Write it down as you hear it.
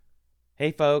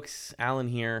Hey folks, Alan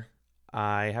here.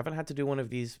 I haven't had to do one of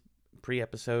these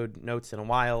pre-episode notes in a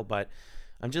while, but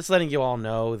I'm just letting you all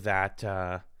know that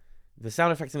the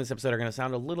sound effects in this episode are going to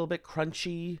sound a little bit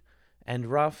crunchy and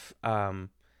rough.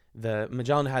 The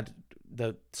Magellan had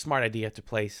the smart idea to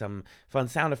play some fun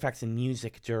sound effects and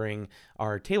music during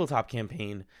our tabletop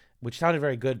campaign, which sounded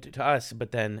very good to us,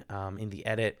 but then in the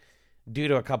edit, due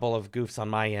to a couple of goofs on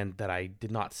my end that I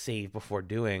did not save before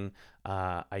doing,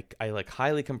 I like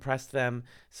highly compressed them,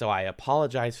 so I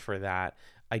apologize for that.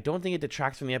 I don't think it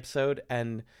detracts from the episode,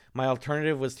 and my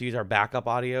alternative was to use our backup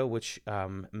audio, which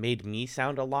made me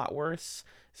sound a lot worse.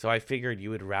 So I figured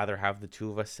you would rather have the two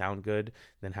of us sound good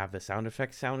than have the sound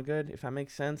effects sound good, if that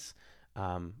makes sense.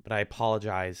 But I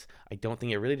apologize. I don't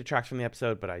think it really detracts from the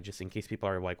episode, but I just, in case people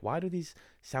are like, why do these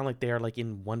sound like they are like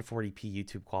in 140p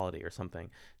YouTube quality or something?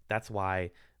 That's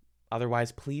why.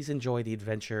 Otherwise, please enjoy the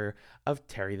adventure of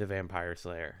Terry the Vampire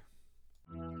Slayer.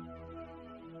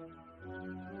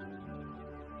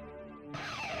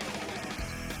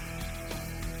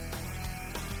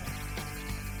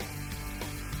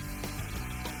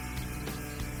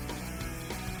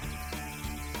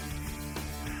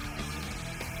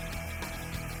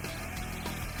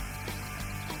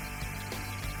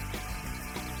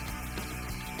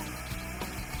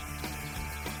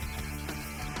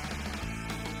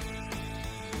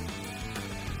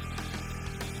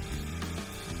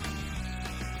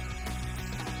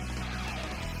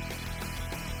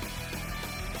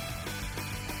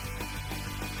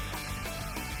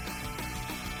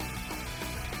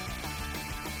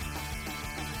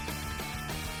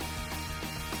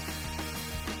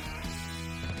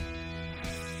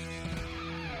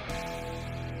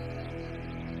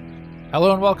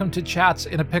 Hello and welcome to Chatz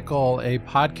in a Pickle, a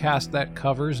podcast that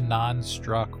covers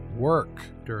non-struck work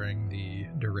during the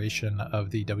duration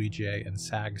of the WGA and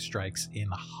SAG strikes in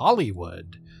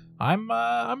Hollywood. I'm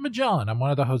Magellan. I'm one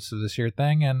of the hosts of this here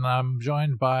thing, and I'm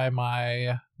joined by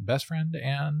my best friend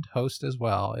and host as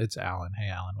well. It's Alan. Hey,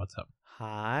 Alan, what's up?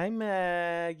 Hi,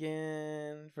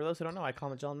 Megan. For those who don't know, I call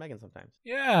Magellan Megan sometimes.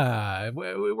 Yeah,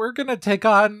 we're going to take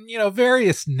on,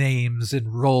 various names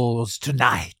and roles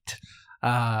tonight.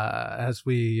 As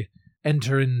we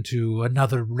enter into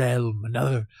another realm,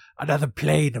 another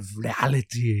plane of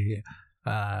reality.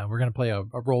 We're going to play a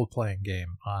role-playing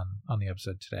game on the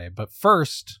episode today. But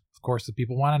first, of course, the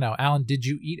people want to know, Alan, did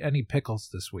you eat any pickles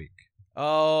this week?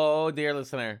 Oh, dear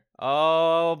listener.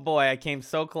 Oh, boy, I came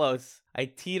so close. I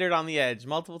teetered on the edge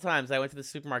multiple times. I went to the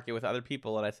supermarket with other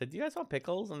people, and I said, do you guys want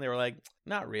pickles? And they were like,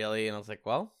 not really. And I was like,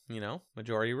 well,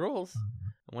 majority rules.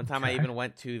 One time I even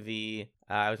went to the,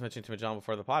 I was mentioning to Magellan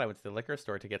before the pod, I went to the liquor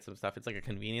store to get some stuff. It's like a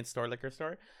convenience store, liquor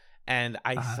store. And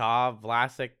I saw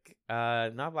Vlasic,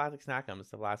 not Vlasic Snackums,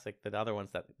 the other ones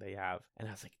that they have. And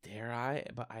I was like, dare I?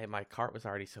 But my cart was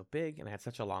already so big and I had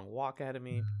such a long walk ahead of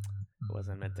me. It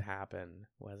wasn't meant to happen.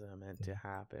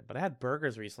 But I had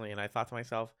burgers recently and I thought to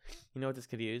myself, you know what this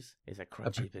could use? Is a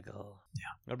crunchy pickle.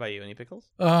 Yeah. What about you? Any pickles?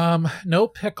 No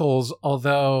pickles,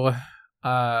 although...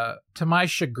 to my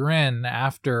chagrin,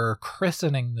 after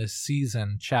christening this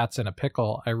season Chatz in a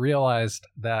Pickle, I realized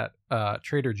that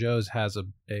Trader Joe's has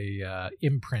a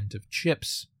imprint of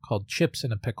chips called Chips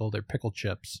in a Pickle. They're pickle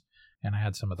chips, and I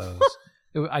had some of those.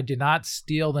 I did not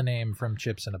steal the name from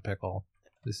Chips in a Pickle.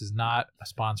 This is not a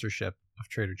sponsorship of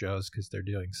Trader Joe's because they're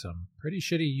doing some pretty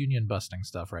shitty union busting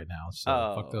stuff right now,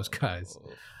 so fuck those guys.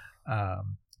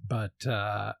 But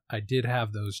I did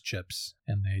have those chips,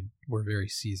 and they were very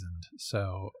seasoned.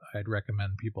 So I'd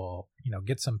recommend people,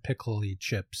 get some pickly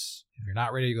chips. If you're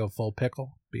not ready to go full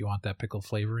pickle, but you want that pickle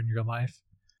flavor in your life,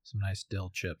 some nice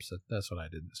dill chips. That's what I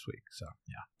did this week. So,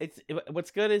 yeah. What's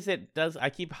good is I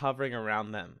keep hovering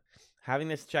around them. Having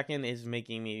this check-in is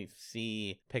making me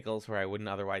see pickles where I wouldn't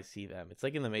otherwise see them. It's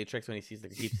like in The Matrix when he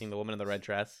keeps seeing the woman in the red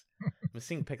dress. I'm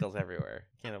seeing pickles everywhere.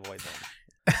 Can't avoid them.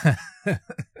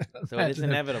 So it is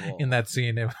inevitable. In that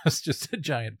scene, it was just a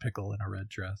giant pickle in a red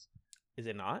dress. Is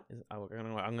it not? I'm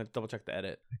gonna double check the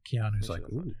edit. Keanu's like,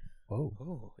 ooh, whoa.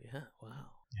 Oh, yeah, wow.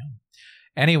 Yeah.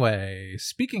 Anyway,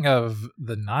 speaking of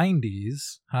the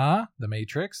 90s, The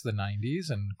Matrix, the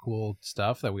 90s, and cool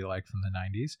stuff that we like from the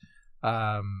 90s.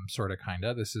 Sort of, kind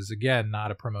of. This is, again,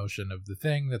 not a promotion of the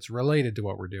thing that's related to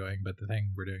what we're doing, but the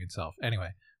thing we're doing itself. Anyway,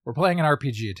 we're playing an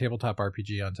RPG, a tabletop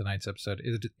RPG on tonight's episode.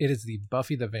 It is the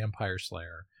Buffy the Vampire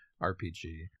Slayer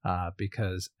RPG,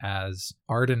 because as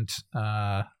ardent,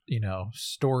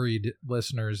 storied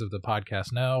listeners of the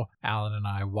podcast know, Alan and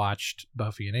I watched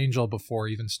Buffy and Angel before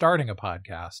even starting a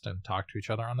podcast and talked to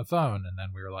each other on the phone. And then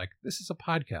we were like, this is a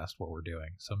podcast, what we're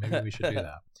doing. So maybe we should do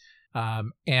that.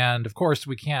 And of course,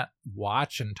 we can't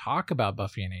watch and talk about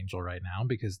Buffy and Angel right now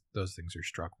because those things are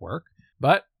struck work.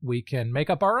 But we can make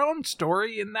up our own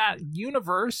story in that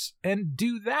universe and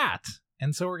do that.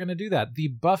 And so we're going to do that. The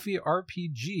Buffy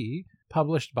RPG,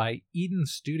 published by Eden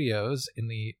Studios in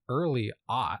the early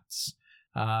aughts.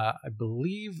 I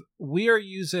believe we are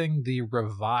using the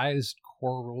revised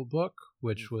core rulebook,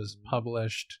 which was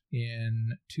published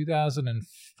in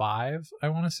 2005, I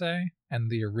want to say. And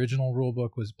the original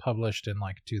rulebook was published in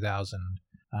like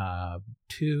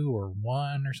 2002 or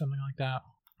 1 or something like that.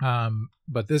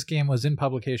 But this game was in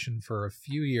publication for a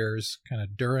few years, kind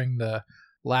of during the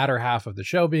latter half of the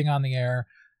show being on the air,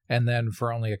 and then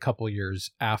for only a couple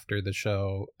years after the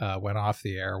show went off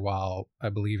the air, while I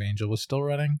believe Angel was still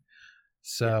running.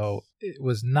 So It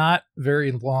was not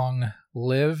very long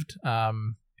lived.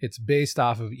 It's based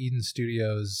off of Eden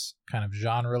Studios' kind of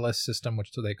genre-less system,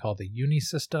 which they call the Uni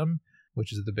system,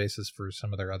 which is the basis for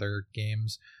some of their other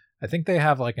games. I think they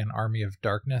have like an Army of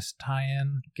Darkness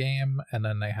tie-in game, and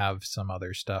then they have some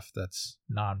other stuff that's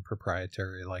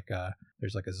non-proprietary, like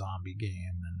there's like a zombie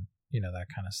game and that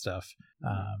kind of stuff.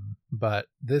 But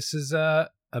this is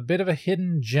a bit of a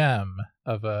hidden gem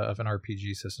of an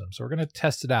RPG system, so we're going to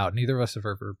test it out. Neither of us have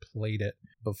ever played it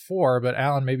before, but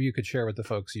Alan, maybe you could share with the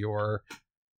folks your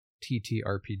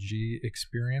TTRPG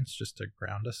experience just to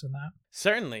ground us in that.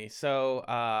 Certainly. So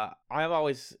I'm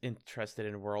always interested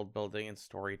in world building and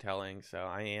storytelling. So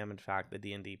I am, in fact, the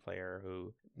D&D player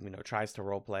who tries to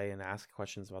role play and ask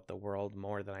questions about the world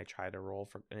more than I try to roll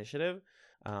for initiative.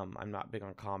 I'm not big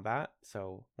on combat.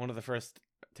 So one of the first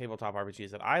tabletop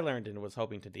RPGs that I learned and was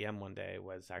hoping to DM one day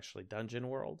was actually Dungeon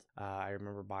World. I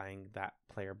remember buying that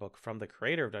player book from the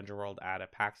creator of Dungeon World at a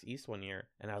PAX East one year,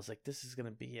 and I was like, this is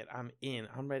gonna be it. I'm in.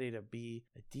 I'm ready to be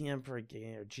a DM for a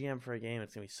game or GM for a game.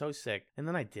 It's gonna be so sick. And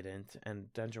then I didn't,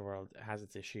 and Dungeon World has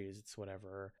its issues. It's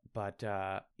whatever. But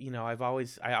I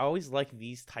always like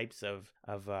these types of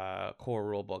core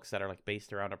rule books that are like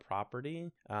based around a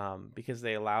property, because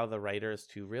they allow the writers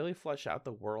to really flesh out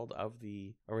the world of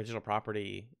the original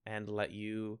property and let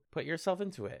you put yourself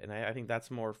into it. And I think that's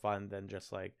more fun than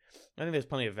just like, I think there's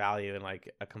plenty of value in like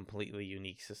a completely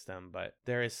unique system, but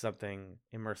there is something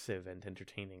immersive and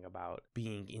entertaining about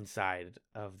being inside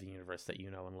of the universe that you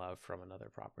know and love from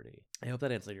another property. I hope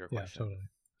that answered your question. Yeah, totally.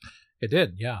 It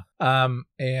did, yeah.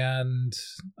 And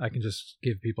I can just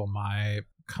give people my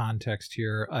context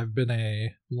here. I've been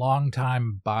a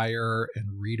longtime buyer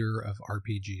and reader of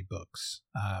RPG books.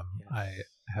 I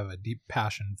have a deep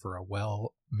passion for a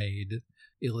well-made,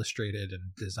 illustrated,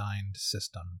 and designed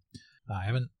system. I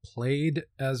haven't played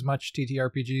as much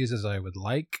TTRPGs as I would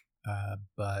like,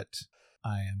 but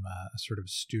I am a sort of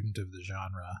student of the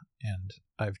genre, and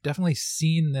I've definitely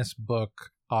seen this book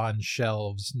on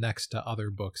shelves next to other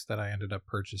books that I ended up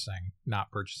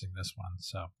not purchasing this one.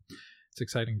 So it's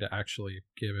exciting to actually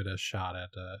give it a shot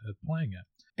at playing it.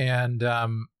 And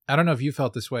I don't know if you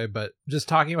felt this way, but just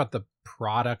talking about the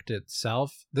product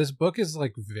itself, this book is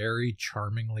like very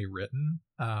charmingly written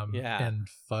and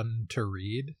fun to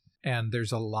read. And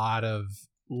there's a lot of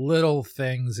little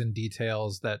things and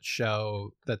details that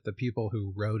show that the people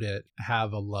who wrote it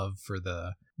have a love for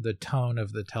the tone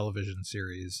of the television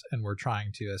series, and we're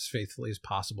trying to, as faithfully as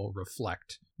possible,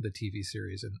 reflect the TV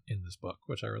series in this book,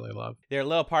 which I really love. There are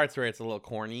little parts where it's a little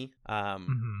corny,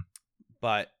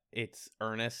 but it's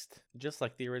earnest, just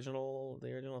like the original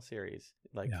series.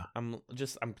 Like I'm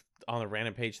on a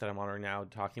random page that I'm on right now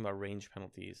talking about range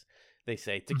penalties. They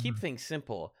say, to keep things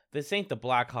simple, this ain't the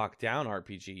Black Hawk Down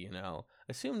RPG,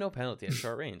 Assume no penalty at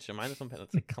short range. So minus one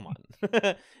penalty. It's like, come on.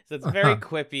 So it's very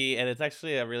quippy, and it's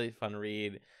actually a really fun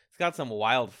read. It's got some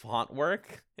wild font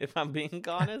work, if I'm being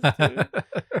honest, too.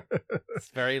 It's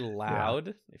very loud.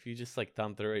 Yeah. If you just like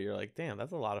thumb through it, you're like, damn,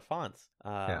 that's a lot of fonts.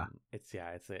 It's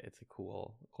a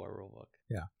cool core rule book.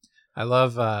 Yeah. I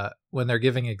love when they're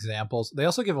giving examples. They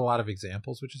also give a lot of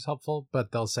examples, which is helpful,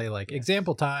 but they'll say like,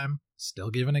 example time, still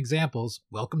giving examples.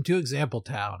 Welcome to Example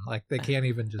Town. Like they can't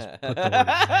even just put the word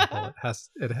example.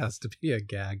 It has to be a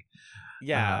gag.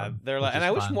 Yeah. They're like, and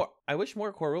I wish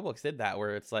more core rulebooks did that,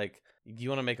 where it's like, you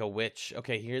want to make a witch.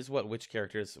 Okay, here's what witch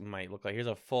characters might look like. Here's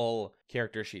a full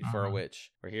character sheet for a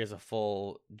witch, or here's a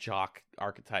full jock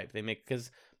archetype. They make,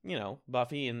 because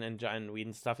Buffy and John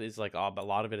Whedon stuff is like a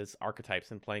lot of it is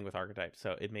archetypes and playing with archetypes.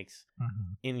 So it makes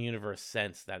in-universe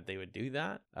sense that they would do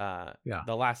that.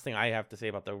 The last thing I have to say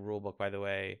about the rulebook, by the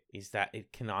way, is that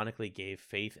it canonically gave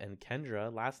Faith and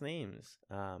Kendra last names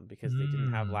because they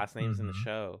didn't have last names in the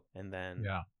show. And then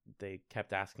they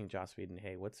kept asking Joss Whedon,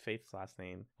 hey, what's Faith's last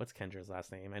name? What's Kendra's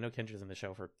last name? I know Kendra's in the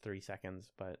show for 3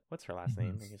 seconds, but what's her last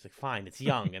name? And he's like, fine, it's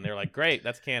Young. And they're like, great,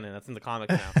 that's canon. That's in the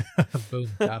comics now. Boom,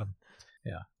 got him.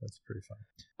 Yeah, that's pretty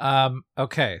fun.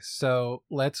 Okay, so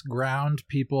let's ground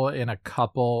people in a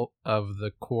couple of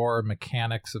the core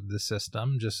mechanics of the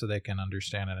system just so they can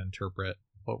understand and interpret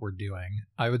what we're doing.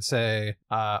 I would say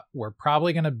we're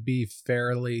probably going to be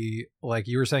fairly, like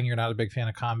you were saying, you're not a big fan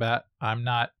of combat. I'm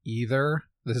not either.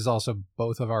 This is also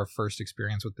both of our first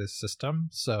experience with this system,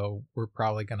 so we're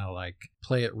probably going to like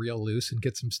play it real loose and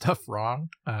get some stuff wrong,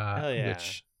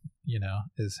 which,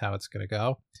 is how it's going to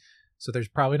go. So there's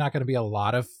probably not going to be a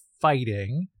lot of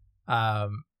fighting,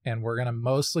 and we're going to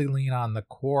mostly lean on the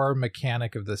core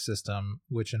mechanic of the system,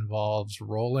 which involves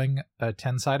rolling a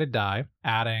 10-sided die,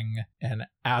 adding an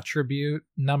attribute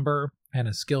number and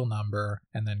a skill number,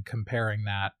 and then comparing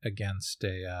that against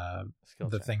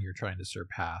the thing you're trying to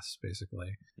surpass,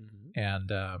 basically.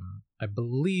 And I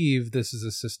believe this is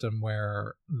a system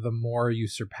where the more you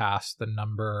surpass the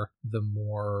number, the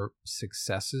more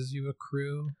successes you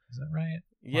accrue. Is that right?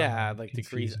 Yeah, like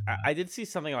degrees. I did see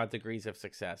something about degrees of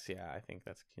success. Yeah, I think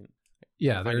that's...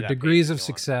 Yeah, there are degrees of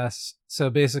success. So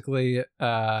basically,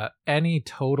 any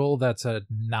total that's a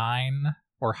 9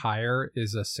 or higher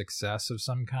is a success of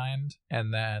some kind.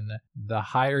 And then the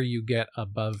higher you get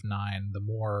above 9, the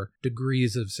more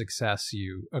degrees of success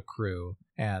you accrue.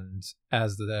 And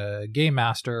as the game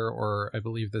master, or I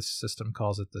believe this system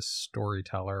calls it the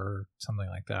storyteller or something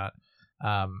like that,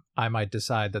 I might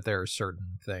decide that there are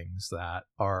certain things that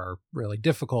are really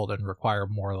difficult and require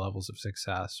more levels of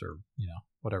success, or,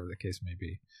 whatever the case may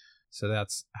be. So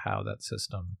that's how that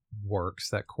system works,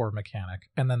 that core mechanic.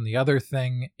 And then the other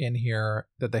thing in here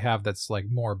that they have that's like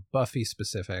more Buffy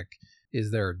specific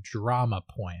is their drama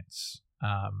points.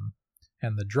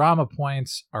 And the drama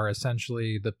points are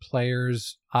essentially the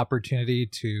player's opportunity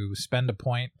to spend a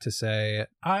point to say,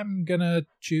 I'm going to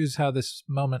choose how this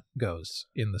moment goes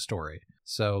in the story.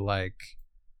 So like,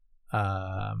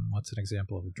 what's an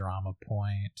example of a drama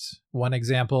point? One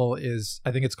example is,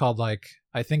 I think it's called like,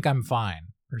 I think I'm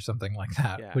fine, or something like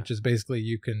that, which is basically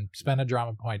you can spend a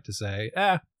drama point to say,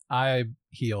 I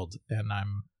healed and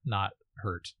I'm not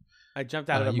hurt. I jumped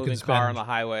out of a moving car on the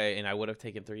highway and I would have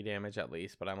taken 3 damage at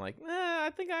least, but I'm like,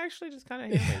 I think I actually just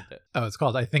kind of handled it. Oh, it's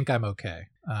called I Think I'm Okay,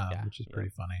 which is pretty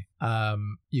funny.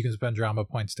 You can spend drama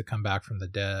points to come back from the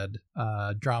dead,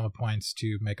 drama points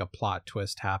to make a plot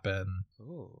twist happen,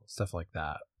 stuff like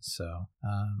that. So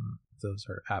those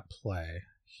are at play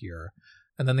here.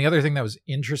 And then the other thing that was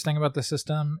interesting about the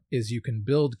system is you can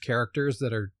build characters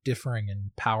that are differing in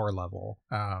power level,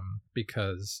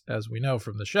 because as we know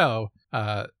from the show,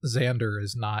 Xander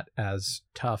is not as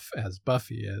tough as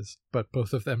Buffy is, but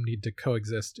both of them need to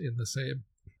coexist in the same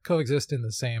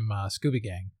Scooby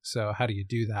Gang. So how do you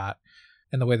do that?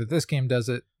 And the way that this game does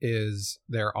it is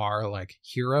there are like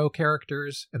hero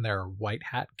characters and there are white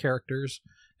hat characters.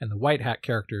 And the white hat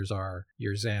characters are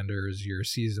your Xanders, your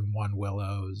season 1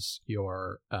 Willows,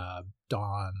 your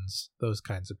Dawns, those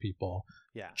kinds of people.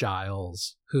 Yeah.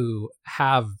 Giles, who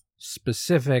have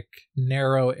specific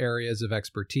narrow areas of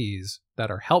expertise that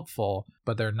are helpful,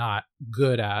 but they're not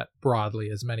good at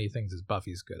broadly as many things as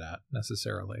Buffy's good at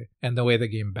necessarily. And the way the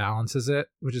game balances it,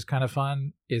 which is kind of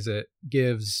fun, is it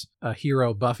gives a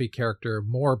hero Buffy character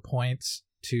more points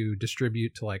to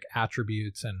distribute to like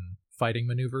attributes and fighting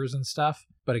maneuvers and stuff,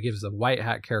 but it gives the white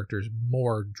hat characters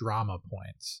more drama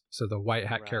points. So the white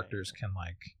hat characters can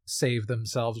like save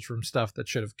themselves from stuff that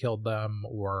should have killed them,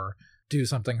 or do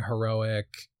something heroic,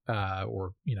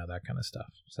 or that kind of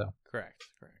stuff. So correct.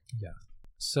 Yeah.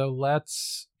 So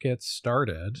let's get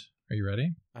started. Are you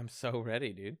ready? I'm so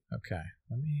ready, dude. Okay.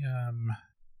 Let me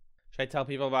Should I tell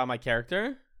people about my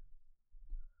character?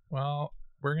 Well,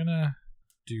 we're gonna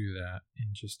do that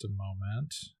in just a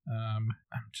moment. I'm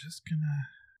just gonna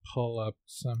pull up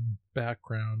some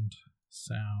background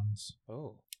sounds.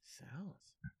 Oh,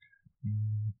 sounds. Okay.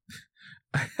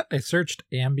 I searched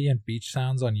ambient beach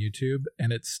sounds on YouTube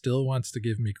and it still wants to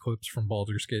give me clips from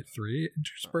Baldur's Gate 3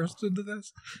 interspersed into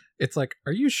this. It's like,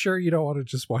 are you sure you don't want to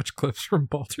just watch clips from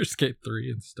Baldur's Gate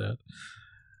 3 instead?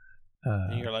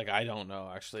 And you're like, I don't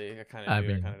know, actually. I kind of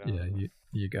do. Yeah,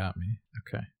 you got me.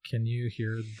 Okay. Can you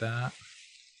hear that?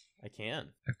 I can.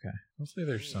 Okay. Hopefully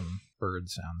there's some bird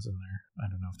sounds in there. I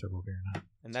don't know if there will be or not.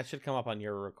 And that should come up on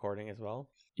your recording as well?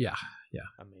 Yeah.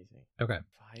 Amazing. Okay.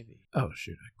 5e. Oh,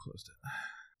 shoot. I closed it.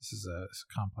 This is a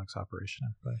complex operation,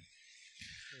 everybody.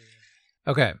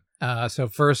 Okay. So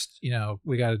first,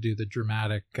 we got to do the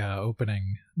dramatic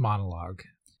opening monologue.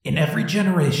 In every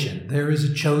generation, there is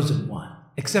a chosen one,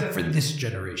 except for this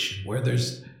generation, where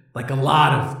there's like a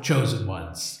lot of chosen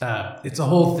ones. It's a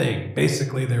whole thing.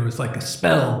 Basically, there was like a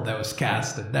spell that was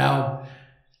cast, and now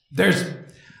there's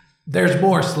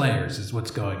more slayers, is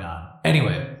what's going on.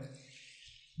 Anyway,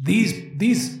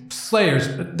 these slayers,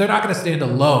 they're not going to stand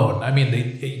alone. I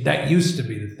mean, that used to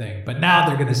be the thing, but now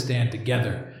they're going to stand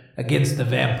together against the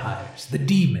vampires, the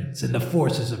demons, and the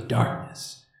forces of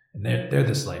darkness. And they're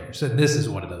the slayers, and this is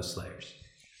one of those slayers.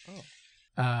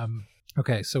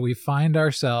 Okay, so we find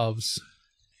ourselves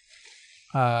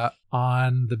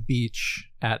on the beach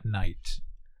at night.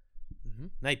 Mm-hmm.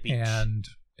 Night beach. And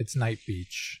it's night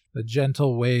beach. The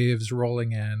gentle waves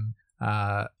rolling in,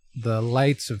 the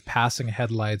lights of passing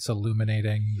headlights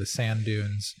illuminating the sand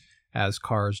dunes as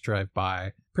cars drive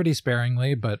by. Pretty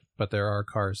sparingly, but there are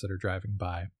cars that are driving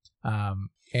by.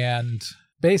 And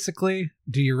basically,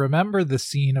 do you remember the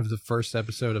scene of the first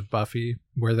episode of Buffy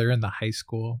where they're in the high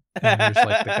school and there's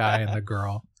like the guy and the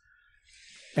girl?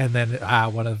 And then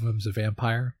one of them's a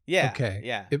vampire? Yeah. Okay.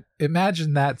 Yeah.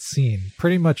 Imagine that scene,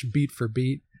 pretty much beat for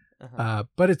beat,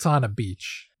 but it's on a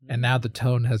beach, and now the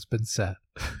tone has been set.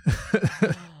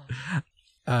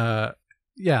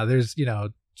 There's,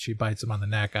 she bites him on the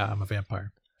neck. I'm a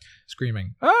vampire.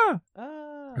 Screaming. Ah!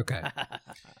 Okay.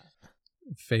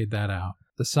 Fade that out.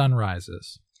 The sun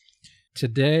rises.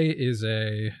 Today is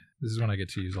this is when I get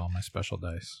to use all my special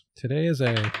dice. Today is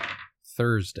a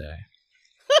Thursday.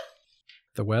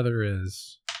 The weather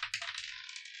is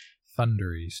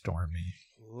thundery, stormy.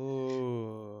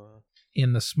 Ooh.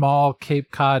 In the small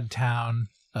Cape Cod town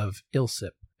of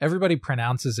Ilsip. Everybody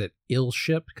pronounces it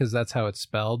Ilship because that's how it's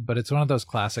spelled, but it's one of those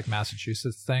classic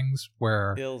Massachusetts things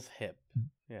where Bill's hip.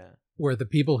 Yeah. Where the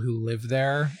people who live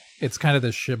there, it's kind of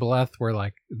the shibboleth where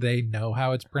like they know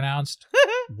how it's pronounced.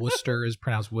 Worcester is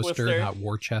pronounced Worcester, not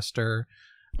Worcester.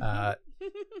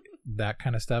 That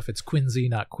kind of stuff. It's Quincy,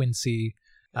 not Quincy.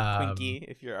 Quinky,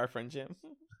 if you're our friend Jim.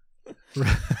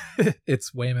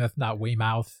 It's Weymouth, not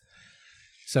Weymouth.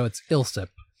 So it's Ilsip,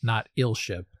 not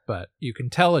Ilship, but you can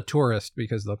tell a tourist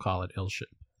because they'll call it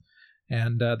Ilship.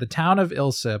 And the town of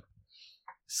Ilsip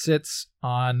sits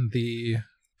on the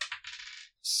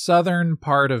southern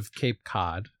part of Cape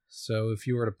Cod. So if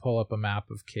you were to pull up a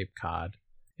map of Cape Cod,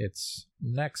 it's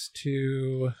next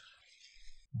to...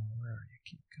 where are you,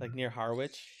 Cape Cod? Like near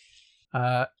Harwich?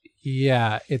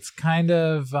 Yeah, it's kind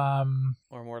of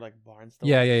or more like Barnstable.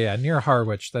 Yeah, near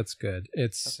Harwich. That's good.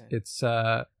 It's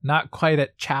not quite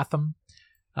at Chatham,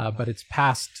 but it's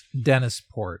past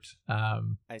Dennisport.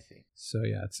 I see. So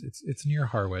yeah, it's near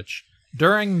Harwich.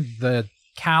 During the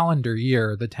calendar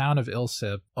year, the town of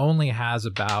Ilsip only has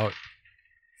about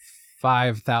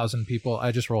 5,000 people.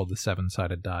 I just rolled the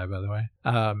 7-sided die, by the way.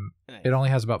 Nice. It only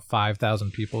has about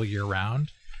 5,000 people year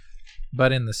round.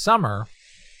 But in the summer,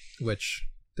 which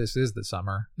this is the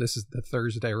summer, this is the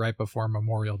Thursday right before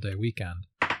Memorial Day weekend.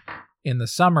 In the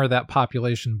summer, that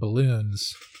population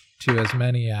balloons to as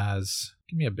many as,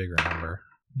 give me a bigger number.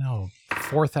 No,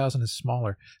 4,000 is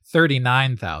smaller.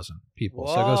 39,000 people.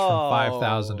 Whoa. So it goes from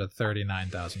 5,000 to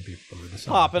 39,000 people.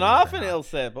 Popping off in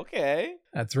Ilsip. Okay.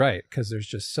 That's right, because there's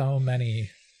just so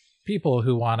many people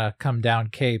who want to come down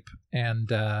Cape, and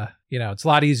it's a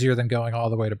lot easier than going all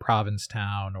the way to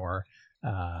Provincetown or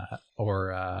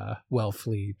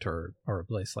Wellfleet or a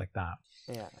place like that.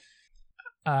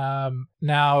 Yeah.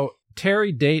 Now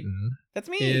Terry Dayton, that's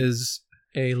me, is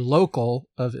a local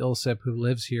of Ilsip who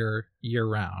lives here year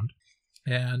round.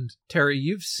 And Terry,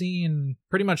 you've seen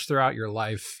pretty much throughout your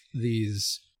life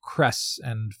these crests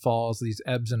and falls, these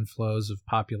ebbs and flows of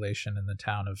population in the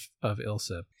town of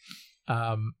Ilsip.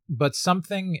 But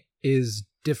something is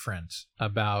different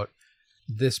about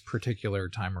this particular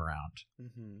time around.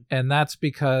 Mm-hmm. And that's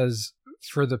because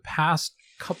for the past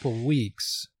couple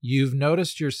weeks, you've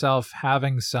noticed yourself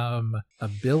having some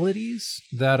abilities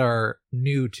that are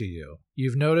new to you.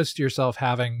 You've noticed yourself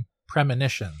having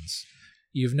premonitions.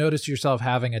 You've noticed yourself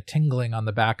having a tingling on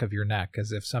the back of your neck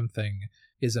as if something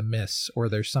is amiss or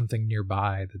there's something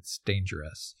nearby that's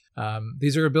dangerous.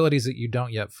 These are abilities that you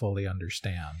don't yet fully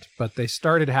understand, but they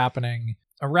started happening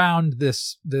around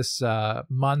this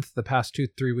month, the past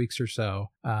 2-3 weeks or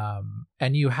so,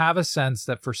 and you have a sense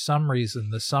that for some reason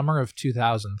the summer of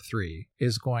 2003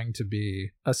 is going to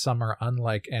be a summer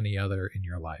unlike any other in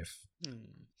your life.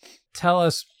 Tell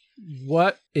us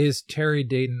What is Terry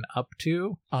Dayton up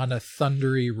to on a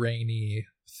thundery, rainy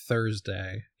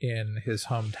Thursday in his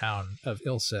hometown of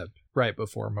Ilsip right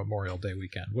before Memorial Day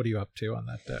weekend? What are you up to on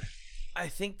that day? I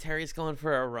think Terry's going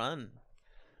for a run.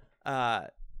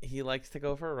 He likes to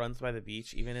go for runs by the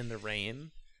beach, even in the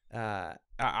rain. I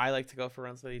like to go for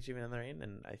runs by the beach, even in the rain,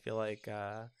 and I feel like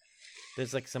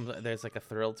there's like a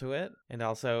thrill to it, and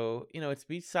also it's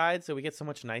beachside, so we get so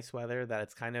much nice weather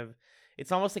that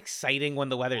it's almost exciting when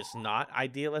the weather's not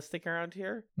idealistic around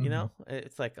here.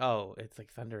 It's like it's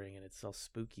like thundering and it's so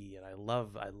spooky, and I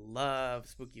love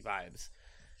spooky vibes.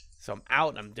 So I'm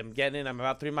out. I'm getting in. I'm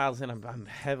about 3 miles in. I'm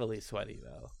heavily sweaty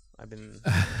though. I've been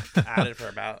at it for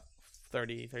about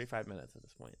 35 minutes at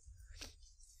this point.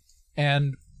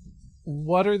 And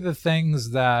what are the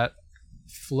things that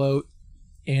float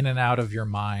in and out of your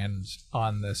mind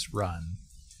on this run?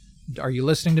 Are you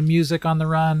listening to music on the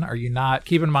run? Are you not?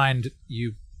 Keep in mind,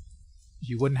 you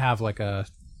wouldn't have like a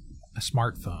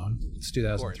smartphone. It's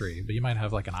 2003, but you might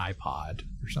have like an iPod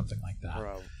or something like that,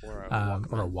 or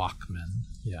a Walkman.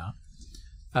 Yeah.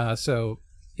 So,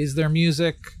 is there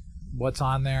music? What's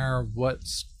on there?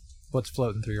 What's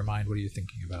floating through your mind? What are you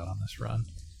thinking about on this run?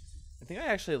 I think I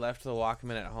actually left the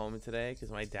Walkman at home today because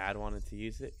my dad wanted to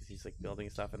use it because he's like building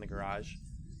stuff in the garage.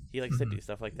 He likes to do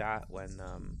stuff like that when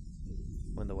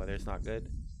the weather's not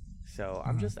good. So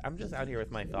I'm just out here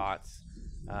with my thoughts.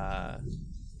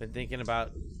 Been thinking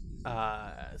about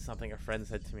something a friend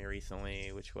said to me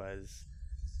recently, which was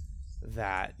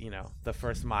that the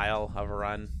first mile of a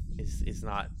run is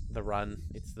not the run.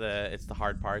 It's the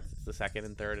hard parts. It's the second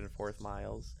and third and fourth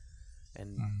miles,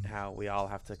 and how we all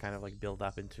have to kind of like build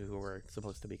up into who we're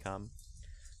supposed to become.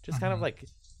 Just kind of like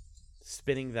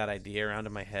spinning that idea around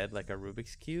in my head like a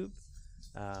Rubik's Cube,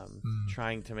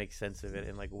 trying to make sense of it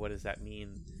and like what does that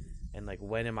mean, and like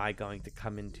when am I going to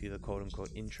come into the quote unquote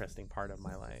interesting part of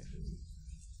my life,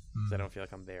 because I don't feel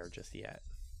like I'm there just yet.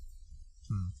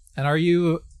 And are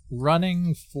you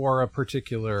running for a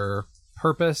particular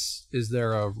purpose? Is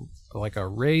there a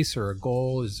race or a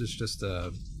goal? Is this just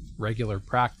a regular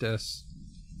practice?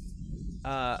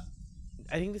 I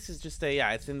think this is just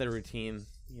it's in the routine.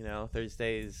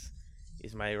 Thursdays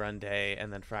is my run day,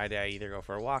 and then Friday I either go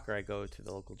for a walk or I go to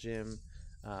the local gym.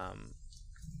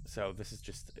 So this is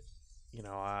just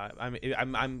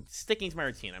I'm sticking to my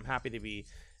routine. I'm happy to be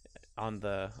on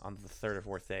the third or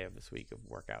fourth day of this week of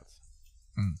workouts.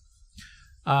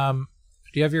 Do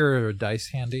you have your dice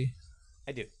handy?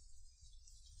 I do.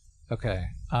 Okay.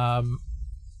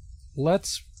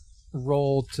 Let's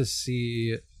roll to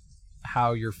see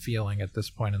how you're feeling at this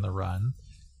point in the run.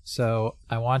 So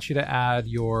I want you to add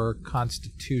your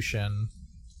Constitution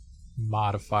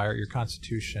modifier, your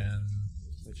Constitution,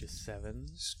 which is 7,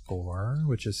 score,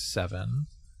 which is 7,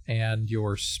 and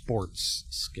your sports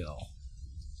skill,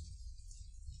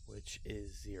 which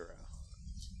is 0.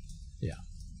 Yeah.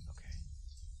 Okay.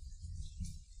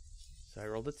 So I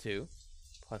rolled a 2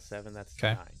 plus 7. That's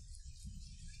 9.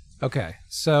 Okay,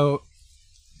 so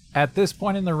at this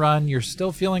point in the run, you're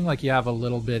still feeling like you have a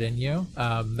little bit in you.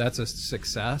 That's a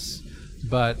success,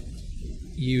 but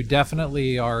you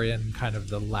definitely are in kind of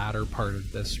the latter part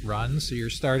of this run, so you're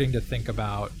starting to think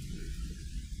about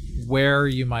where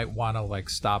you might want to like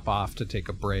stop off to take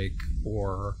a break,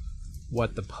 or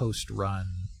what the post-run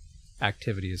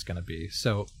activity is going to be.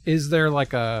 So is there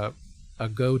like a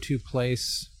go-to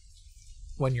place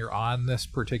when you're on this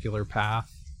particular path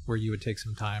where you would take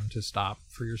some time to stop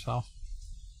for yourself?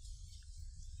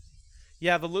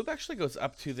 Yeah, the loop actually goes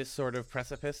up to this sort of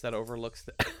precipice that overlooks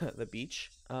the beach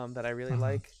that I really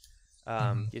like.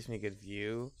 Gives me a good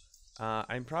view.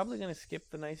 I'm probably going to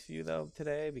skip the nice view, though,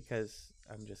 today because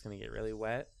I'm just going to get really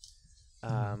wet.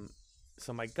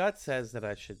 So my gut says that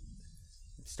I should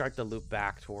start the loop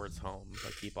back towards home,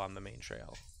 but keep on the main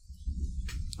trail.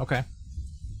 Okay.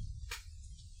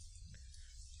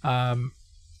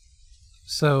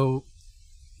 So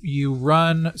you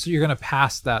run, so you're going to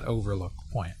pass that overlook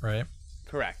point, right?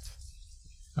 Correct.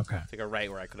 Okay. Take a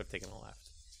right where I could have taken a left.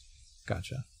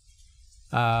 Gotcha.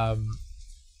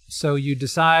 So you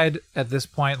decide at this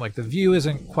point, like the view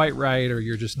isn't quite right, or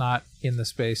you're just not in the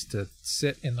space to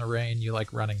sit in the rain. You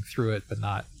like running through it, but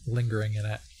not lingering in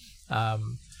it.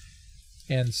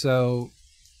 And so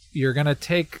you're going to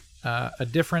take a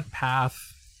different path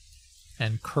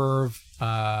and curve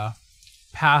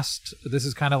past. This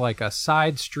is kind of like a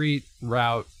side street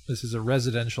route. This is a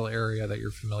residential area that you're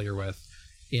familiar with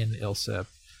in Ilsip.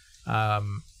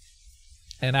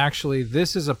 And actually,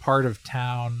 this is a part of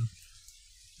town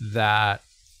that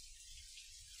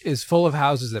is full of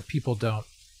houses that people don't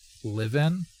live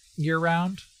in year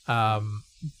round.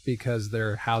 because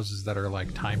they're houses that are like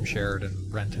timeshared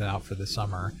and rented out for the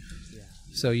summer. Yeah.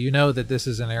 So you know that this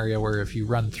is an area where if you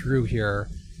run through here,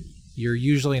 you're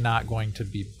usually not going to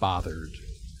be bothered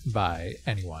by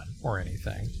anyone or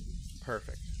anything.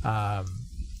 Perfect.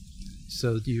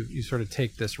 So you sort of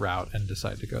take this route and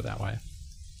decide to go that way.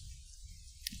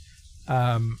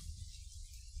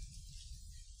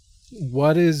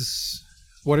 What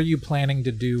are you planning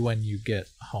to do when you get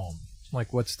home?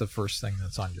 Like, what's the first thing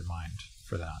that's on your mind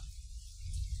for that?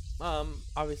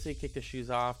 Obviously kick the shoes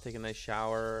off, take a nice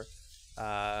shower.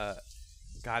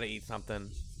 Gotta eat something.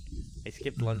 I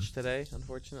skipped lunch today,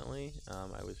 unfortunately.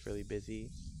 I was really busy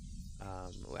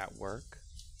at work,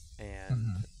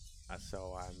 and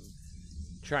so I'm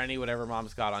trying to eat whatever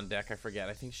Mom's got on deck. I forget.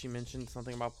 I think she mentioned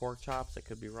something about pork chops. I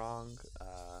could be wrong.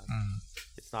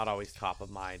 It's not always top of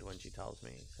mind when she tells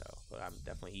me, but I'm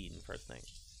definitely eating first thing.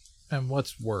 And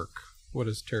what's work? What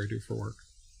does Terry do for work?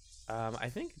 I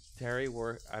think Terry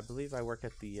I believe I work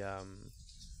at the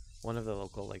one of the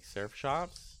local like surf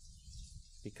shops,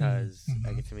 because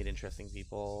I get to meet interesting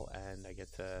people and I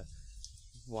get to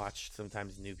watch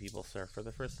sometimes new people surf for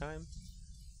the first time,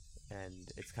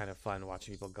 and it's kind of fun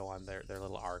watching people go on their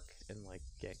little arc and like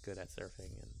get good at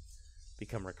surfing and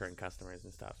become recurring customers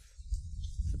and stuff.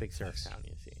 It's a big surf town,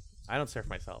 you see. I don't surf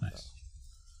myself though.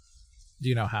 Do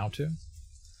you know how to?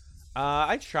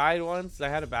 I tried once. I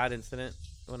had a bad incident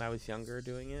when I was younger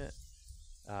doing it,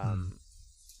 and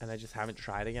I just haven't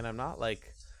tried again. I'm not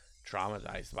like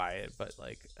traumatized by it, but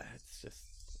like it's just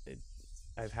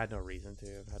I've had no reason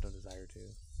to. I've had no desire to.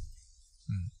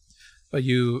 But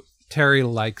Terry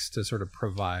likes to sort of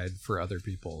provide for other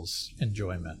people's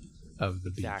enjoyment of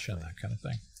the beach and that kind of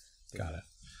thing. Got it.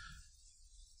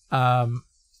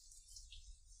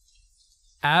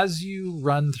 As you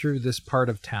run through this part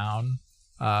of town,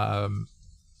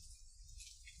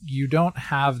 you don't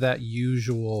have that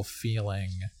usual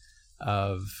feeling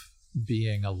of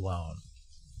being alone.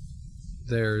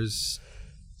 There's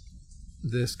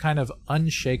this kind of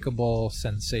unshakable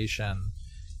sensation,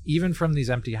 even from these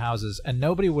empty houses, and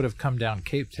nobody would have come down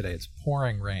Cape today. It's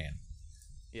pouring rain.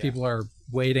 Yeah. People are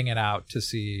waiting it out to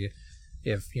see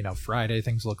if, Friday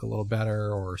things look a little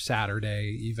better, or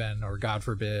Saturday even, or God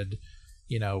forbid,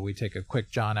 we take a quick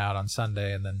John out on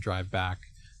Sunday and then drive back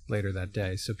later that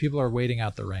day. So people are waiting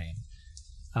out the rain.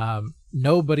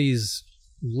 Nobody's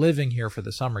living here for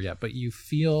the summer yet, but you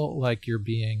feel like you're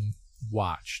being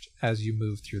watched as you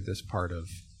move through this part of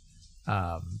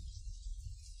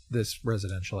this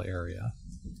residential area.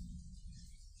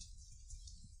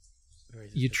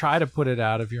 You try to put it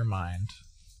out of your mind,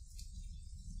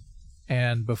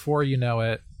 and before you know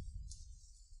it,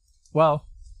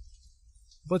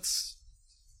 let's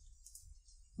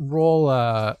roll.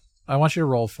 I want you to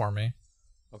roll for me.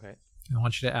 Okay. I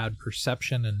want you to add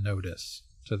perception and notice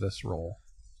to this roll.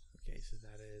 Okay, so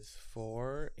that is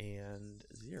 4 and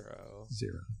 0.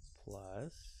 0.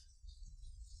 Plus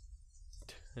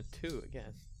 2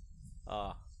 again.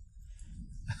 So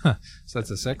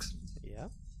that's a 6? Yeah.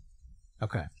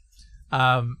 Okay.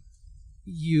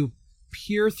 You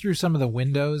peer through some of the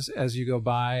windows as you go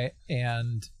by,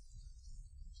 and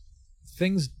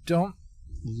things don't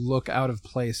look out of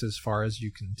place as far as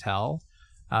you can tell.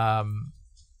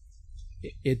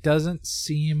 It doesn't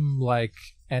seem like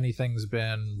anything's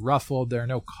been ruffled. There are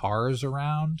no cars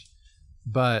around,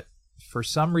 but for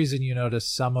some reason you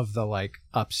notice some of the like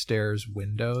upstairs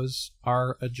windows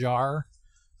are ajar,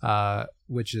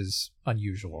 which is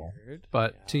unusual. Weird.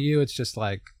 But to you it's just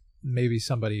like maybe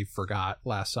somebody forgot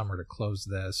last summer to close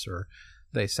this, or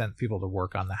they sent people to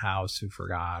work on the house who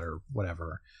forgot, or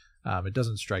whatever. It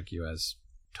doesn't strike you as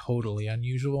totally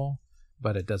unusual,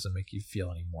 but it doesn't make you feel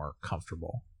any more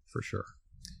comfortable, for sure.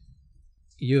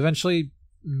 You eventually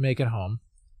make it home.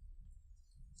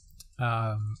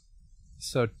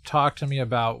 So talk to me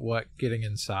about what getting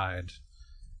inside,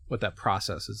 what that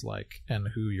process is like, and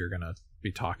who you're going to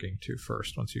be talking to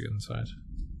first once you get inside.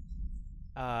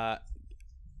 I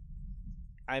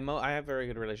have a very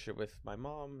good relationship with my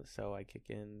mom, so I kick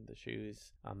in the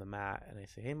shoes on the mat and I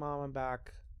say, "Hey Mom, I'm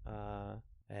back."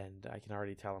 And I can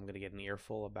already tell I'm going to get an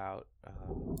earful about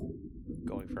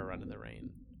going for a run in the rain.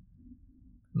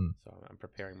 So I'm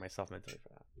preparing myself mentally for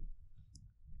that.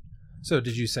 So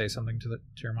did you say something to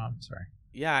your mom? Sorry.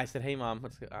 Yeah, I said, "Hey Mom,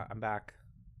 I'm back."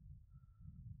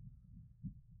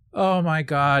 Oh my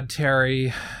God,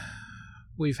 Terry.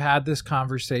 We've had this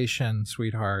conversation,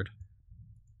 sweetheart.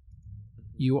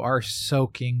 You are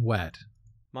soaking wet.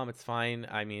 Mom, it's fine.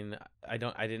 I mean, I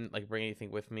didn't like bring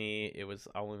anything with me. It was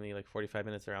only like 45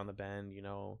 minutes around the bend,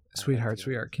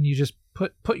 Sweetheart, can you just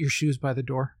put your shoes by the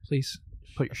door, please?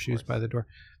 Put your shoes by the door.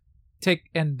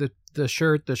 the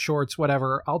shirt, the shorts,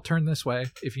 whatever. I'll turn this way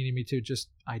if you need me to. Just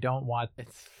I don't want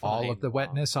It's all fine, of the Mom.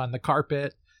 wetness on the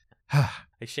carpet. I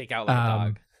shake out like a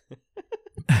dog.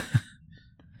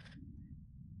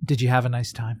 Did you have a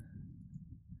nice time?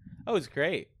 Oh, it's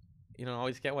great. You don't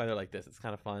always get weather like this. It's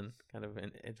kind of fun, kind of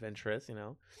adventurous, you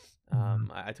know.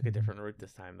 I took a different route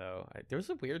this time, though. There was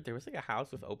like a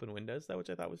house with open windows, though, which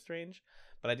I thought was strange,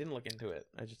 but I didn't look into it.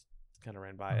 I just kind of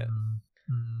ran by it.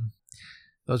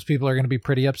 Those people are going to be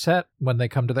pretty upset when they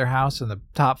come to their house and the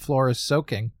top floor is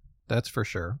soaking. That's for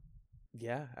sure.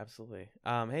 Yeah, absolutely.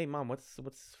 Hey, Mom, what's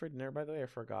for dinner, by the way? I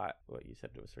forgot what you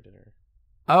said it was for dinner.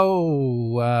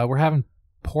 Oh, we're having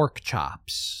pork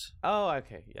chops. Oh,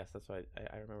 okay. Yes, that's why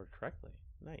I remembered correctly.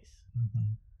 Nice.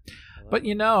 But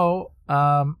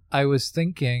I was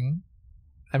thinking,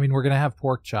 I mean, we're going to have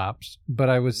pork chops, but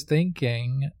I was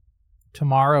thinking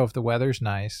tomorrow, if the weather's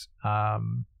nice,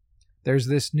 there's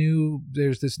this new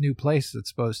place that's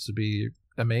supposed to be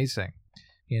amazing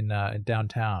in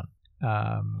downtown.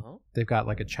 They've got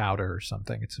like a chowder or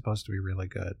something. It's supposed to be really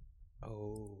good.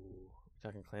 Oh, we're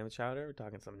talking clam chowder? We're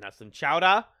talking some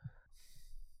chowder?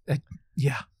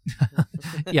 Yeah.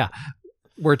 Yeah.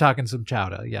 We're talking some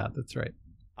chowder. Yeah, that's right.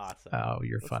 Awesome. Oh,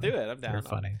 you're Let's funny. do it. I'm down. You're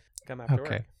funny. I'll come after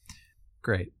Okay. work.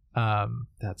 Great.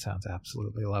 That sounds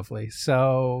absolutely lovely.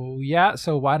 So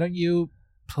why don't you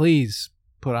please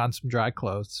put on some dry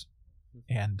clothes?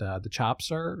 And the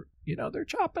chops are, they're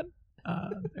chopping.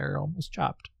 They're almost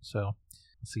chopped. So I'll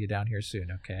see you down here soon,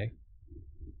 okay?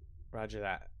 Roger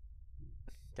that,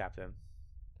 Captain.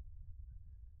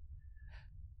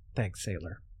 Thanks,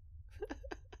 Sailor.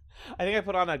 I think I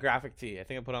put on a graphic tee. I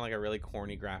think I put on like a really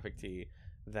corny graphic tee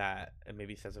that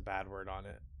maybe says a bad word on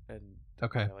it. And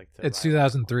okay. I like to It's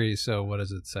 2003, so what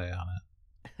does it say on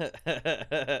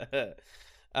it?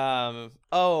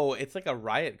 It's like a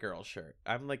Riot Girl shirt.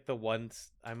 I'm like the one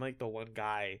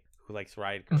guy who likes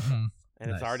Riot Girl. Mm-hmm. And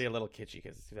Nice. it's already a little kitschy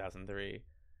because it's 2003.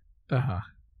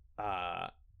 Trying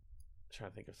to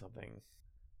think of something.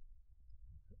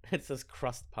 It says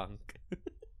crust punk.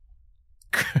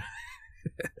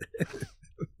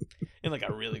 In like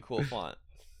a really cool font.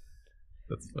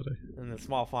 That's funny. In the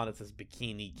small font it says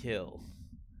bikini kill.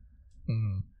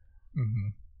 Love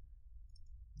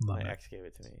My it. ex gave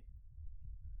it to me.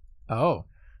 Oh.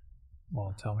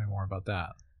 Well, tell me more about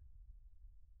that.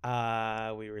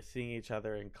 We were seeing each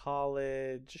other in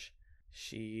college.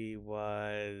 She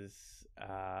was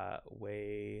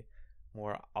way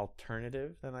more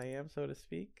alternative than I am, so to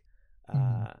speak.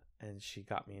 And she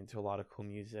got me into a lot of cool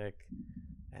music,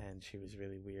 and she was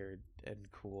really weird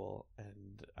and cool,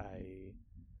 and I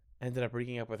ended up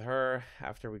breaking up with her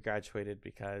after we graduated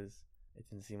because it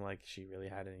didn't seem like she really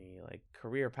had any like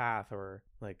career path or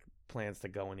like plans to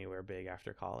go anywhere big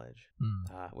after college.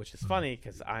 Which is funny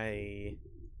because I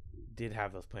did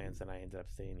have those plans and I ended up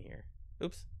staying here.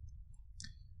 Oops.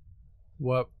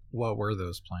 What were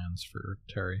those plans for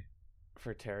Terry?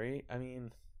 For Terry, I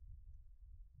mean,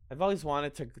 I've always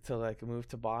wanted to like move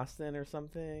to Boston or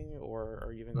something,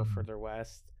 or even go further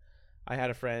west. I had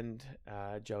a friend,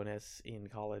 Jonas, in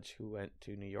college who went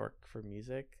to New York for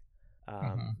music,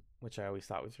 which I always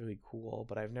thought was really cool.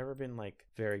 But I've never been like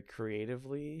very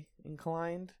creatively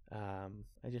inclined.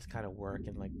 I just kind of work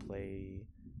and like play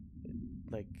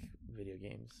like video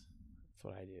games. That's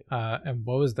what I do. And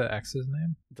what was the ex's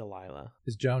name? Delilah.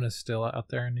 Is Jonas still out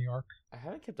there in New York? I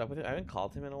haven't kept up with it. I haven't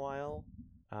called him in a while.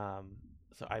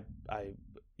 So I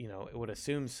would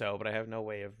assume so, but I have no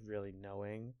way of really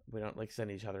knowing. We don't like send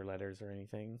each other letters or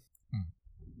anything.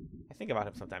 I think about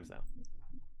him sometimes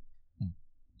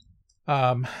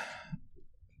though.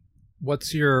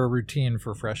 What's your routine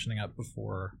for freshening up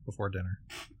before dinner?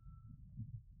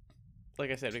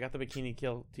 Like I said, we got the Bikini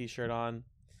Kill t-shirt on.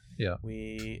 Yeah.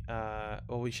 We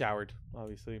showered,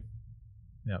 obviously.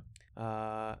 Yep.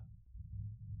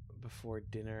 Before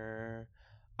dinner,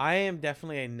 I am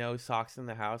definitely a no socks in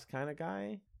the house kind of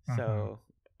guy. So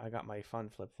I got my fun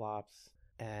flip-flops,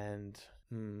 and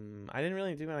I didn't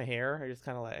really do my hair. I just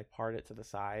kind of like part it to the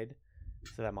side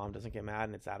so that Mom doesn't get mad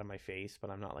and it's out of my face, but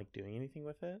I'm not like doing anything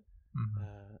with it.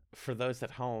 For those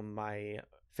at home, my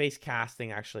face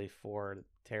casting actually for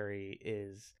Terry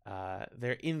is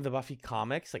they're in the Buffy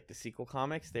comics, like the sequel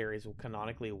comics. There is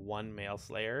canonically one male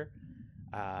Slayer,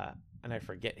 and I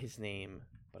forget his name,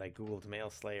 but I googled male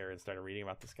Slayer and started reading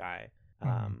about this guy.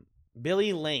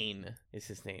 Billy Lane is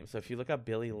his name. So if you look up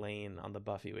Billy Lane on the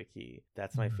Buffy wiki,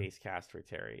 that's my face cast for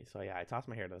Terry. So yeah, I tossed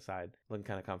my hair to the side, looking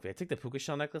kind of comfy. I took the puka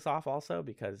shell necklace off also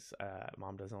because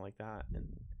Mom doesn't like that, and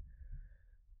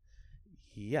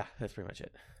yeah, that's pretty much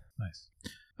it. Nice.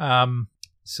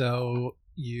 So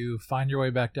you find your way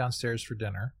back downstairs for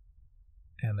dinner,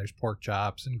 and there's pork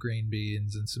chops and green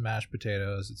beans and some mashed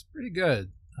potatoes. It's pretty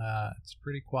good. It's a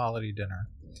pretty quality dinner.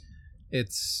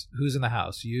 It's who's in the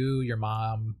house? You, your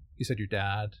mom. You said your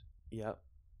dad. Yep.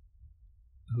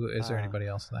 Who is there? Anybody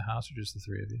else in the house, or just the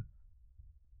three of you?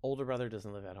 Older brother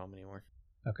doesn't live at home anymore.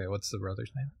 Okay, what's the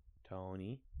brother's name?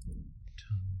 Tony.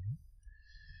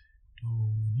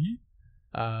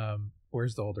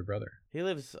 Where's the older brother? He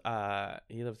lives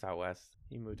out west.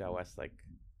 He moved out west like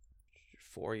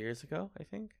 4 years ago, I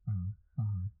think.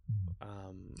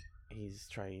 He's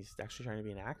actually trying to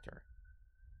be an actor.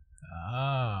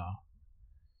 Oh.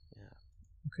 Yeah.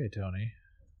 Okay, Tony.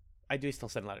 I do still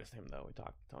send letters to him though.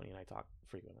 Tony and I talk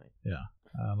frequently. Yeah.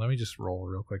 Let me just roll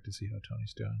real quick to see how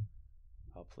Tony's doing.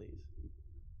 Oh, please.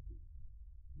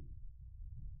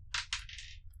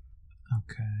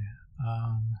 Okay.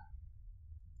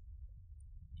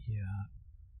 Yeah.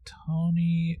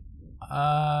 Tony,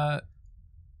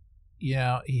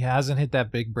 he hasn't hit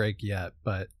that big break yet,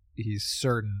 but he's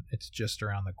certain it's just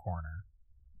around the corner.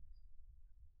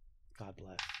 God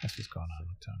bless. That's what's going on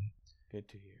with Tony. Good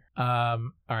to hear.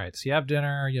 All right. So you have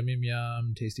dinner, yum, yum,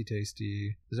 yum, tasty,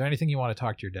 tasty. Is there anything you want to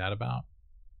talk to your dad about?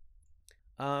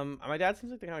 My dad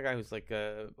seems like the kind of guy who's like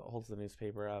holds the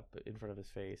newspaper up in front of his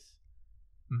face.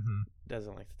 Mm-hmm.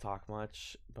 Doesn't like to talk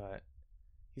much, but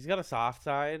he's got a soft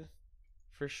side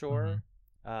for sure.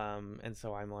 Mm-hmm. And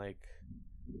so I'm like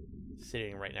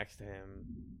sitting right next to him,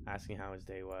 asking how his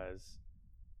day was,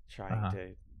 trying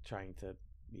to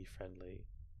be friendly.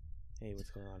 Hey,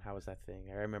 what's going on? How was that thing?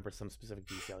 I remember some specific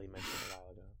detail he mentioned a while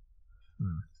ago.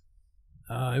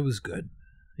 It was good.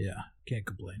 Yeah, can't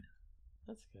complain.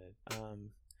 That's good.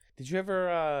 Did you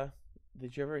ever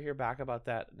hear back about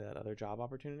that other job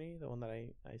opportunity, the one that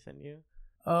I sent you?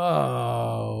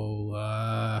 Oh,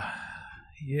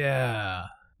 yeah.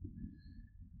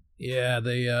 Yeah,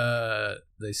 they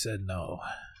said no.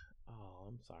 Oh,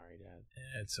 I'm sorry, Dad.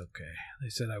 It's okay. They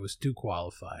said I was too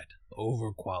qualified.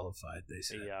 Overqualified, they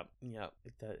said. Yep.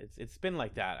 It's been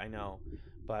like that, I know.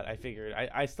 But I figured,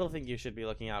 I still think you should be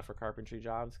looking out for carpentry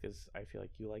jobs, because I feel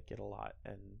like you like it a lot,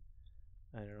 and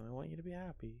I don't know, I want you to be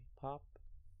happy, Pop.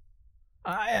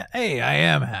 I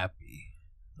am happy.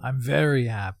 I'm very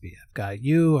happy. I've got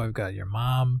you. I've got your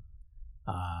mom.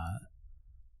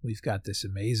 We've got this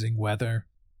amazing weather.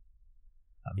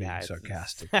 I'm being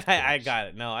sarcastic. I got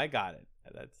it. No, I got it.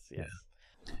 That's yes.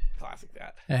 Yeah. Classic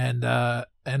that.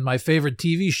 And my favorite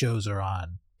TV shows are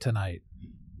on tonight.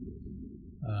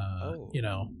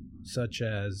 Such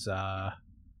as what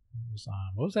was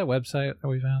on? What was that website that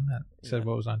we found that said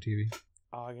what was on TV?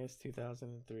 August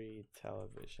 2003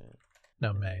 television.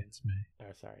 No, May. It's May.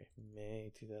 Oh, sorry, May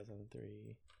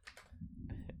 2003.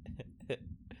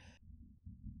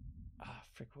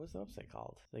 Frick, what was the website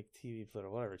called? Like TV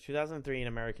Pluto, whatever. 2003 in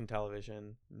American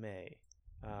television, May.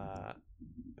 The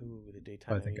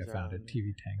daytime. I think I found it.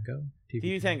 TV Tango.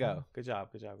 TV Tango. Good job.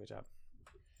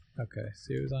 Okay,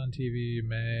 so it was on TV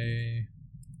May.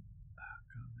 Oh,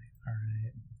 golly. All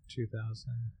right,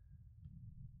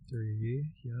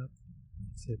 2003. Yep.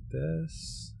 Let's hit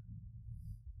this.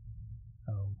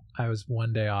 Oh, I was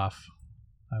one day off.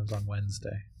 I was on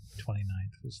Wednesday.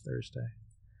 29th was Thursday.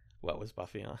 What was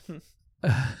Buffy on?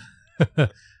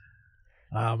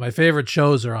 My favorite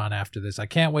shows are on after this. I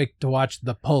can't wait to watch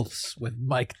The Pulse with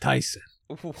Mike Tyson.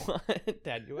 What?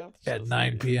 Dad, you have to at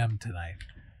 9 p.m. tonight.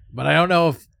 But I don't know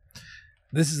if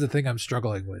this is the thing I'm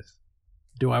struggling with.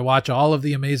 Do I watch all of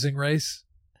The Amazing Race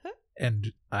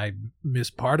and I miss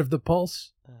part of The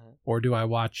Pulse? Or do I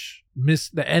miss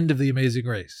the end of The Amazing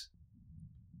Race?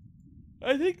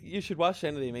 I think you should watch the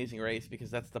end of The Amazing Race, because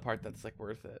that's the part that's like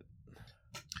worth it.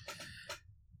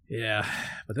 Yeah,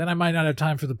 but then I might not have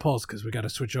time for The Pulse because we got to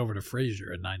switch over to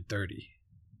Frasier at 9:30.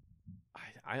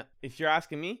 If you're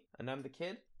asking me, and I'm the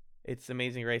kid, it's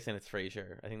Amazing Race and it's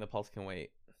Frasier. I think The Pulse can wait.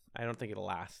 I don't think it'll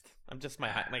last. I'm just my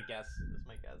guess. It's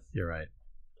my guess. You're right.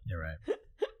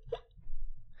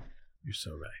 You're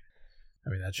so right. I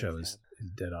mean, that show is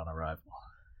dead on arrival.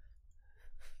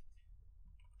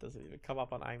 Doesn't even come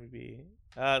up on IMDb.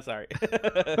 Sorry.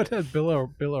 It has Bill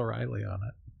O'Reilly on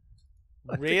it.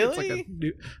 Really? I think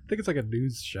it's like a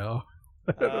news show.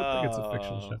 I don't think it's a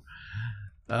fiction show.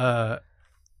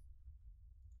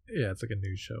 Yeah, it's like a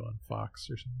news show on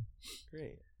Fox or something.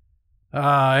 Great.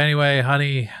 Anyway,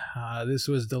 honey, this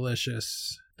was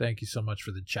delicious. Thank you so much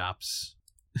for the chops.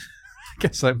 I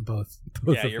guess I'm both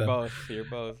yeah, of you're them. both. You're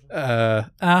both.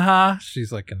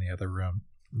 She's like in the other room,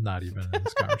 not even in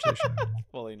this conversation anymore.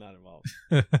 Fully not involved.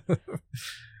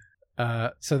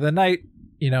 So the night,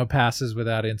 passes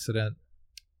without incident.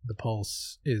 The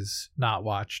Pulse is not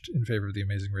watched in favor of The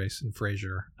Amazing Race and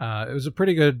Frasier. It was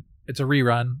it's a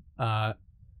rerun.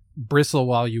 Bristle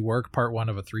While You Work, part 1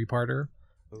 of a 3-parter.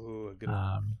 Ooh, a good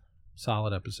one.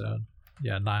 Solid episode.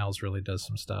 Yeah, Niles really does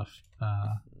some stuff.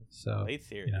 So Late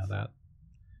series. you know that.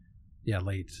 Yeah,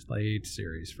 late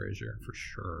series Frasier for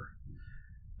sure.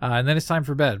 And then it's time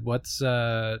for bed. What's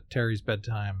Terry's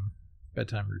bedtime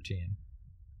routine?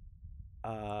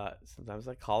 Sometimes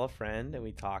I call a friend and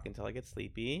we talk until I get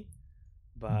sleepy.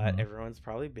 But everyone's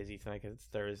probably busy tonight because it's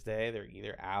Thursday. They're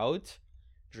either out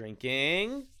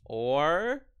drinking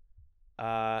or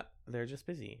they're just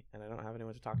busy, and I don't have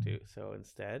anyone to talk to. So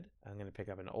instead, I'm going to pick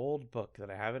up an old book that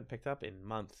I haven't picked up in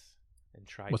months and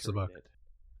try What's to the read book? it.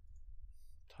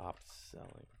 Top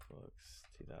selling books,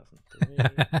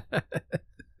 2003.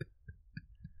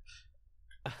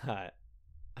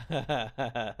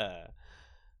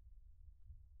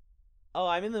 Oh,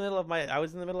 I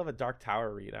was in the middle of a Dark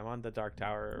Tower read. I'm on the Dark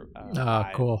Tower.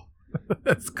 Cool.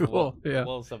 That's cool. Yeah.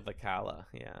 Wolves of the Kala.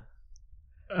 Yeah.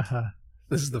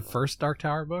 This is the first Dark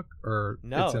Tower book, or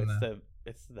No, it's in I think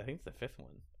it's the 5th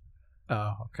one.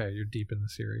 Oh, okay. You're deep in the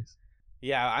series.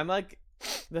 Yeah, I'm like,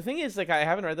 the thing is, like, I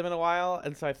haven't read them in a while,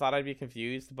 and so I thought I'd be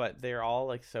confused, but they're all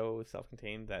like so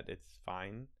self-contained that it's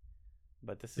fine.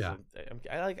 But this is,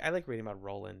 I like reading about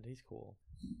Roland. He's cool.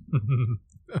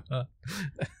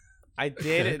 I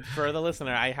did it for the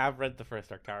listener. I have read the first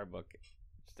Dark Tower book,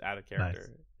 just out of character.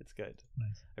 Nice. It's good.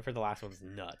 Nice. I've heard the last one's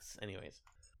nuts. Anyways.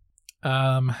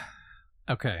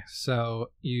 Okay,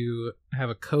 so you have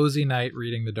a cozy night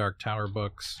reading the Dark Tower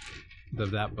books,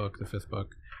 that book, the 5th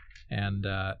book, and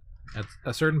at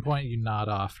a certain point you nod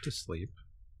off to sleep.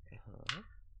 Uh-huh.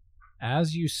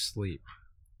 As you sleep,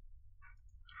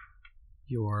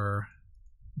 your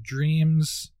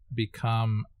dreams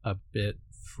become a bit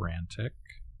frantic.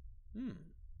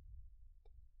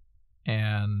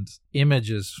 And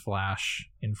images flash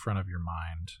in front of your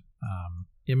mind.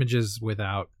 Images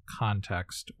without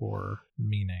context or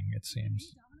meaning, it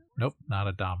seems. Nope, not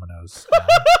a Domino's.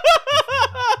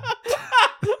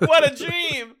 What a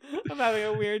dream! I'm having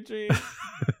a weird dream.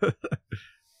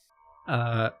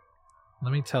 Let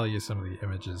me tell you some of the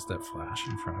images that flash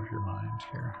in front of your mind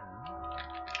here.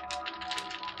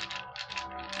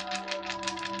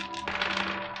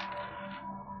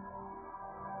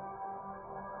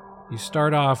 You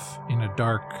start off in a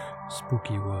dark,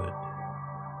 spooky wood.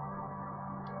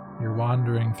 You're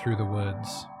wandering through the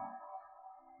woods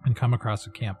and come across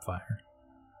a campfire.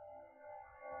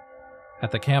 At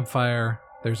the campfire,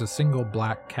 there's a single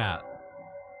black cat.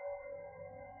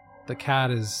 The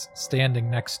cat is standing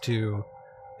next to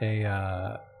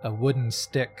a wooden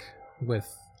stick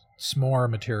with s'more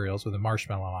materials with a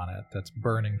marshmallow on it that's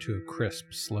burning to a crisp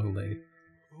slowly.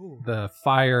 Ooh. The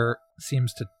fire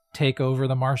seems to take over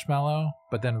the marshmallow,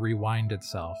 but then rewind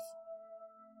itself.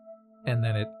 And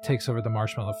then it takes over the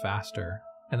marshmallow faster,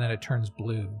 and then it turns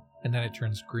blue, and then it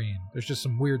turns green. There's just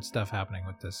some weird stuff happening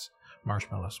with this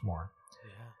marshmallow s'more.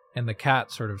 Yeah. And the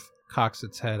cat sort of cocks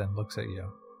its head and looks at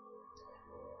you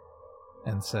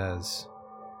and says,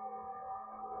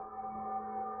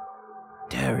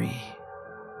 Terry.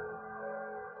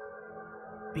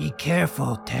 Be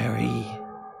careful, Terry.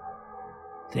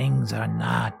 Things are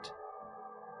not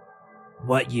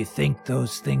what you think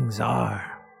those things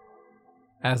are.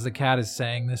 As the cat is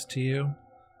saying this to you,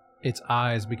 its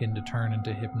eyes begin to turn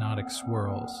into hypnotic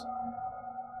swirls.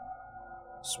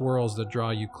 Swirls that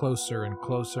draw you closer and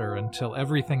closer until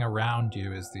everything around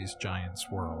you is these giant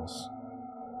swirls.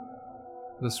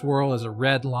 The swirl is a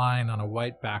red line on a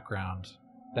white background.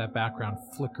 That background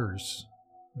flickers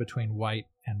between white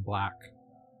and black,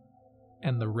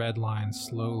 and the red line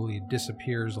slowly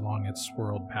disappears along its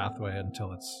swirled pathway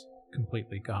until it's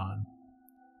completely gone.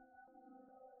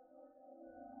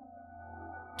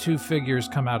 2 figures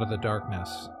come out of the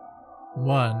darkness.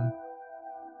 One,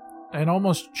 an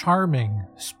almost charming,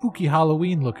 spooky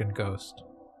Halloween-looking ghost.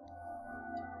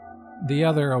 The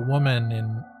other, a woman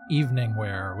in evening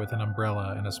wear with an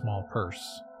umbrella and a small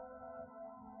purse.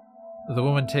 The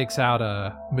woman takes out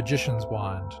a magician's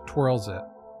wand, twirls it,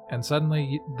 and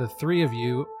suddenly the 3 of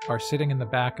you are sitting in the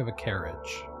back of a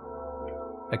carriage.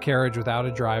 A carriage without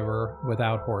a driver,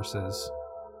 without horses,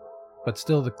 but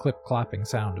still the clip-clopping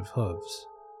sound of hooves.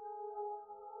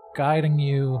 Guiding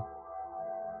you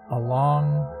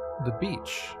along the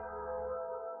beach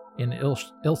in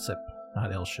Ilsip,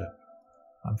 not Ilship.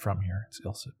 I'm from here, it's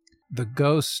Ilsip. The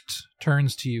ghost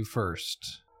turns to you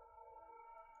first.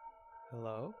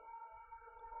 Hello?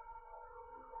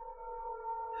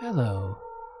 Hello,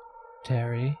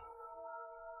 Terry.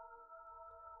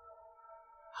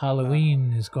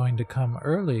 Halloween is going to come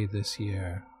early this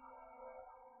year.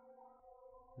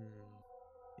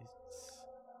 It's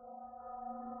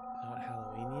not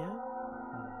Halloween yet?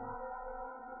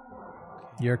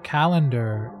 Your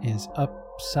calendar is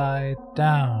upside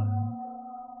down.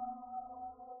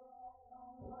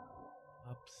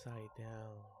 Upside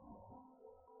down.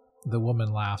 The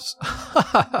woman laughs.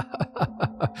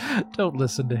 Don't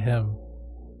listen to him.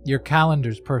 Your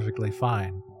calendar's perfectly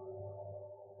fine.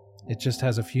 It just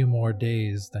has a few more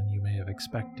days than you may have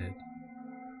expected.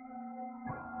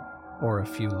 Or a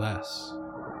few less.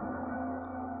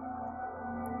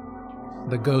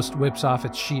 The ghost whips off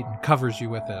its sheet and covers you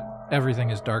with it.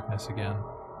 Everything is darkness again.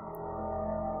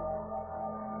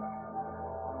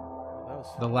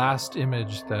 The last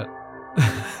image that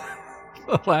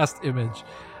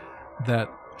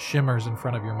shimmers in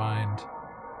front of your mind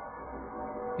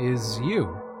is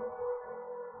you.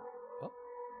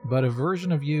 But a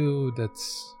version of you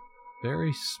that's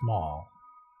very small.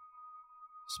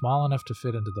 Small enough to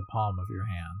fit into the palm of your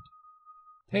hand.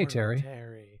 Hey, Terry.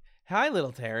 Hi,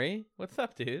 little Terry. What's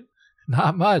up, dude?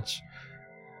 Not much.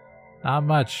 I'm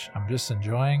just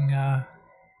enjoying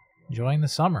the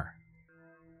summer.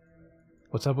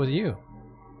 What's up with you?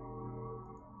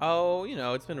 Oh,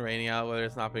 it's been raining out.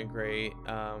 Weather's not been great.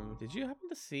 Did you happen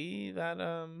to see that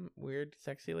weird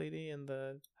sexy lady and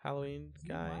the Halloween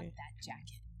guy? You want that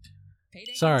jacket.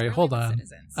 Payday Sorry, is hold early with on.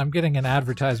 Citizens. I'm getting an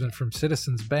advertisement from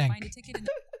Citizens Bank. Find a ticket in-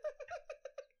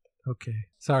 Okay.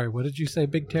 Sorry, what did you say,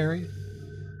 Big Terry?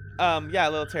 Yeah,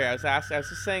 little Terry. I was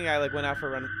just saying I went out for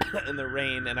a run in the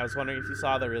rain, and I was wondering if you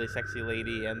saw the really sexy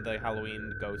lady and the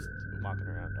Halloween ghost walking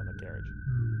around on a carriage,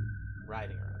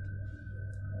 riding around.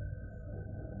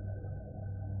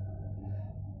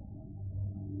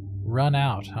 Run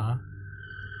out, huh?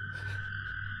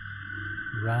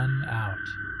 Run out.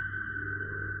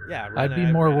 Yeah, I'd be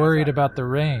more worried about the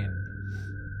rain.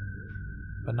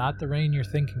 But not the rain you're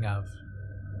thinking of.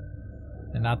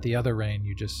 And not the other rain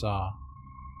you just saw.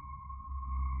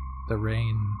 The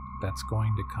rain that's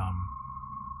going to come.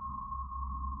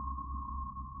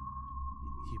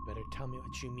 You better tell me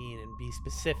what you mean and be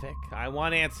specific. I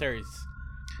want answers.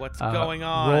 What's going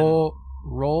on?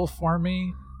 Roll for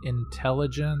me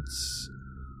intelligence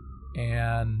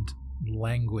and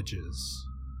languages.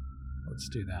 Let's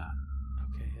do that.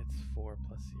 Okay, it's 4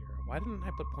 plus 0. Why didn't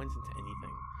I put points into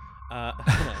anything?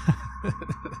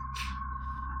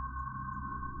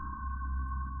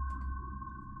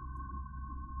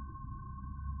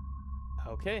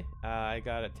 Okay, I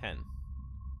got a 10.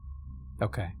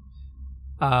 Okay.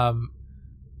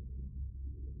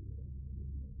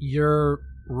 You're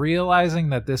realizing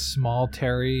that this small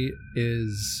Terry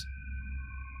is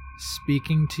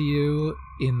speaking to you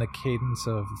in the cadence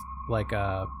of like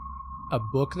a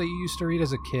book that you used to read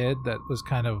as a kid that was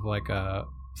kind of like a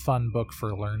fun book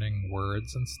for learning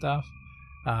words and stuff.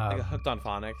 Like a Hooked on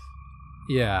Phonics.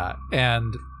 Yeah,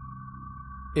 and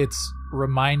it's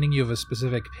reminding you of a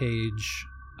specific page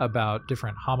about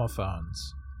different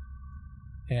homophones.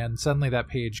 And suddenly that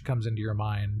page comes into your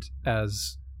mind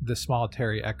as the small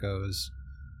Terry echoes,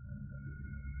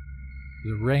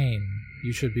 "The rain,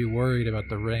 you should be worried about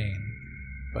the rain,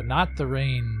 but not the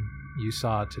rain you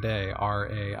saw today,"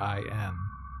 R-A-I-N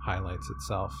highlights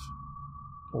itself.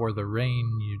 Or the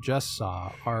rain you just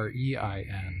saw,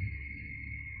 R-E-I-N,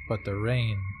 but the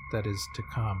rain that is to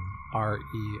come,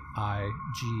 R-E-I-G-N.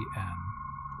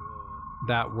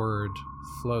 That word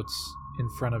floats in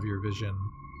front of your vision,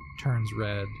 turns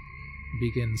red,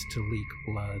 begins to leak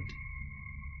blood,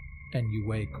 and you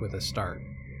wake with a start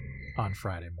on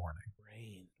Friday morning.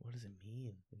 Rain. What does it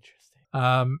mean?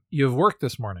 Interesting. You have work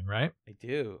this morning, right? I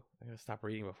do. I gotta stop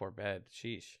reading before bed.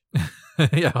 Sheesh.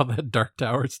 Yeah, all that Dark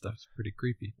Tower stuff's pretty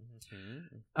creepy.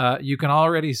 Mm-hmm. You can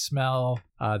already smell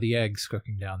the eggs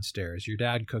cooking downstairs. Your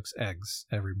dad cooks eggs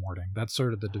every morning. That's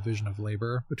sort of the division of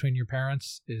labor between your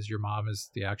parents. Is your mom is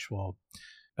the actual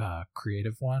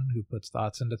creative one who puts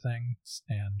thoughts into things,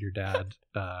 and your dad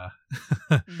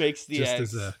Makes the just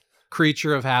eggs. is a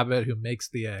creature of habit who makes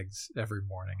the eggs every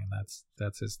morning, and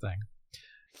that's his thing.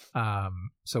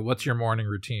 So what's your morning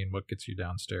routine? What gets you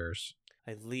downstairs?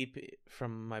 I leap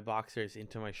from my boxers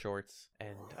into my shorts,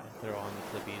 and I throw on the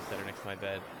flippies that are next to my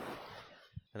bed.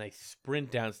 And I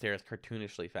sprint downstairs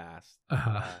cartoonishly fast,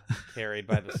 carried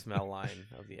by the smell line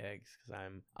of the eggs, because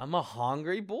I'm a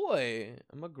hungry boy.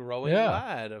 I'm a growing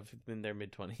lad in their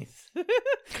mid-20s.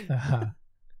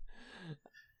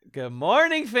 Good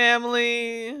morning,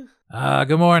 family.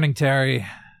 Good morning, Terry.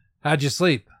 How'd you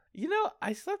sleep?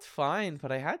 I slept fine,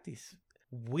 but I had these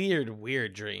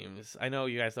weird dreams. I know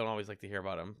you guys don't always like to hear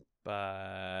about them,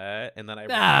 but... And then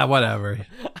whatever.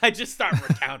 I just start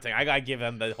recounting. I gotta give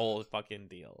them the whole fucking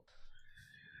deal.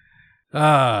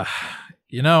 I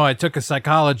took a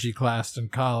psychology class in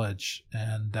college,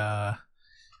 and I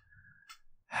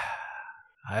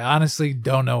I honestly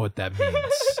don't know what that means.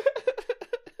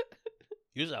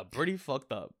 You sound pretty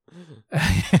fucked up.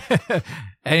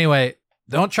 Anyway,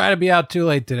 don't try to be out too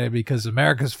late today because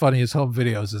America's Funniest Home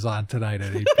Videos is on tonight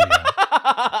at 8 p.m.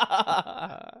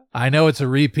 I know it's a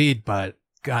repeat, but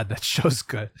God, that show's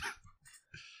good.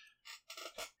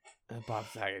 Bob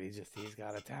Saget, he's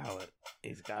got a talent.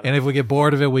 And if we get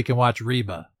bored of it, we can watch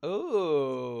Reba.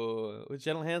 Ooh, with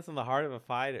Gentle Hands on the heart of a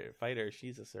fighter,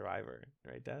 she's a survivor,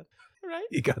 right, Dad? Right?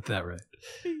 You got that right.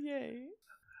 Yay.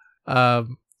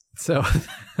 So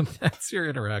that's your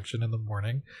interaction in the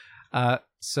morning.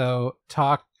 So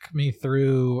talk me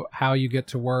through how you get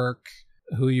to work,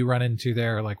 who you run into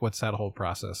there, like what's that whole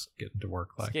process getting to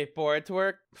work like? Skateboard to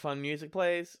work, fun music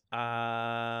plays.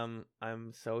 I'm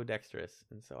so dexterous,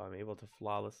 and so I'm able to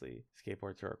flawlessly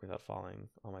skateboard to work without falling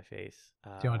on my face. Do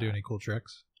you want to do any cool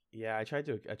tricks? Yeah, I try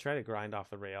to grind off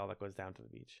the rail that goes down to the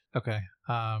beach. Okay.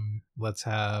 Let's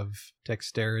have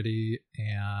dexterity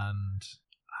and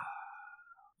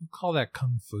we'll call that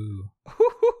kung fu.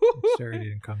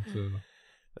 Dexterity and kung fu.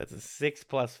 That's a 6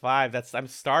 + 5. I'm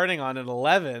starting on an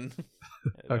 11.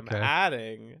 Okay. I'm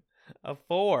adding a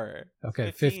 4.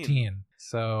 Okay, 15.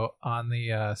 So on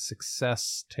the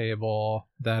success table,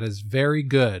 that is very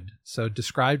good. So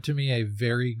describe to me a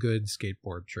very good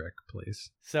skateboard trick, please.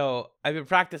 So I've been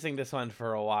practicing this one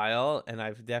for a while, and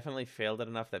I've definitely failed it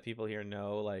enough that people here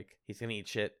know, like, he's gonna eat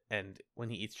shit, and when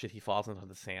he eats shit, he falls into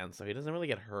the sand, so he doesn't really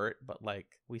get hurt, but, like,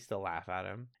 we still laugh at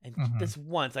him. And this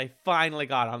once, I finally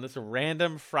got on this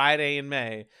random Friday in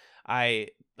May. I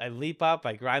leap up,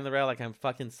 I grind the rail like I'm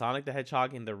fucking Sonic the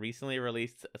Hedgehog in the recently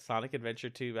released Sonic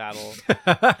Adventure 2 battle.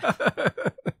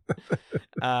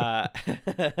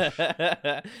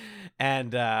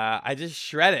 And I just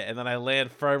shred it, and then I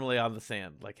land firmly on the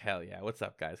sand. Like, hell yeah. What's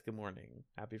up, guys? Good morning.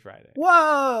 Happy Friday.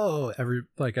 Whoa!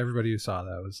 Everybody who saw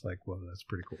that was like, whoa, that's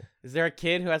pretty cool. Is there a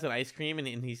kid who has an ice cream, and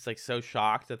he's like so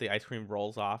shocked that the ice cream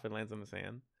rolls off and lands on the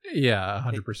sand? Yeah,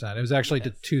 100%. It was actually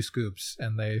yes. 2 scoops,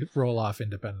 and they roll off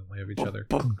independently of each other.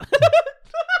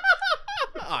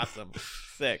 Awesome.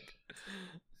 Sick.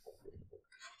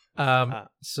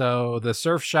 So the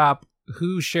surf shop,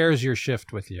 who shares your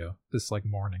shift with you? This like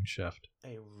morning shift.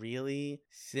 A really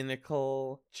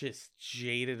cynical, just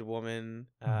jaded woman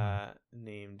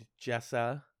named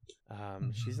Jessa.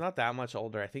 She's not that much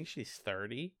older. I think she's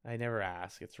 30. I never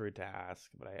ask. It's rude to ask,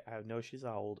 but I know she's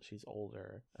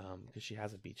older. Because she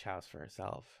has a beach house for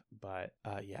herself. But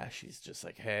yeah, she's just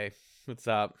like, hey, what's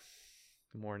up?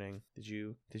 Good morning. Did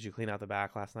you clean out the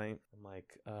back last night? I'm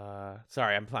like,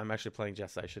 sorry, I'm actually playing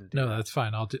Jessa. I shouldn't do that. No, that's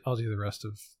fine. I'll do the rest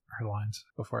of her lines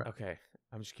before. Okay.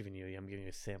 I'm giving you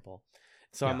a sample.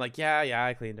 So yeah. I'm like, yeah,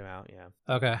 I cleaned them out. Yeah.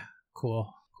 Okay.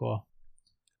 Cool.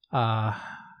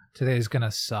 Today's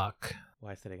gonna suck.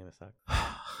 Why is today gonna suck?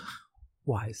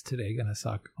 Why is today gonna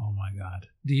suck? Oh my god.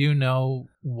 Do you know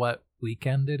what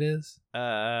weekend it is?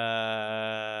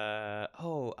 The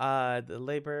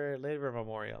Labor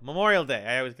Memorial Day.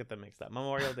 I always get them mixed up.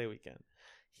 Memorial Day weekend.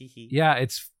 Yeah,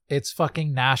 it's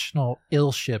fucking National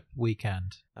Ill Ship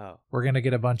Weekend. Oh. We're gonna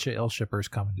get a bunch of ill shippers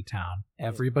coming to town.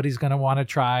 Everybody's gonna want to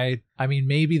try. I mean,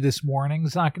 maybe this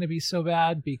morning's not gonna be so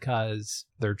bad because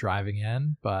they're driving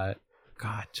in, but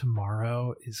God,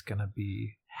 tomorrow is gonna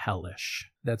be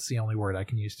hellish. That's the only word I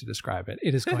can use to describe it.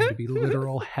 It is going to be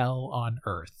literal hell on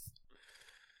earth.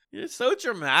 You're so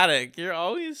dramatic. You're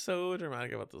always so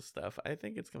dramatic about this stuff. I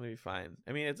think it's going to be fine.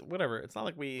 I mean, it's whatever. It's not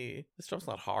like this stuff's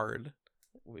not hard.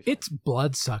 It's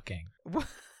blood sucking.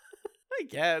 I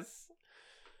guess.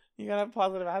 You got to have a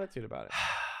positive attitude about it.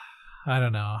 I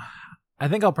don't know. I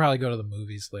think I'll probably go to the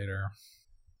movies later.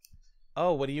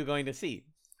 Oh, what are you going to see?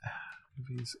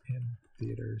 Movies in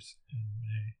theaters in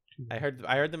May. I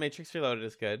heard The Matrix Reloaded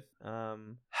is good.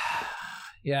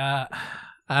 Yeah,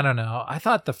 I don't know. I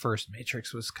thought the first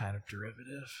Matrix was kind of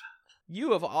derivative.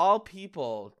 You of all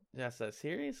people, Jessa,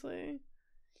 seriously?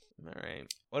 All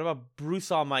right. What about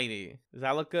Bruce Almighty? Does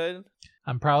that look good?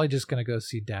 I'm probably just going to go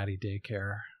see Daddy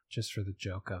Daycare just for the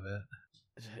joke of it.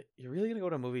 You're really going to go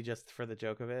to a movie just for the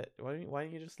joke of it? Why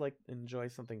don't you just like enjoy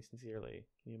something sincerely?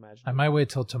 Can you imagine? I might wait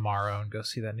till tomorrow and go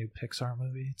see that new Pixar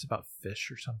movie. It's about fish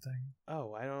or something.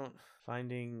 Oh, I don't...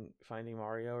 Finding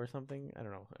Mario or something? I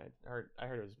don't know. I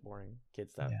heard it was boring. Kid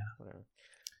stuff. Yeah. Whatever.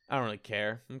 I don't really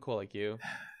care. I'm cool like you.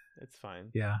 It's fine.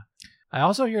 Yeah. I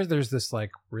also hear there's this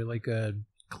like really good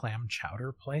clam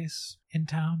chowder place in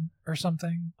town or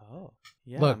something. Oh.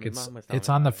 Yeah. Look, it's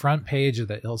on the front page of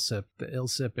the Ilsip. The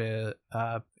Ilsip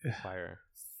is Fire.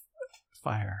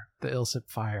 The Ilsip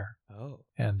Fire. Oh.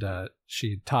 And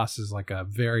she tosses like a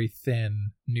very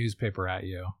thin newspaper at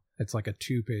you. It's like a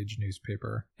 2-page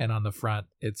newspaper, and on the front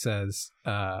it says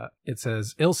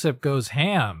Ilsip goes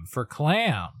ham for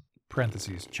clam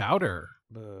 (parentheses chowder).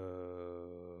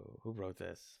 Boo. Who wrote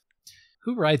this?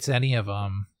 Who writes any of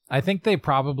them? I think they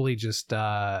probably just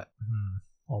hold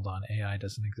on, AI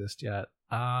doesn't exist yet.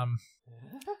 I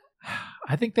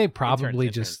think they probably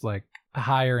just like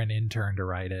hire an intern to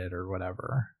write it or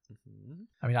whatever. Mm-hmm.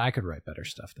 I mean, I could write better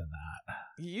stuff than that.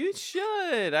 You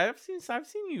should. I've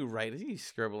seen you write. I see you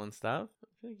scribble and stuff. I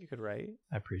feel like you could write.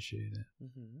 I appreciate it.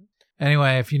 Mm-hmm.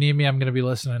 Anyway, if you need me, I'm going to be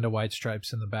listening to White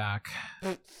Stripes in the back.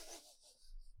 I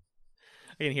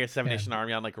can hear Seven Nation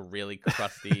Army on like really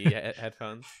crusty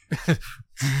headphones.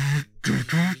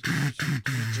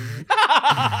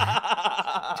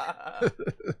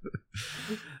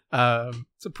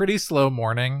 It's a pretty slow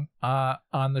morning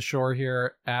on the shore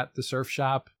here at the surf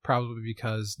shop, probably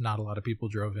because not a lot of people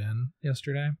drove in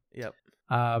yesterday. Yep.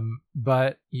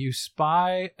 But you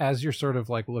spy, as you're sort of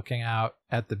like looking out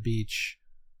at the beach,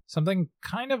 something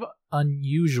kind of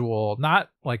unusual, not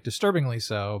like disturbingly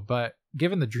so, but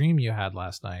given the dream you had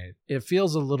last night, it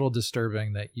feels a little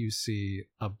disturbing that you see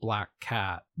a black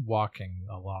cat walking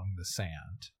along the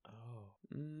sand. Oh.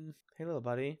 Hey, little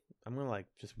buddy. I'm going to like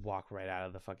just walk right out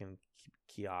of the fucking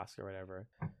kiosk or whatever.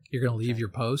 You're going to leave your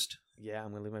post? Yeah,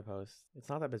 I'm going to leave my post. It's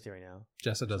not that busy right now.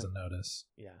 Jessa doesn't notice.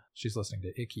 Yeah. She's listening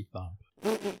to Icky Thump.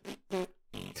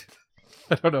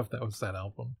 I don't know if that was that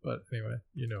album, but anyway,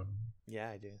 you know. Yeah,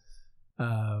 I do.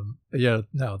 Yeah,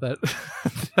 no, that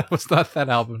was not that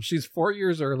album. She's 4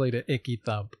 years early to Icky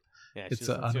Thump. Yeah, it's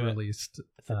an unreleased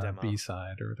demo.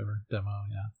 B-side or whatever. Demo,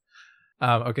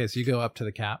 yeah. Okay, so you go up to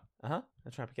the cat. Uh-huh.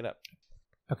 I'm trying to pick it up.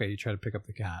 Okay, you try to pick up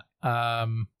the cat.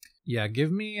 Yeah,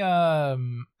 give me I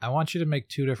want you to make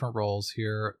 2 different rolls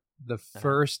here. The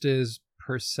first is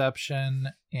perception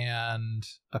and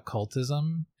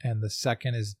occultism, and the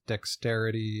second is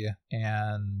dexterity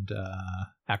and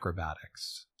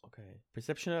acrobatics. Okay.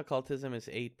 Perception and occultism is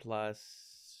 8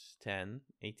 plus 10.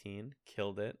 18.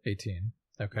 Killed it. 18.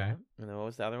 Okay. Yeah. And then what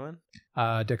was the other one?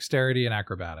 Dexterity and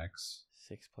acrobatics.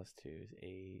 6 plus 2 is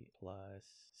 8 plus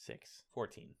 6.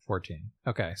 14. 14.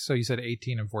 Okay, so you said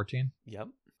 18 and 14? Yep.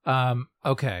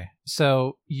 Okay,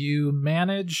 so you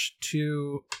manage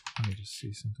to... Let me just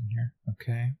see something here.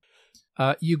 Okay.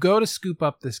 You go to scoop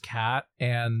up this cat,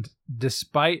 and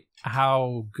despite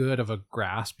how good of a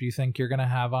grasp you think you're going to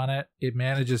have on it, it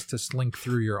manages to slink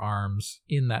through your arms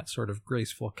in that sort of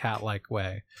graceful cat-like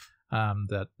way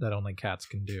that only cats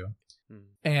can do.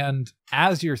 And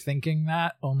as you're thinking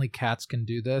that only cats can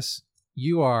do this,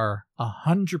 you are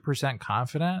 100%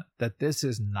 confident that this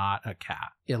is not a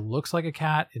cat. It looks like a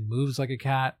cat. It moves like a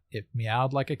cat. It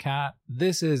meowed like a cat.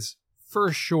 This is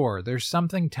for sure. There's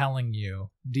something telling you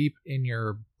deep in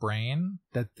your brain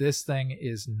that this thing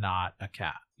is not a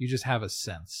cat. You just have a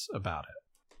sense about it.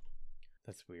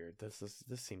 That's weird. This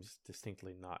seems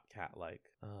distinctly not cat-like.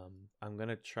 I'm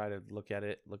gonna try to look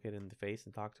it in the face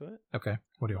and talk to it. Okay.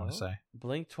 What do you want to say?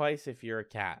 Blink twice if you're a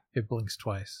cat. It blinks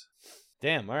twice.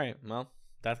 Damn. All right. Well,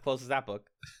 that's close as that book.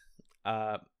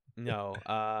 No.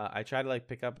 I try to like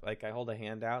pick up, like I hold a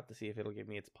hand out to see if it'll give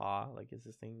me its paw. Like, is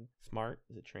this thing smart?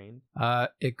 Is it trained?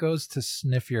 It goes to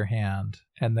sniff your hand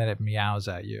and then it meows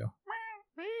at you.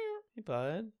 Hey,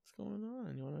 bud. What's going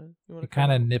on? You wanna? It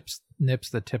kind of nips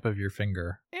the tip of your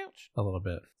finger. Ouch. A little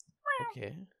bit.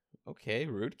 Okay,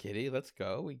 rude kitty. Let's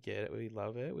go. We get it. We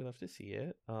love it. We love to see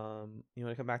it. You want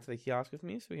to come back to the kiosk with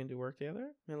me so we can do work together?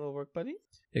 My little work buddy?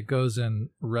 It goes and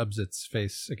rubs its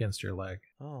face against your leg.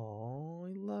 Oh,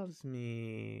 he loves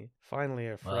me. Finally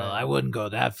a friend. Well, I wouldn't go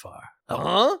that far.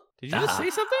 Huh? Did you just say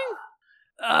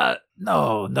something?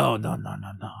 No.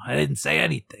 I didn't say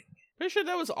anything. Pretty sure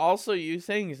that was also you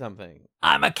saying something.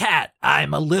 I'm a cat.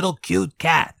 I'm a little cute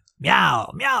cat.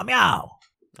 Meow, meow, meow.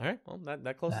 All right, well,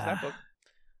 that closes that book.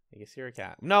 I guess you're a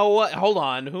cat. No, what? Hold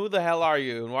on. Who the hell are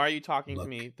you? And why are you talking to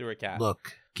me through a cat?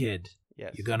 Look, kid.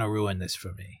 Yes. You're gonna ruin this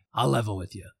for me. I'll level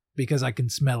with you. Because I can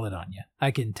smell it on you.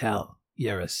 I can tell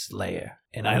you're a slayer.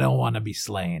 And I don't want to be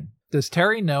slain. Does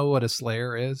Terry know what a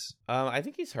slayer is? I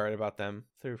think he's heard about them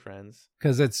through friends.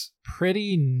 Because it's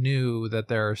pretty new that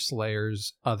there are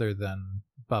slayers other than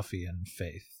Buffy and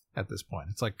Faith at this point.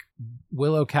 It's like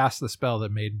Willow cast the spell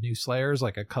that made new slayers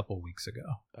like a couple weeks ago.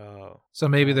 Oh. So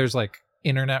maybe there's like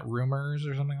internet rumors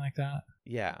or something like that?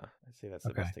 Yeah. I'd say that's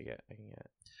the best I can get.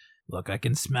 Look, I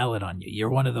can smell it on you. You're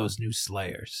one of those new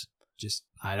slayers. Just,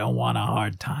 I don't want a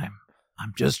hard time.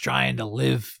 I'm just trying to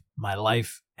live my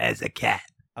life as a cat.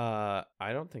 I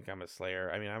don't think I'm a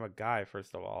slayer. I mean, I'm a guy,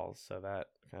 first of all, so that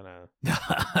kind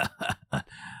of...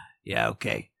 Yeah,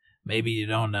 okay. Maybe you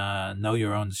don't know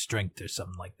your own strength or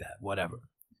something like that. Whatever.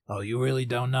 Oh, you really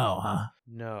don't know, huh?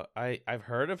 No, I've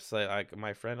heard of like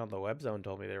my friend on the web zone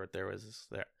told me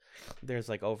there's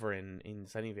like over in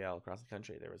Sunnyvale across the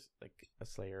country there was like a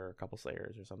slayer or a couple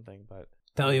slayers or something, but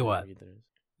Tell you I what, don't know there is.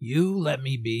 you let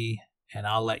me be, and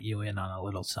I'll let you in on a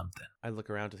little something. I look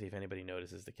around to see if anybody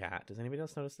notices the cat. Does anybody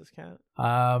else notice this cat?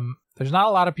 There's not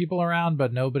a lot of people around,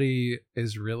 but nobody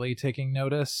is really taking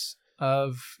notice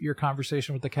of your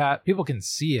conversation with the cat. People can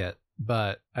see it,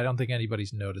 but I don't think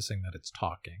anybody's noticing that it's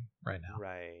talking right now.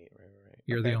 Right.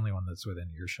 You're the Okay. only one that's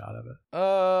within earshot of it.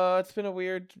 It's been a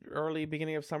weird early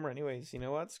beginning of summer anyways. You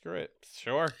know what? Screw it.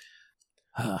 Sure.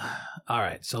 All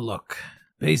right, so look.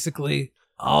 Basically,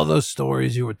 all those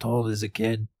stories you were told as a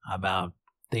kid about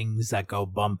things that go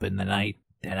bump in the night,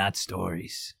 they're not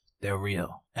stories. They're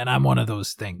real. And I'm one of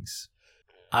those things.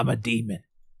 I'm a demon.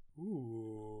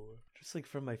 Ooh. Just like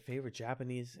from my favorite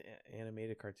Japanese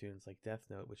animated cartoons like Death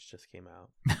Note, which just came out.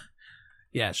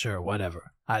 Yeah, sure,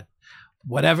 whatever.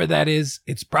 Whatever that is,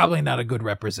 it's probably not a good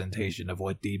representation of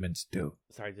what demons do.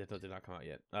 Sorry, Death Note did not come out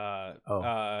yet.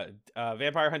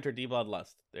 Vampire Hunter D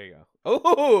Bloodlust. There you go.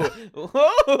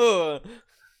 Oh,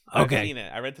 I've Okay. seen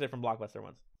it. I rented it from Blockbuster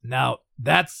once. Now,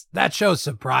 that show's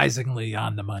surprisingly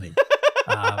on the money.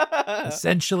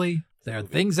 Essentially, there are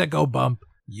things that go bump.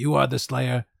 You are the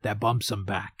slayer that bumps them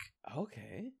back.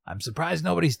 Okay. I'm surprised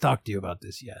nobody's talked to you about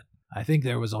this yet. I think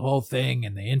there was a whole thing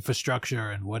and the infrastructure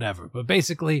and whatever. But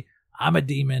basically, I'm a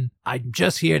demon. I'm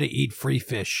just here to eat free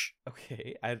fish.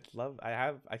 Okay. I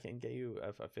can get you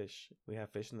a fish. We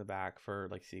have fish in the back for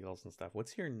like seagulls and stuff.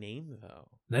 What's your name though?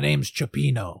 The name's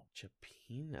Chapino.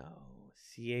 Chapino.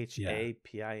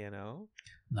 Chapino?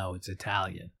 No, it's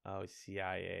Italian. Oh,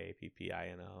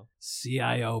 Ciappino.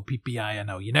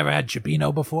 Cioppino. You never had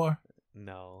Chapino before?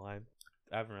 No, I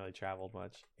haven't really traveled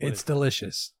much. It's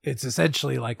delicious. It's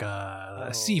essentially like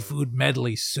a seafood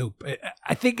medley soup.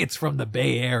 I think it's from the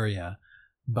Bay Area,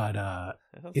 but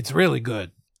it's really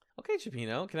good. Okay,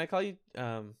 Chapino. Can I call you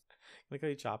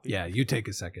Choppy? Yeah, you take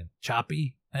a second.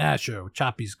 Choppy? Yeah, sure.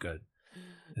 Choppy's good.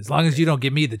 As long as you don't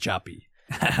give me the choppy.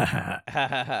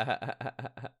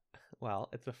 Well,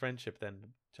 it's a friendship then,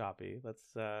 Choppy. Let's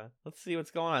see what's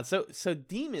going on. So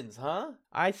demons, huh?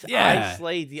 Yeah.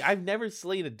 I've never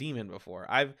slayed a demon before.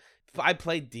 I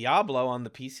played Diablo on the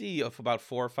PC of about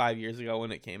 4 or 5 years ago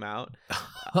when it came out.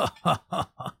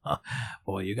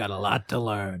 Boy, you got a lot to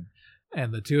learn.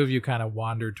 And the two of you kind of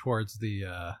wander towards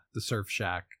the surf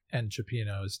shack, and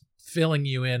Chapino's filling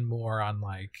you in more on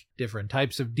like different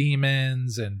types of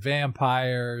demons and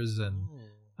vampires and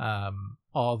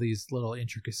all these little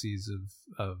intricacies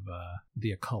of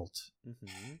the occult.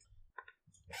 Mm-hmm.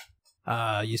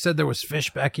 You said there was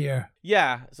fish back here?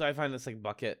 Yeah, so I find this like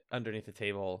bucket underneath the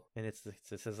table, and it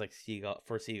says like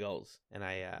seagulls, and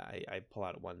I pull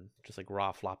out one just like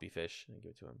raw floppy fish and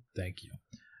give it to him. Thank you.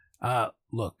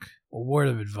 Look, a word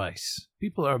of advice.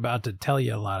 People are about to tell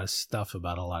you a lot of stuff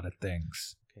about a lot of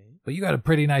things. Okay. But you got a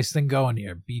pretty nice thing going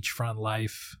here, beachfront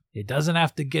life. It doesn't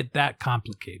have to get that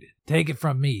complicated. Take it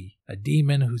from me, a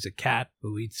demon who's a cat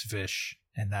who eats fish,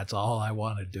 and that's all I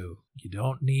want to do. You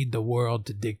don't need the world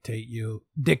to dictate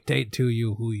to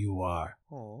you who you are.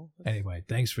 Oh. Anyway,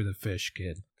 thanks for the fish,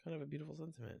 kid. Kind of a beautiful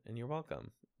sentiment, and you're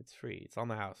welcome. It's free. It's on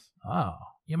the house. Oh,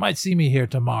 you might see me here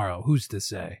tomorrow. Who's to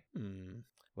say?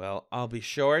 Well, I'll be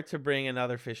sure to bring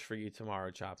another fish for you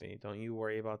tomorrow, Choppy. Don't you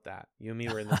worry about that. You and me,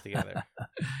 we're in this together.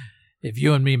 If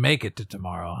you and me make it to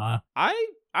tomorrow, huh? I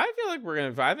feel like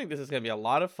I think this is gonna be a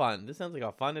lot of fun. This sounds like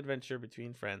a fun adventure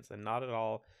between friends, and not at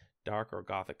all dark or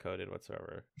gothic coded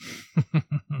whatsoever.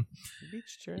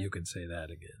 Beach trip. You can say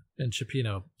that again. And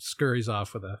Chapino scurries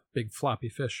off with a big floppy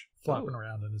fish flopping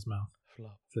around in his mouth.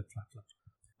 Flop. Flip, flop,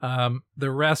 flop.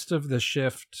 The rest of the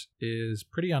shift is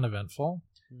pretty uneventful.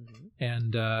 Mm-hmm.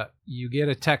 And you get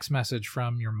a text message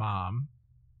from your mom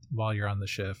while you're on the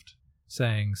shift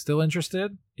saying, still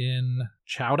interested in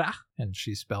chowder? And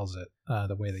she spells it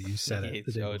the way that you said it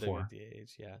the day before.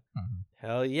 Yeah. Mm-hmm.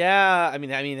 Hell yeah. I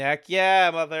mean, heck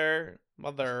yeah, mother.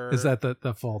 Is that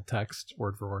the full text,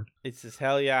 word for word? It's just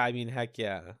hell yeah. I mean, heck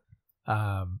yeah.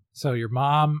 So your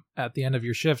mom, at the end of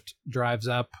your shift, drives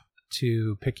up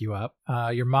to pick you up.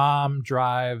 Your mom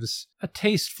drives a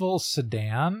tasteful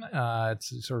sedan.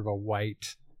 It's sort of a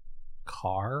white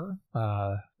car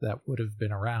that would have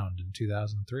been around in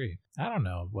 2003. I don't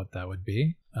know what that would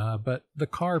be, but the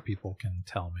car people can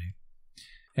tell me.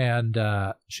 And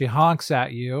she honks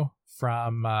at you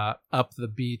from up the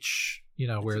beach,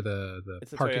 where the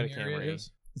parking area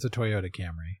is. It's a Toyota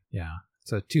Camry. Yeah.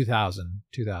 It's a 2000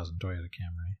 Toyota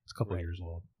Camry. It's a couple of years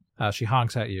old. She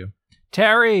honks at you.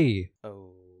 Terry!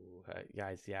 Oh, Okay,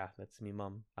 guys, yeah, that's me,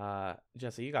 mom.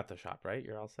 Jesse, you got the shop, right?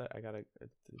 You're all set? The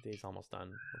day's almost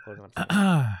done. We're closing up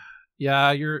soon.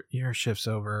 Yeah, your shift's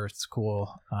over. It's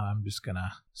cool. I'm just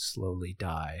gonna slowly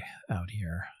die out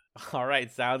here. All right,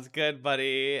 sounds good,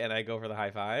 buddy. And I go for the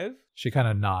high five. She kind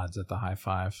of nods at the high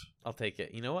five. I'll take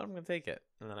it. You know what? I'm going to take it.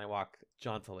 And then I walk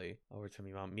jauntily over to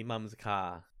me mom. Me mom's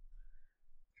car.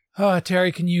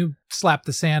 Terry, can you slap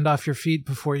the sand off your feet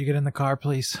before you get in the car,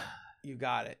 please? You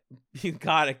got it. You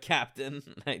got it, Captain.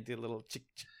 I do a little chick,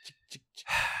 chick, chick, chick, chick.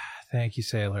 Thank you,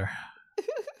 sailor.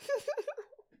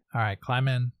 All right, climb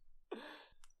in.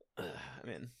 I'm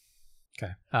in.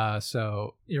 Okay.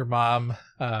 So your mom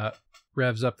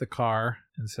revs up the car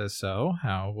and says, "So,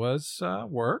 how was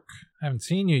work? I haven't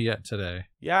seen you yet today."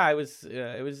 Yeah, it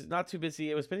was not too busy.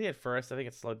 It was busy at first. I think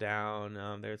it slowed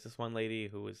down. There's this one lady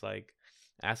who was like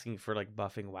asking for like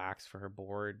buffing wax for her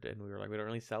board, and we were like, we don't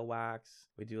really sell wax.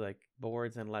 We do like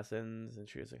boards and lessons. And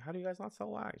she was like, how do you guys not sell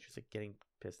wax? She was like getting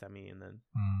pissed at me, and then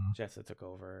Jessa took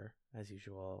over as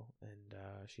usual, and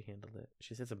she handled it.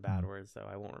 She said some bad words, though.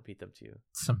 I won't repeat them to you.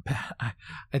 Some bad.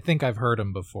 I think I've heard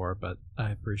them before, but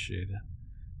I appreciate it.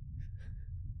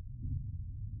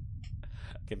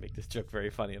 I can make this joke very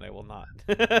funny, and I will not.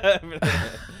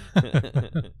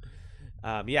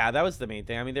 Yeah, that was the main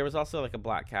thing. I mean, there was also like a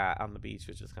black cat on the beach,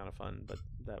 which is kind of fun, but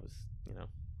that was,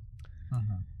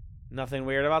 nothing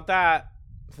weird about that.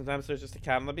 Sometimes there's just a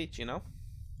cat on the beach,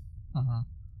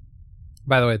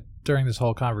 By the way, during this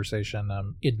whole conversation,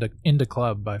 Into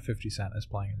Club by 50 Cent is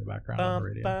playing in the background on the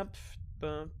radio.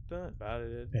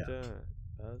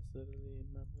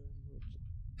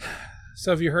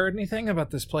 So have you heard anything about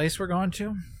this place we're going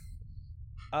to?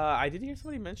 I did hear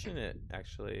somebody mention it,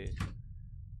 actually.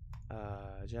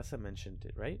 Jessa mentioned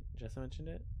it, right? Jessa mentioned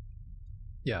it?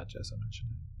 Yeah, Jessa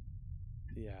mentioned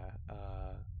it. Yeah.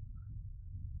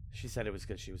 She said it was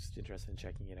good. She was interested in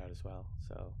checking it out as well.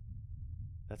 So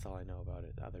that's all I know about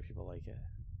it. Other people like it.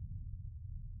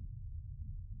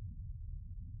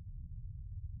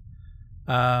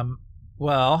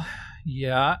 Well,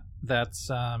 yeah, that's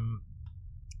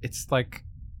it's like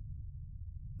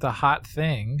the hot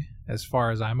thing as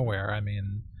far as I'm aware. I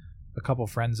mean, a couple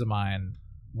friends of mine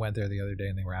went there the other day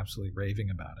and they were absolutely raving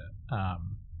about it.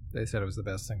 They said it was the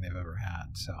best thing they've ever had,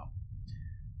 so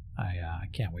I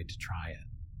can't wait to try it.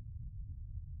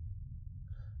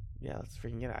 Yeah, let's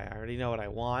freaking get it. I already know what I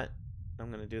want. I'm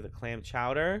going to do the clam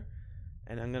chowder,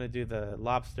 and I'm going to do the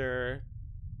lobster.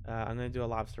 I'm going to do a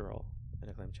lobster roll and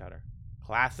a clam chowder.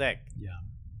 Classic. Yeah.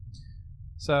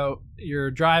 So you're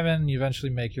driving, you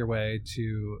eventually make your way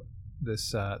to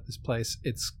this place.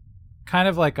 It's kind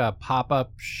of like a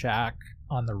pop-up shack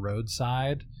on the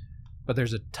roadside, but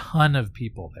there's a ton of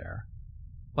people there.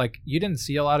 Like, you didn't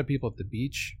see a lot of people at the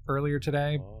beach earlier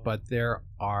today, but there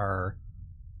are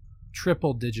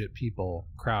triple-digit people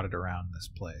crowded around this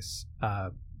place.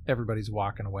 Everybody's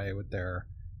walking away with their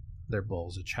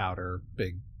bowls of chowder,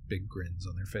 big grins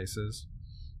on their faces.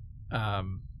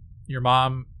 Your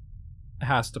mom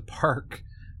has to park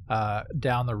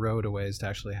down the road a ways to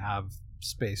actually have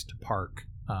space to park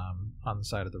on the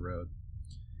side of the road.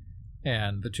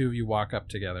 And the two of you walk up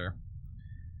together,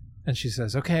 and she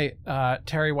says, "Okay,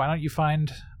 Terry, why don't you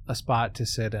find a spot to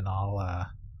sit, and I'll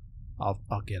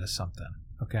get us something."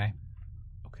 Okay.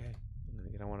 Okay. I'm gonna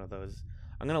get on one of those.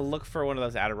 I'm gonna look for one of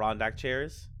those Adirondack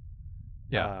chairs.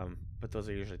 Yeah. But those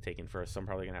are usually taken first, so I'm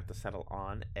probably gonna have to settle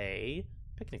on a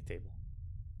picnic table.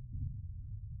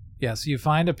 Yeah. So you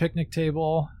find a picnic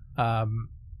table.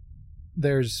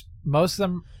 There's most of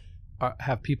them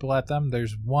have people at them.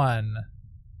 There's one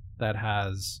that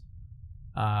has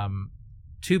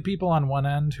two people on one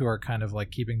end who are kind of like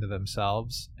keeping to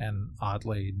themselves and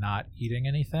oddly not eating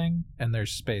anything, and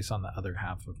there's space on the other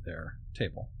half of their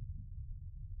table.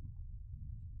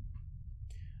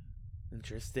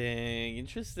 Interesting.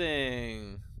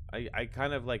 I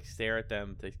kind of like stare at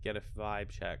them to get a vibe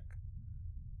check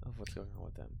of what's going on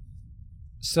with them.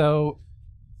 So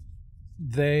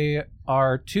they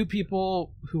are two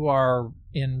people who are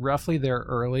in roughly their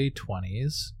early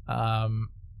 20s.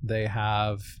 They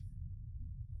have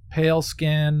pale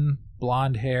skin,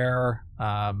 blonde hair.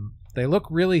 They look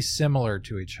really similar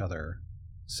to each other.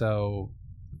 So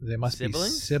they must be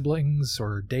siblings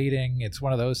or dating. It's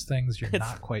one of those things you're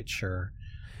not quite sure.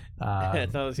 It's one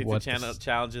of those YouTube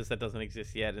challenges that doesn't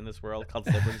exist yet in this world called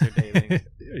siblings or dating.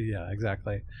 Yeah,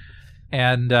 exactly.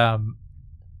 And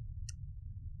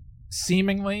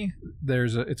seemingly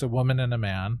it's a woman and a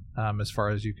man, as far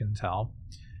as you can tell.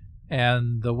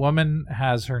 And the woman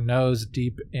has her nose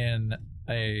deep in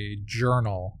a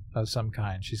journal of some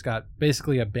kind. She's got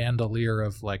basically a bandolier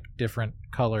of like different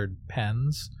colored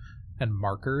pens and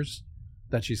markers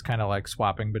that she's kind of like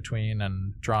swapping between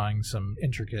and drawing some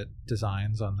intricate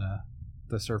designs on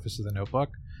the surface of the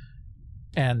notebook.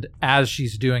 And as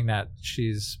she's doing that,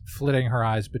 she's flitting her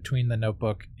eyes between the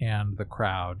notebook and the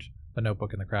crowd. The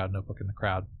notebook and the crowd, notebook and the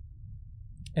crowd.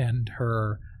 And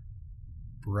her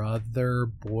brother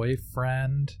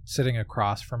boyfriend sitting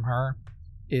across from her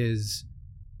has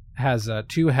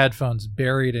 2 headphones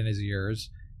buried in his ears,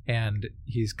 and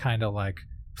he's kind of like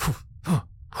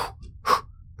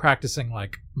practicing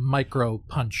like micro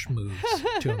punch moves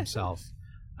to himself.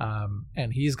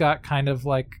 And he's got kind of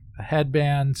like a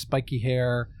headband, spiky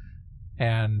hair,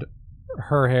 and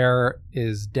her hair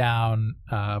is down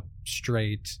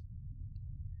straight.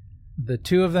 The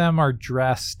 2 of them are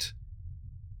dressed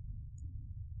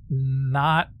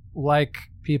not like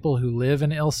people who live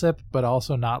in Ilsip, but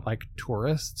also not like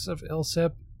tourists of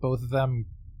Ilsip. Both of them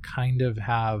kind of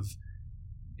have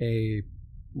a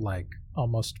like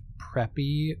almost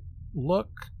preppy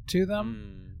look to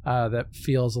them that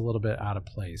feels a little bit out of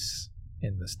place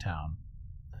in this town.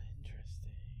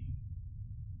 Interesting.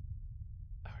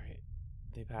 All right,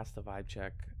 they passed the vibe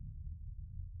check.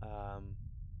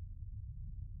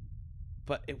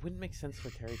 But it wouldn't make sense for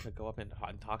Terry to go up and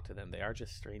talk to them. They are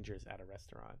just strangers at a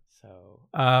restaurant. So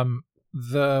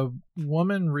the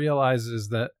woman realizes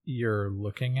that you're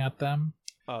looking at them.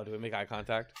 Oh, do we make eye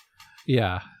contact?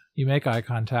 Yeah, you make eye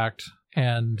contact.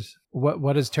 And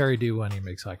what does Terry do when he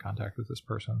makes eye contact with this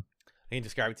person? I can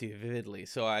describe it to you vividly.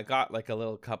 So I got like a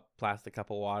little plastic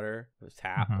cup of water. It was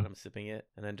tap, and I'm sipping it,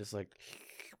 and then just like,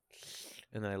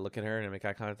 and then I look at her and I make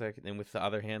eye contact, and with the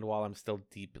other hand, while I'm still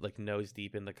deep, like nose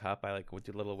deep in the cup, I like would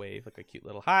do a little wave, like a cute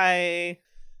little hi.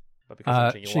 But because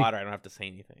I'm drinking water, I don't have to say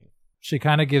anything. She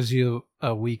kind of gives you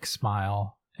a weak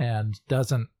smile and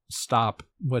doesn't stop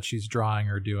what she's drawing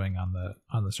or doing on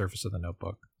the surface of the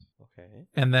notebook. Okay.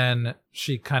 And then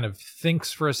she kind of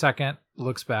thinks for a second,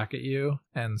 looks back at you,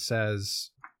 and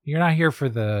says, "You're not here for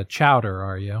the chowder,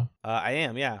 are you?" I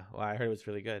am, yeah. Well, I heard it was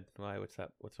really good. Why? What's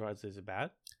up? What's wrong? Is it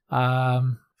bad?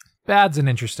 Bad's an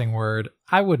interesting word.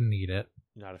 I wouldn't eat it.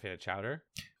 You're not a fan of chowder?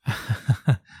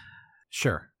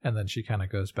 Sure. And then she kind of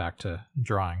goes back to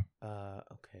drawing.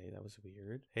 Okay, that was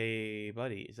weird. Hey,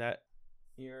 buddy, is that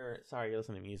you're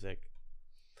listening to music?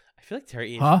 I feel like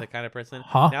Terry is the kind of person.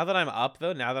 Now that I'm up,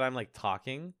 though, now that I'm like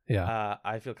talking,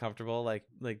 I feel comfortable like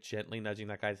gently nudging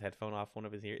that guy's headphone off one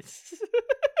of his ears.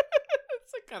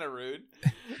 It's like kind of rude,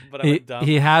 but I'm dumb.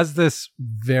 He has this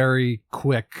very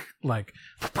quick like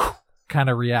kind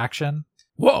of reaction.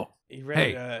 Whoa! You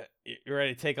ready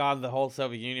to take on the whole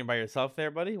Soviet Union by yourself,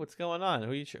 there, buddy? What's going on?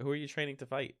 Who are you training to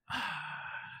fight?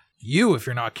 You, if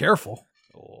you're not careful.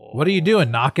 Oh. What are you doing?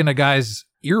 Knocking a guy's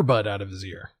earbud out of his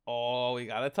ear. Oh, we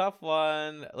got a tough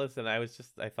one. Listen, I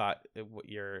thought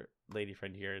your lady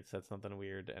friend here had said something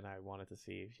weird, and I wanted to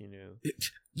see if you knew.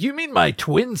 You mean my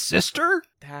twin sister?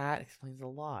 That explains a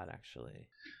lot, actually.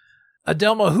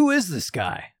 Adelma, who is this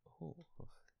guy? Oh.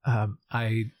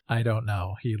 I don't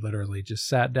know. He literally just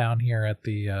sat down here at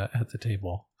the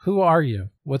table. Who are you?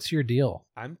 What's your deal?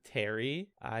 I'm Terry.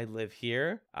 I live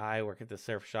here. I work at the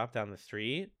surf shop down the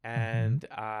street, and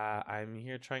I'm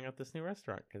here trying out this new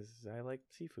restaurant because I like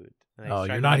seafood. Oh,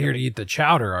 you're not here to eat the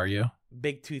chowder, are you?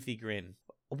 Big toothy grin.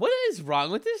 What is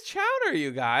wrong with this chowder, you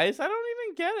guys? I don't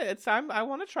even get it. I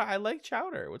want to try. I like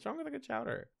chowder. What's wrong with a good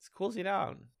chowder? It cools you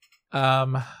down.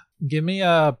 Give me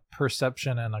a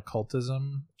perception and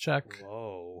occultism check.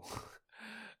 Whoa.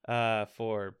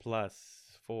 4 plus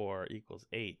 4 equals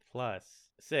 8 plus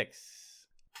 6.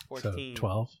 14. So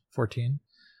 12, 14.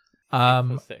 8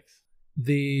 plus 6.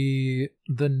 The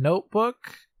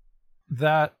notebook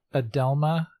that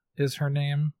Adelma is her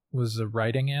name was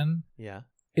writing in. Yeah.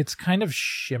 It's kind of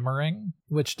shimmering,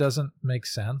 which doesn't make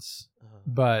sense.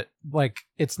 But like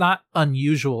it's not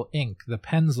unusual ink. The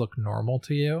pens look normal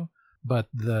to you, but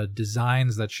the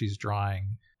designs that she's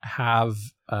drawing have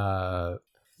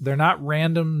they're not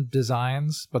random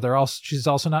designs, but she's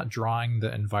also not drawing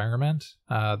the environment.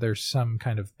 There's some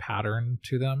kind of pattern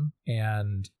to them,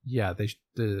 and yeah,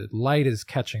 the light is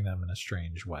catching them in a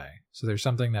strange way. So there's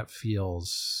something that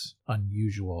feels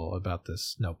unusual about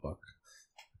this notebook.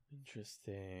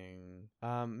 Interesting.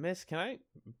 Miss, can I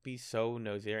be so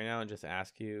nosy right now and just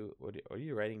ask you, what are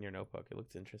you writing in your notebook? It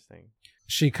looks interesting.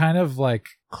 She kind of like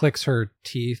clicks her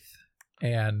teeth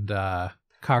and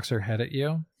cocks her head at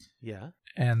you. Yeah.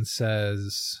 And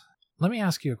says, "Let me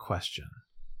ask you a question."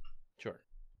 Sure.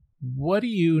 What do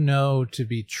you know to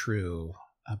be true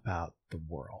about the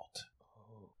world?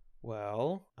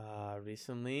 Well,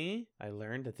 recently I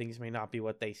learned that things may not be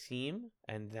what they seem,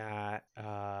 and that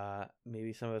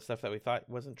maybe some of the stuff that we thought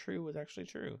wasn't true was actually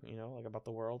true, like about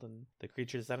the world and the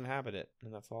creatures that inhabit it.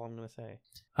 And that's all I'm going to say.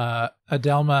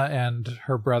 Adelma and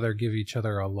her brother give each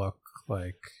other a look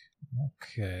like,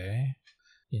 okay,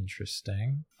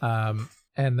 interesting.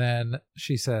 And then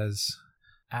she says,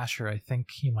 Asher, I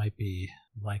think he might be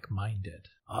like-minded.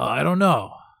 I don't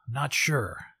know. Not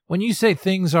sure. When you say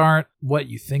things aren't what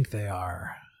you think they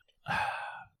are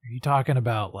you talking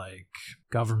about like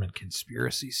government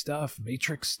conspiracy stuff,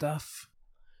 Matrix stuff?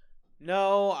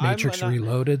 No, Matrix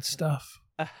Reloaded stuff?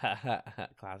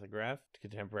 Classic ref,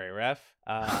 contemporary ref.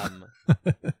 I'm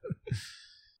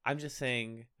just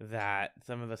saying that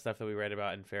some of the stuff that we read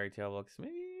about in fairy tale books,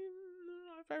 maybe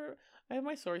I have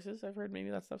my sources. I've heard maybe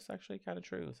that stuff's actually kind of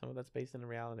true. Some of that's based in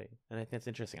reality, and I think it's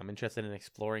interesting. I'm interested in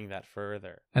exploring that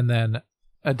further. And then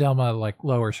Adelma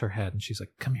lowers her head and she's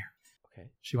like, come here. Okay.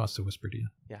 She wants to whisper to you.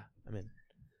 Yeah, I'm in.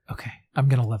 Okay, I'm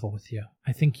going to level with you.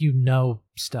 I think you know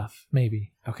stuff,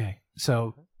 maybe. Okay,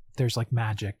 so there's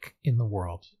magic in the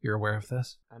world. You're aware of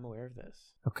this? I'm aware of this.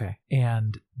 Okay,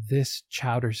 and this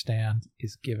chowder stand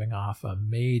is giving off a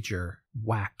major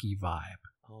wacky vibe.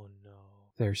 Oh, no.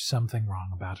 There's something wrong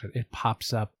about it. It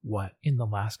pops up, in the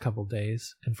last couple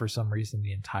days, and for some reason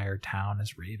the entire town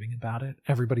is raving about it.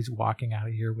 Everybody's walking out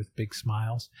of here with big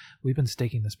smiles. We've been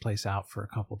staking this place out for a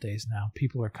couple days now.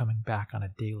 People are coming back on a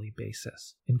daily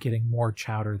basis and getting more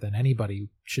chowder than anybody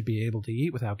should be able to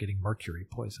eat without getting mercury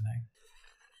poisoning.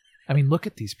 I mean, look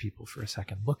at these people for a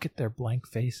second. Look at their blank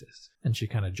faces. And she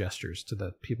kind of gestures to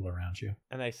the people around you.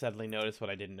 And I suddenly notice what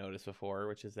I didn't notice before,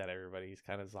 which is that everybody's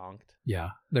kind of zonked.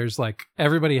 Yeah. There's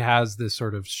everybody has this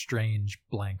sort of strange,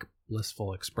 blank,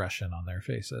 blissful expression on their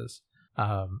faces.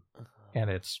 And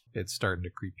it's starting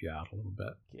to creep you out a little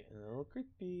bit. Getting a little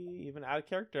creepy. Even out of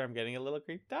character, I'm getting a little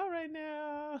creeped out right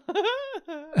now.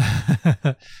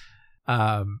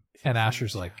 And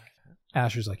Asher's like,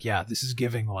 yeah, this is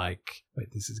giving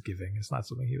this is giving. It's not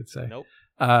something he would say. Nope.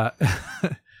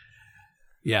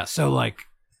 Yeah, so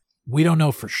we don't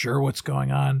know for sure what's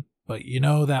going on, but you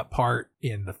know that part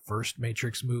in the first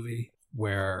Matrix movie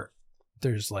where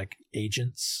there's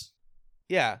agents?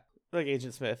 Yeah, like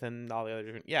Agent Smith and all the other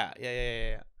different. Yeah.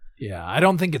 Yeah, I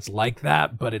don't think it's like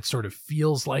that, but it sort of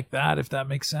feels like that, if that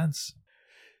makes sense.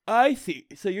 I see.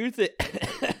 So you're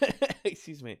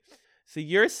excuse me. So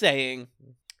you're saying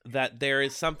that there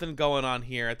is something going on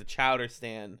here at the chowder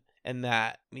stand, and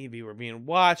that maybe we're being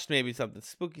watched, maybe something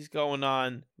spooky's going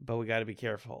on, but we got to be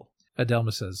careful.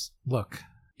 Adelma says, look,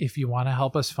 if you want to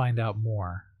help us find out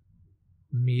more,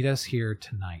 meet us here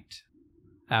tonight,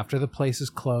 after the place is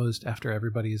closed, after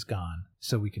everybody is gone,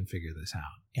 so we can figure this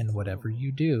out. And whatever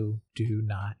you do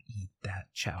not eat that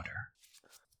chowder.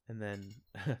 And then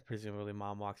presumably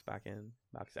mom walks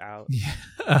out.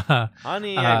 Yeah.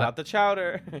 Honey, I got the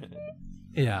chowder.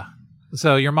 Yeah.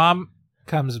 So your mom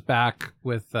comes back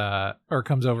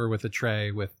comes over with a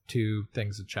tray with 2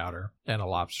 things of chowder and a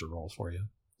lobster roll for you.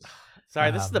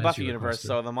 Sorry, this is the as Buffy you universe, requested.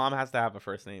 so the mom has to have a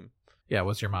first name. Yeah,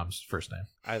 what's your mom's first name?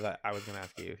 I was gonna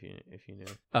ask you if you knew.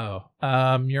 Oh,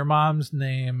 your mom's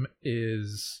name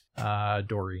is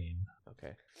Doreen.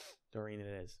 Okay, Doreen it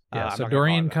is. Yeah, I'm so not gonna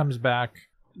Doreen call her comes back.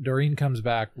 Doreen comes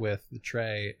back with the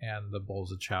tray and the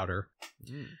bowls of chowder,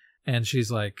 and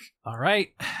she's like, "All right,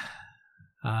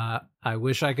 I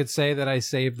wish I could say that I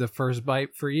saved the first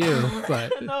bite for you,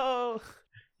 but no.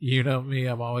 You know me,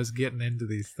 I'm always getting into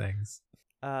these things."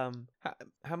 Mom,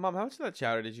 how much of that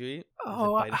chowder did you eat?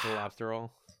 Oh, bite into the lobster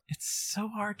roll. It's so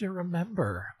hard to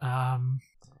remember. Oh,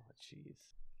 jeez.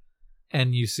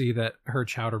 And you see that her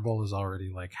chowder bowl is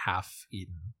already half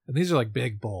eaten. And these are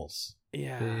big bowls.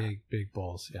 Yeah. Big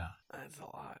bowls, yeah. That's a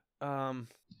lot.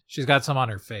 She's got some on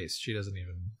her face. She doesn't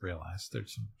even realize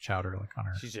there's some chowder on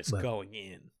her. She's just lip. going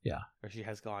in. Yeah. Or she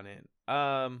has gone in.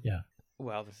 Yeah.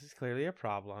 Well, this is clearly a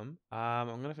problem.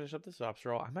 I'm gonna finish up this lobster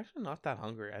roll. I'm actually not that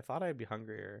hungry. I thought I'd be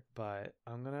hungrier, but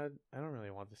I don't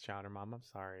really want this chowder, Mom. I'm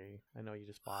sorry. I know you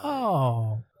just bought it.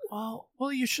 Oh,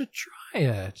 well, you should try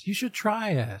it. You should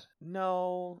try it.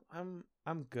 No,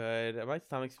 I'm good. My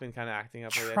stomach's been kind of acting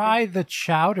up lately. Try the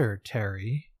chowder,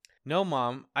 Terry. No,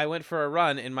 Mom. I went for a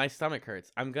run and my stomach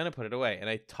hurts. I'm gonna put it away, and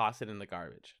I toss it in the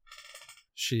garbage.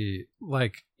 She,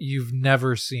 you've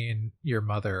never seen your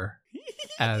mother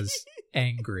as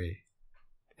angry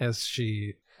as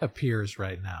she appears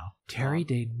right now. Terry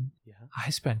Dayton, Yeah.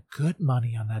 I spent good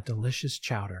money on that delicious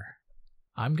chowder.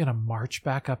 I'm going to march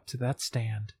back up to that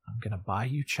stand. I'm going to buy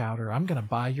you chowder. I'm going to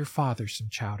buy your father some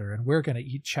chowder, and we're going to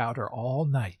eat chowder all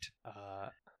night.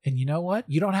 And you know what?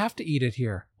 You don't have to eat it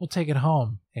here. We'll take it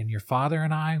home, and your father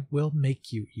and I will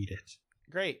make you eat it.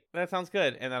 Great. That sounds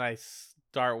good. And then I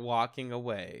start walking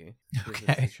away. Okay.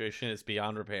 The situation is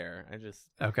beyond repair.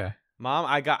 Okay. Mom,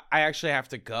 I actually have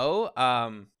to go.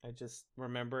 I just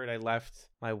remembered I left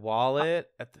my wallet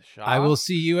at the shop. I will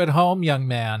see you at home, young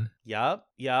man. Yup.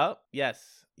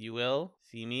 Yes, you will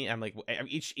see me. I'm like,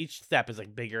 each step is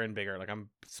like bigger and bigger. Like I'm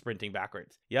sprinting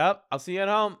backwards. Yup. I'll see you at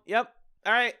home. Yep.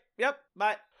 All right. Yep.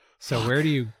 Bye. So where do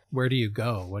you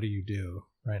go? What do you do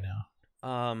right now?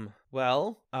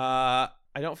 Well,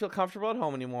 I don't feel comfortable at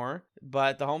home anymore,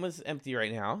 but the home is empty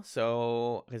right now.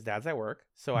 So his dad's at work.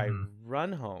 So I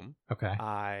run home. Okay.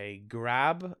 I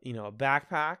grab, a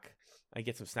backpack. I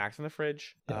get some snacks in the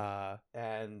fridge. Yeah.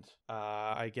 And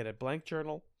I get a blank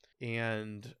journal,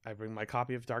 and I bring my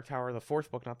copy of Dark Tower, the 4th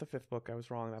book, not the 5th book. I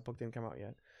was wrong. That book didn't come out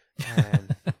yet.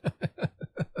 And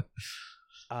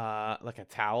like a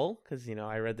towel, because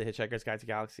I read the Hitchhiker's Guide to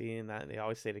Galaxy, and that they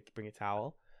always say to bring a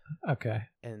towel. Okay.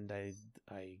 And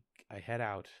I head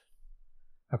out.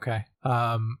 Okay.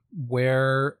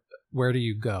 Where do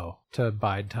you go to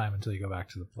bide time until you go back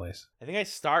to the place? I think I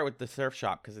start with the surf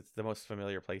shop because it's the most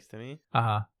familiar place to me.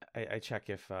 I check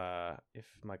if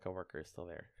my coworker is still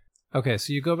there. Okay,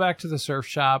 so you go back to the surf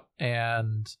shop,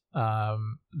 and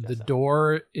the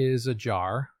door is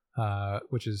ajar,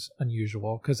 which is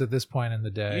unusual because at this point in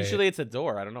the day, usually it's a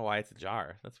door. I don't know why it's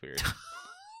ajar. That's weird.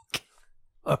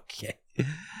 Okay.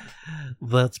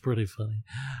 That's pretty funny.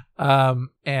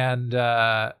 And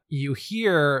you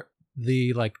hear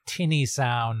the like tinny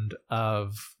sound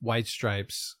of White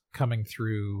Stripes coming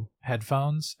through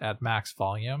headphones at max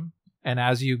volume. And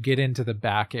as you get into the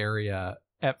back area,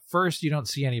 at first you don't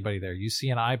see anybody there. You see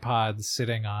an iPod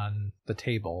sitting on the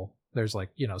table. There's like,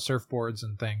 surfboards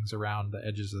and things around the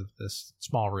edges of this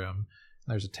small room.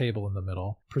 There's a table in the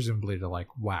middle, presumably to like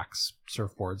wax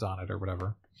surfboards on it or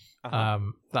whatever. Uh-huh.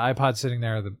 The iPod's sitting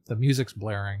there, the music's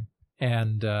blaring,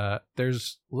 and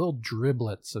there's little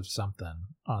driblets of something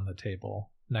on the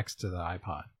table next to the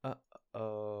iPod.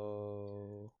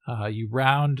 Uh-oh. You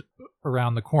round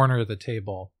around the corner of the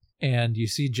table, and you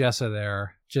see Jessa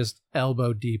there, just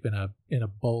elbow deep in a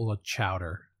bowl of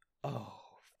chowder. Oh,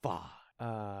 fuck.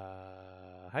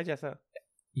 Hi, Jessa.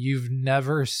 You've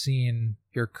never seen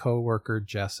your coworker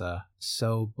Jessa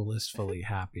so blissfully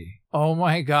happy. Oh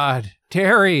my God,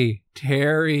 Terry,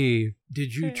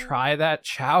 did you try that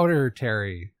chowder,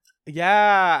 Terry?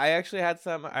 Yeah, I actually had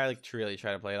some. I like to really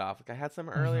try to play it off. Like I had some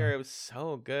earlier. It was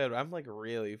so good. I'm like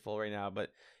really full right now, but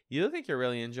you look like you're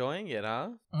really enjoying it,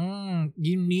 huh?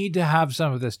 You need to have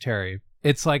some of this, Terry.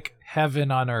 It's like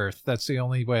heaven on earth. That's the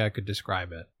only way I could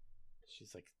describe it.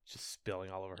 She's like just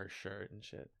spilling all over her shirt and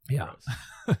shit. Yeah.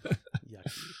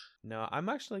 Yucky. No, I'm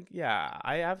actually,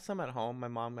 I have some at home. My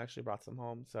mom actually brought some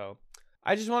home. So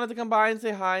I just wanted to come by and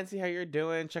say hi and see how you're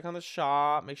doing. Check on the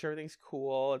shop. Make sure everything's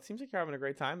cool. It seems like you're having a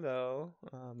great time, though.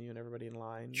 You and everybody in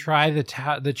line. Try the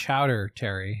chowder,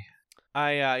 Terry.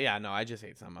 I just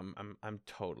ate some. I'm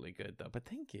totally good, though. But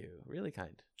thank you. Really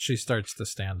kind. She starts to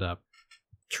stand up.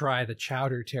 Try the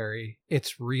chowder, Terry.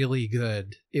 It's really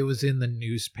good. It was in the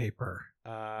newspaper.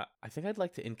 I think I'd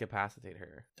like to incapacitate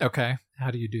her. Okay. How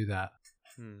do you do that?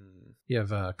 You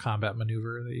have a combat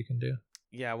maneuver that you can do?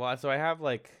 Yeah, well, so I have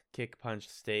like kick, punch,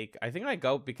 stake. I think I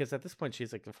go because at this point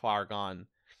she's like far gone,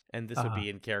 and this would be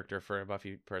in character for a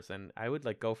Buffy person. I would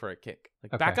like go for a kick.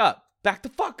 Like back up. Back the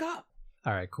fuck up.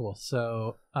 All right, cool.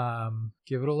 So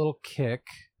give it a little kick.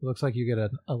 It looks like you get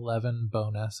an 11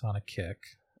 bonus on a kick.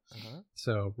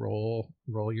 So roll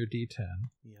your d10.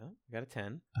 Yeah, I got a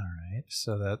 10. All right,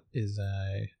 so that is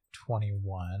a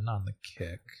 21 on the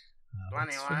kick.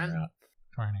 21.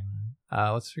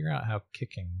 21. Let's figure out how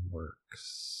kicking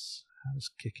works. How does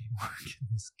kicking work in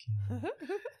this game?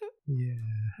 Yeah,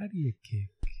 how do you kick?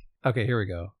 Okay, here we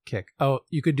go. Kick. Oh,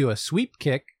 you could do a sweep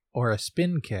kick or a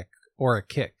spin kick or a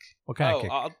kick. What kind of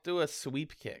kick? I'll do a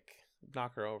sweep kick.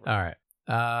 Knock her over. All right.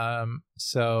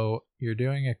 So you're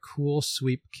doing a cool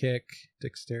sweep kick,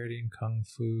 dexterity and kung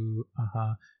fu.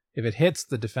 If it hits,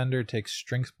 the defender takes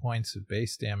strength points of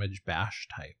base damage bash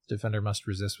type. Defender must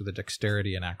resist with a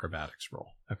dexterity and acrobatics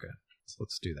roll. Okay, so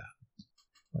let's do that.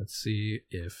 Let's see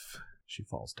if she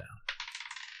falls down.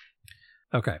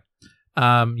 Okay.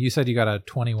 You said you got a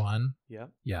 21. Yeah.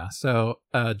 Yeah. So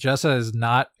Jessa is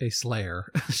not a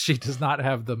slayer. She does not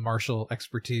have the martial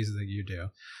expertise that you do.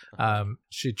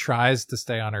 She tries to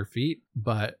stay on her feet,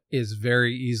 but is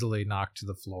very easily knocked to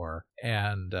the floor,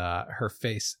 and her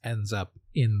face ends up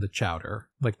in the chowder,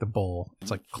 like the bowl.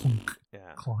 It's like clunk,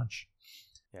 clunch.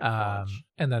 Yeah,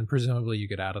 and then presumably you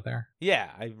get out of there.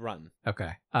 Yeah, I run.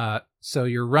 Okay. So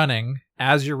you're running.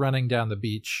 As you're running down the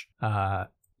beach,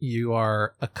 you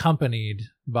are accompanied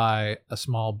by a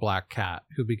small black cat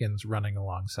who begins running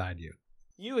alongside you.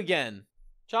 You again.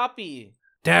 Choppy.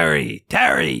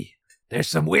 Terry, there's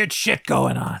some weird shit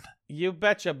going on. You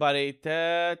betcha, buddy.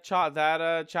 That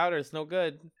chowder is no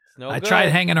good. It's no I good. tried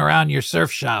hanging around your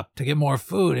surf shop to get more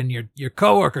food, and your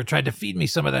coworker tried to feed me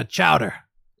some of that chowder.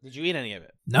 Did you eat any of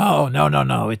it? No.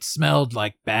 It smelled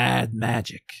like bad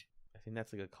magic. I think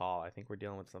that's a good call. I think we're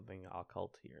dealing with something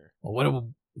occult here.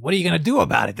 Well, what are you going to do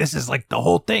about it? This is like the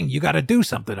whole thing. You got to do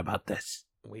something about this.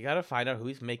 We got to find out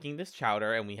who's making this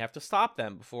chowder, and we have to stop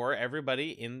them before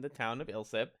everybody in the town of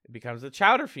Ilsip becomes a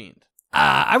chowder fiend.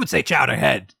 I would say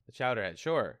Chowderhead. The chowderhead,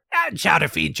 sure. Chowder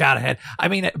fiend, Chowderhead. I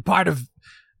mean, part of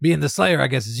being the Slayer, I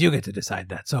guess, is you get to decide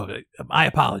that. So my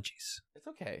apologies. It's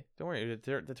okay. Don't worry.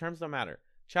 The terms don't matter.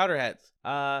 Chowderheads.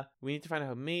 We need to find out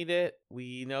who made it.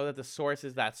 We know that the source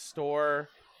is that store.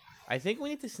 I think we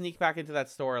need to sneak back into that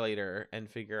store later and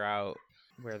figure out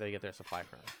where they get their supply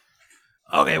from.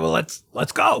 Okay, well, let's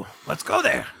go. Let's go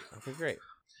there. Okay, great.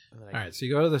 All right, so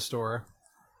you go to the store.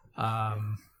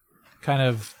 Kind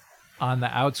of on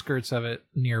the outskirts of it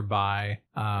nearby,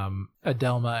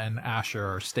 Adelma and Asher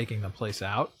are staking the place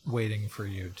out, waiting for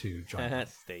you to join them.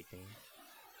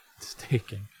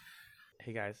 Staking.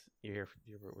 Hey guys, you're here.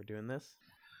 We're doing this.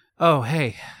 Oh,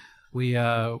 hey. We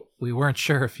weren't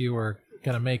sure if you were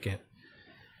gonna make it.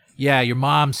 Yeah, your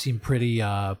mom seemed pretty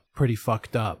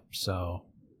fucked up, so.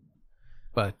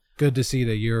 But good to see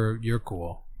that you're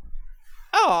cool.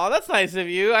 Oh, that's nice of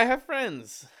you. I have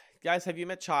friends. Guys, have you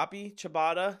met Choppy,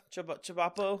 Chibata,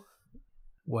 Chibapo?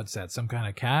 What's that? Some kind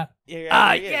of cat?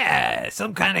 Yeah,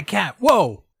 some kind of cat.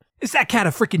 Whoa, is that cat a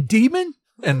freaking demon?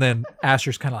 And then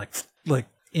Asher's kind of like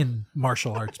in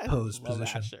martial arts pose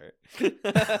position.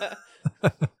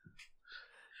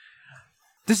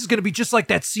 This is gonna be just like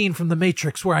that scene from The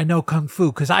Matrix where I know kung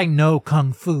fu because I know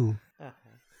kung fu.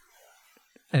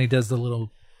 And he does the little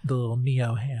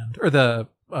Neo hand or the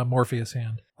Morpheus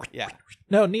hand. Yeah.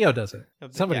 No, Neo does it.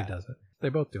 Somebody Yeah. does it. They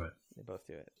both do it. They both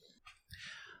do it.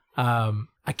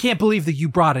 I can't believe that you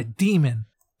brought a demon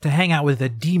to hang out with a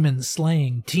demon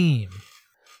slaying team.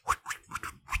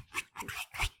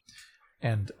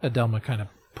 And Adelma kind of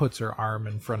puts her arm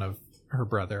in front of her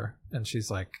brother, and she's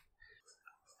like,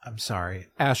 I'm sorry.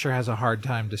 Asher has a hard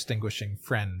time distinguishing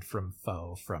friend from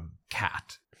foe from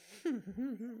cat.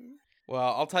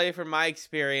 Well, I'll tell you from my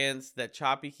experience that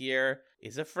Choppy here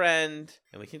is a friend,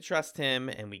 and we can trust him,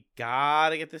 and we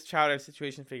gotta get this chowder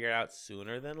situation figured out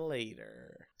sooner than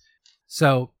later.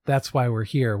 So that's why we're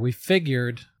here. We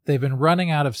figured they've been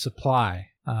running out of supply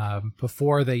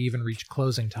before they even reach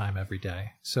closing time every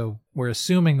day. So we're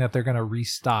assuming that they're going to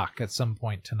restock at some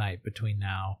point tonight between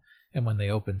now and when they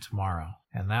open tomorrow.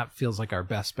 And that feels like our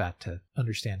best bet to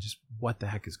understand just what the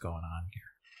heck is going on here.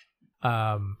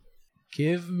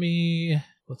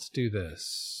 Let's do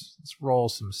this. Let's roll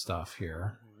some stuff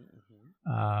here.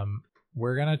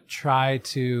 We're going to try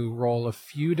to roll a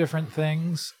few different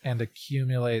things and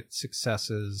accumulate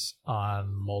successes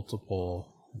on multiple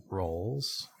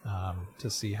rolls to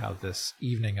see how this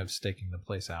evening of staking the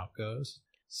place out goes.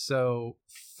 So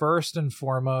first and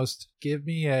foremost, give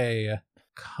me a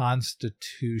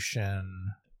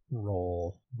Constitution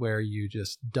roll where you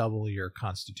just double your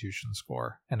Constitution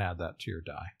score and add that to your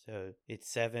die. So it's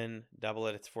 7, double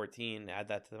it, it's 14. Add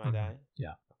that to my die?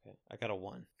 Yeah. Okay, I got a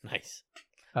 1. Nice.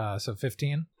 So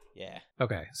 15? Yeah.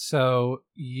 Okay, so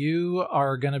you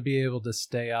are going to be able to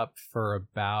stay up for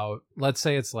about, let's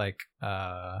say it's like,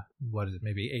 what is it,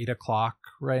 maybe 8 o'clock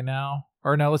right now?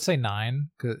 Or no, let's say 9,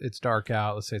 because it's dark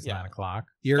out. Let's say it's 9 o'clock.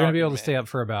 You're going to be able to stay up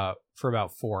for about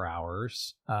 4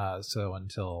 hours, so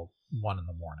until 1 in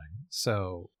the morning.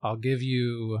 So I'll give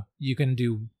you can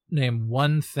name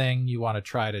one thing you want to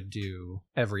try to do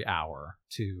every hour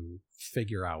to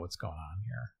figure out what's going on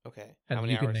here. Okay. And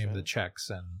you can name the checks,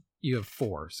 and you have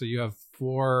 4. So you have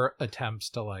 4 attempts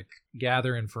to like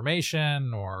gather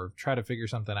information or try to figure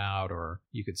something out, or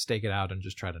you could stake it out and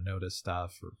just try to notice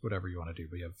stuff or whatever you want to do.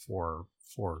 But you have 4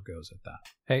 goes at that.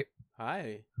 Hey.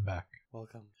 Hi. I'm back.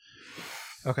 Welcome.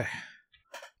 Okay.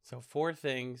 So 4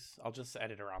 things. I'll just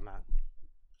edit around that.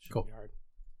 Shouldn't be hard.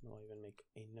 I'll even make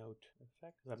a note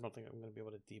effect because I don't think I'm going to be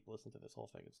able to deep listen to this whole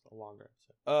thing. It's a longer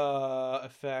episode.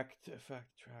 Effect,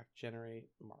 track, generate,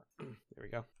 mark. There we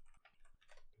go.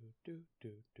 Nope,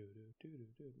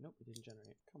 it didn't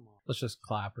generate. Come on. Let's just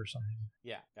clap or something.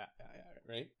 Yeah.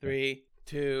 Right? 3,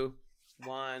 2,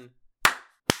 1.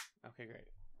 Okay, great.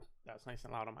 That was nice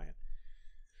and loud on my end.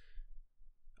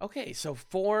 Okay, so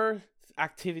 4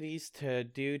 activities to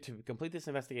do to complete this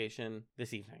investigation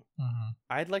this evening. Mm-hmm.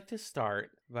 I'd like to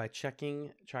start by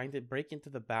trying to break into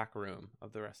the back room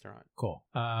of the restaurant. Cool.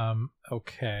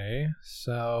 Okay,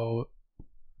 so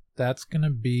that's going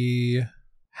to be,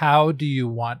 how do you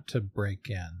want to break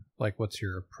in? Like, what's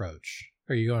your approach?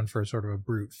 Are you going for sort of a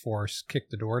brute force, kick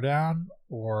the door down,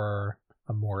 or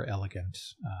a more elegant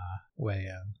way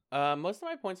in? Most of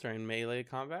my points are in melee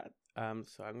combat.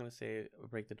 So I'm gonna say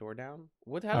break the door down.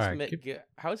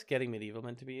 How's getting medieval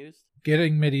meant to be used?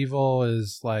 Getting medieval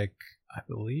is like, I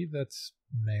believe that's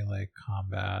melee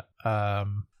combat.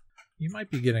 You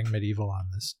might be getting medieval on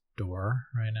this door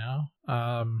right now.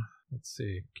 Let's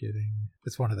see.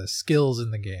 It's one of the skills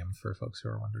in the game for folks who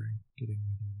are wondering. Getting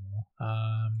medieval.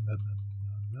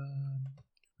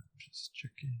 Just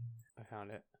checking. I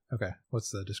found it. Okay, what's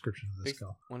the description of this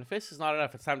skill? When a fist is not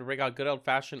enough, it's time to break out good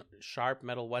old-fashioned sharp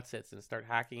metal whatsits and start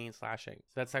hacking and slashing.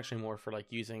 So that's actually more for like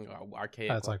using archaic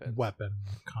That's weapons. like weapon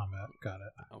combat. Got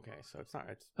it. Okay, so it's not.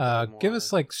 It's give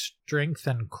us like strength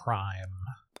and crime.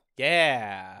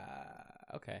 Yeah.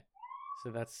 Okay.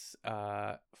 So that's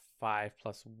 5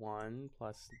 plus 1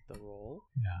 plus the roll.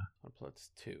 Yeah. 1 plus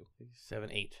 2.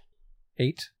 7, 8.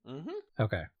 8? Mm-hmm.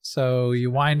 Okay. So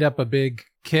you wind up a big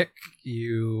kick.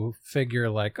 You figure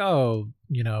like, oh,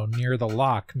 near the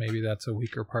lock, maybe that's a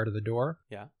weaker part of the door.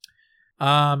 Yeah.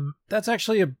 That's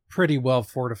actually a pretty well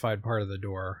fortified part of the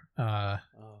door.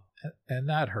 And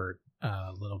that hurt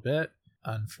a little bit,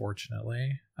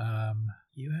 unfortunately.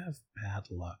 You have bad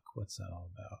luck. What's that all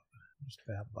about? What's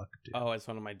bad luck do? Oh, it's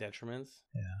one of my detriments.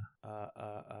 Yeah.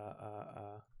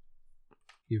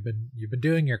 You've been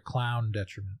doing your clown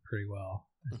detriment pretty well,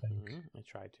 I think. I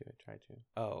tried to.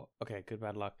 Oh, okay. Good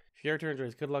bad luck. If your character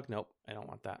enjoys good luck, nope, I don't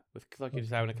want that. With good luck, you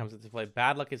decide when it comes into play.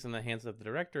 Bad luck is in the hands of the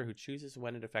director, who chooses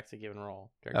when it affects a given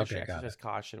roll. Director should exercise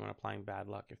caution when applying bad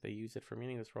luck. If they use it for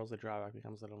meaningless rolls, the drawback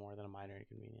becomes a little more than a minor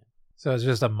inconvenience. So it's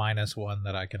just a -1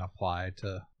 that I can apply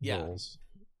to rolls.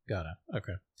 Got it.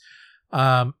 Okay.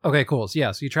 Okay, cool. So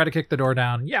yeah, so you try to kick the door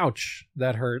down. Youch!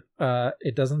 That hurt.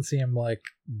 It doesn't seem like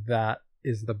that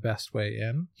is the best way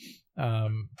in.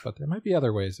 But there might be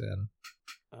other ways in.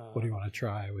 What do you want to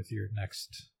try with your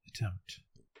next attempt?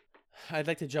 I'd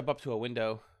like to jump up to a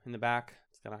window in the back.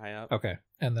 It's kind of high up. Okay.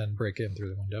 And then break in through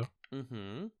the window.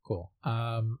 Mm-hmm. Cool.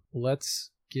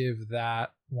 Let's give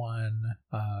that one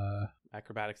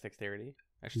acrobatics dexterity.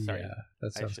 Actually, sorry. Yeah,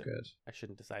 that sounds good. I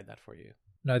shouldn't decide that for you.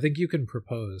 No, I think you can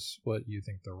propose what you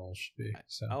think the roll should be.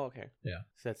 So. Oh, okay. Yeah.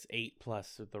 So that's 8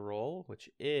 plus the roll, which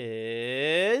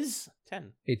is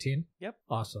 10. 18? Yep.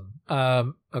 Awesome.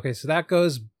 Okay, so that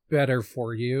goes better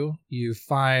for you. You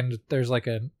find there's like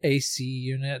an AC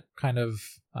unit kind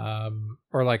of,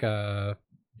 or like a,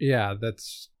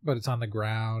 but it's on the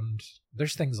ground.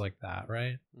 There's things like that,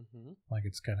 right? Mm-hmm. Like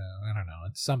it's kind of, I don't know,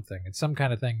 it's some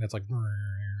kind of thing that's like,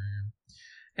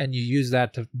 and you use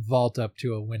that to vault up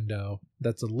to a window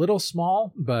that's a little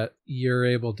small, but you're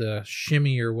able to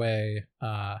shimmy your way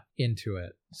into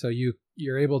it. So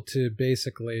you're able to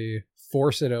basically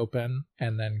force it open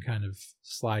and then kind of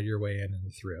slide your way in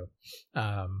and through.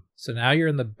 So now you're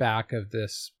in the back of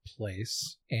this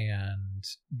place, and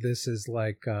this is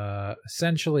like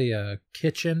essentially a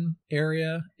kitchen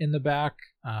area in the back.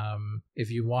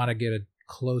 If you want to get a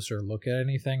closer look at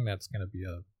anything, that's going to be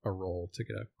a roll to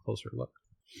get a closer look.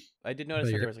 I did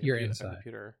notice that there was a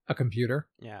computer. A computer?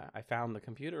 Yeah, I found the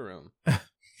computer room.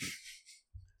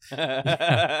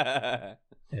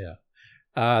 Yeah.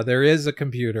 There is a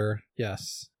computer,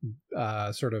 yes.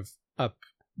 Sort of up.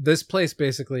 This place,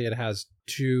 basically, it has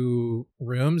 2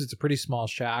 rooms. It's a pretty small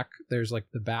shack. There's like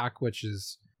the back, which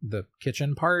is the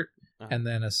kitchen part, and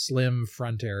then a slim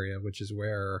front area, which is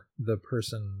where the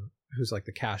person who's like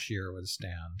the cashier would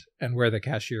stand. And where the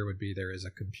cashier would be, there is a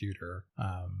computer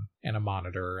and a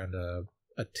monitor and a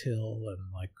till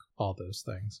and like all those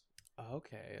things.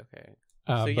 Okay.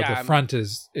 But the front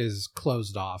is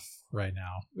closed off right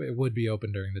now. It would be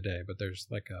open during the day, but there's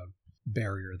like a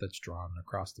barrier that's drawn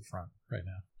across the front right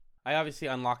now. I obviously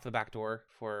unlocked the back door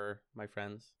for my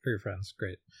friends. For your friends,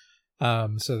 great.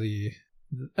 So the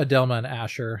Adelma and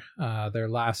Asher, their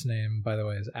last name, by the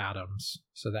way, is Adams.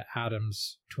 So the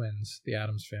Adams twins, the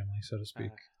Adams family, so to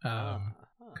speak,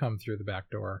 come through the back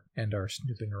door and are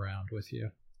snooping around with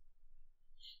you.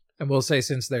 And we'll say,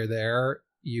 since they're there,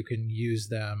 you can use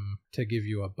them to give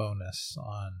you a bonus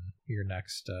on your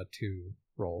next 2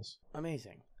 rolls.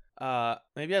 Amazing.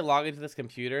 Maybe I log into this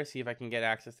computer, see if I can get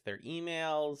access to their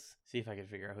emails, see if I can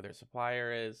figure out who their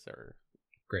supplier is, or...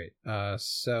 Great.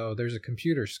 So there's a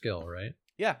computer skill, right?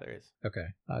 Yeah, there is. Okay.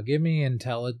 Give me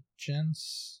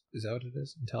intelligence. Is that what it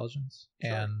is? Intelligence?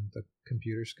 Sure. And the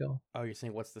computer skill? Oh, you're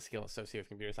saying what's the skill associated with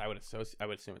computers? I would assume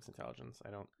it's intelligence.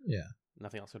 I don't... Yeah.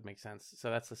 Nothing else would make sense.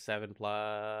 So that's a 7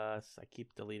 plus... I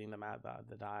keep deleting the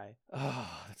die.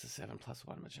 Oh, that's a 7 plus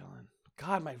 1, Magellan.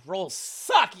 God, my rolls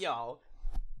suck, yo!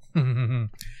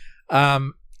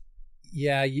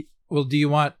 Yeah. Well, do you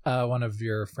want one of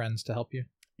your friends to help you?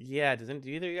 Yeah, do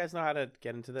either of you guys know how to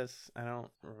get into this? I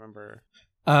don't remember.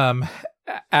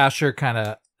 Asher kind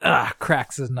of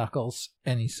cracks his knuckles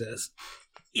and he says,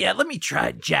 "Yeah, let me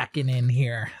try jacking in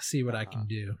here, see what I can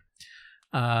do."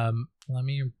 Let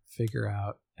me figure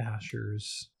out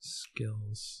Asher's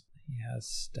skills. He has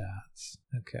stats.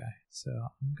 Okay, so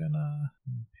I'm gonna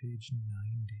page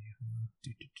 90.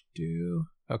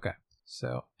 Okay,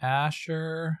 so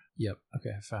Asher. Yep.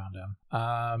 Okay, I found him.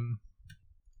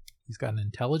 He's got an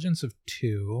intelligence of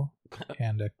 2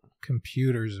 and a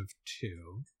computers of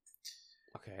 2.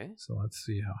 Okay. So let's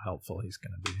see how helpful he's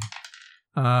going to be.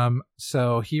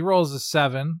 So he rolls a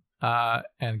 7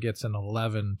 and gets an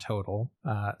 11 total.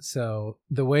 So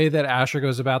the way that Asher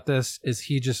goes about this is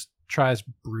he just tries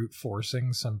brute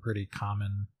forcing some pretty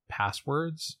common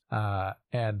passwords,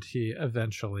 and he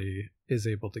eventually is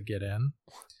able to get in.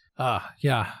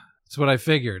 Yeah, that's what I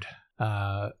figured.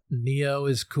 Neo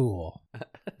is cool,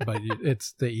 but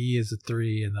it's the E is a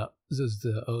 3 and the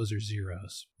O's are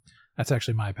zeros. That's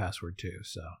actually my password too,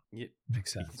 so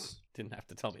makes sense. You didn't have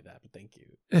to tell me that, but thank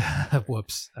you.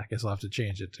 Whoops! I guess I'll have to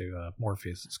change it to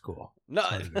Morpheus is cool. No,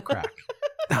 crack.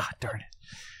 Darn it!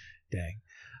 Dang.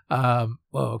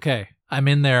 Well, okay. I'm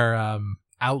in their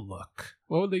Outlook.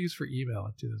 What would they use for email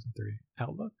in 2003?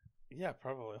 Outlook? Yeah,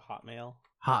 probably Hotmail.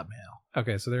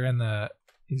 Okay, so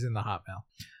he's in the Hotmail.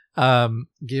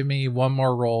 Give me one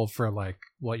more roll for like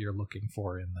what you're looking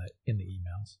for in the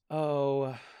emails.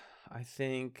 Oh, I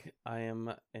think I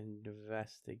am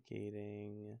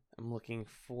investigating. I'm looking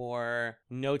for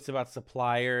notes about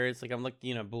suppliers. Like I'm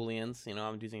looking, Booleans.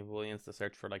 I'm using Booleans to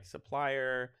search for like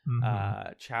supplier,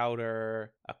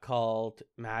 chowder, occult,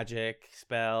 magic,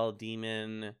 spell,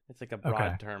 demon. It's like a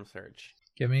broad term search.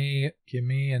 Give me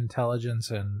intelligence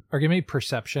or give me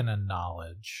perception and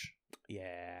knowledge.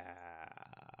 Yeah.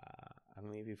 I'm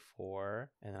going to give you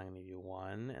 4, and then I'm going to give you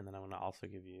 1, and then I'm going to also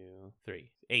give you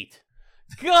 3. 8.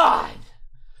 God!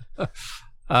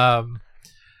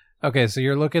 Okay, so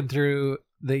you're looking through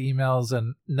the emails,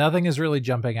 and nothing is really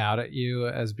jumping out at you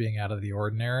as being out of the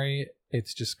ordinary.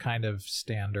 It's just kind of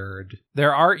standard.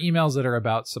 There are emails that are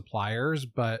about suppliers,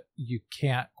 but you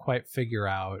can't quite figure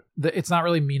out. It's not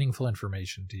really meaningful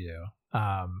information to you.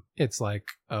 It's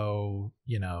like,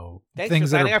 Thanks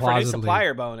things for that signing are up for a new plausibly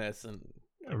supplier bonus and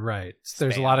right.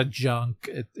 There's a lot of junk.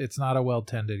 It's not a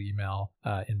well-tended email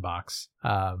inbox.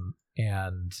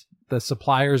 And the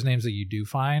suppliers' names that you do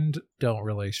find don't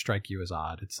really strike you as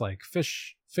odd. It's like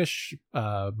fish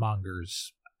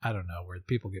mongers. I don't know where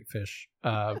people get fish.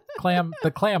 The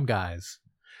clam guys.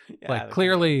 Yeah,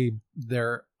 clearly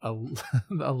they're a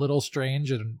little strange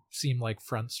and seem like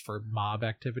fronts for mob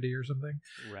activity or something.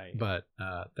 Right. But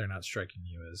they're not striking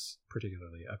you as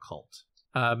particularly occult.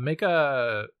 Make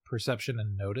a perception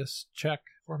and notice check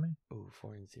for me. Ooh,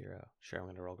 4 and 0. Sure, I'm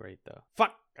gonna roll great though.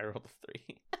 Fuck! I rolled a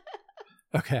 3.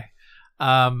 Okay. It's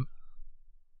a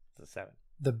 7.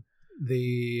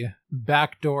 The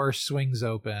back door swings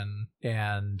open,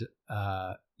 and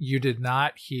you did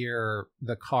not hear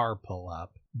the car pull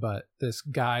up, but this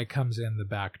guy comes in the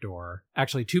back door.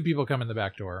 Actually, 2 people come in the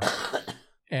back door,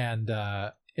 and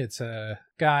it's a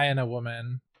guy and a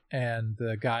woman, and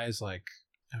the guy is like,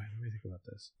 let me think about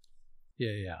this.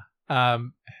 Yeah.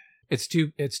 It's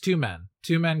two men.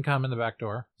 2 men come in the back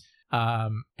door,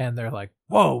 and they're like,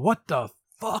 "Whoa, what the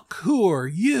fuck? Who are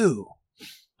you?"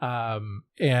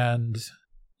 And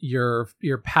your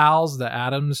pals, the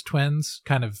Addams twins,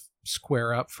 kind of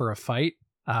square up for a fight.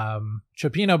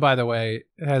 Chapino, by the way,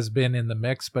 has been in the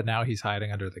mix, but now he's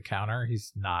hiding under the counter.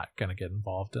 He's not going to get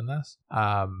involved in this.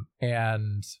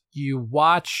 And you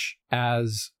watch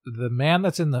as the man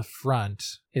that's in the front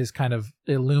is kind of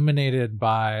illuminated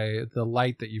by the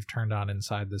light that you've turned on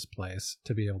inside this place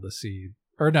to be able to see.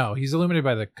 Or no, he's illuminated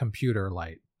by the computer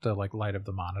light, the light of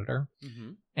the monitor.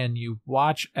 Mm-hmm. And you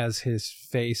watch as his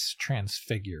face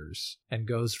transfigures and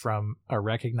goes from a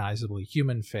recognizably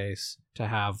human face to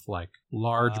have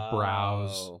large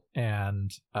brows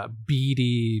and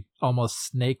beady, almost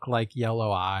snake-like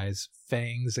yellow eyes.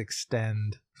 Fangs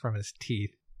extend from his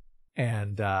teeth.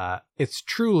 And it's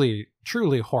truly,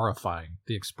 truly horrifying,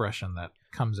 the expression that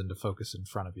comes into focus in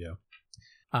front of you.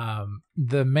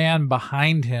 The man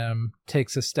behind him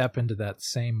takes a step into that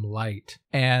same light.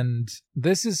 And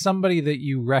this is somebody that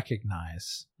you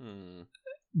recognize.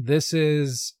 This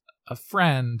is a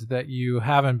friend that you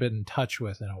haven't been in touch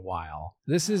with in a while.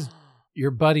 This is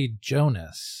your buddy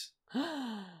Jonas.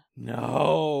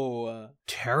 No.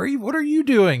 Terry, what are you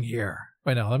doing here?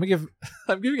 Wait, no, I'm giving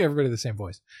everybody the same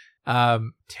voice.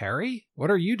 Terry,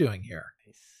 what are you doing here?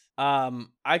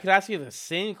 I could ask you the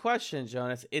same question,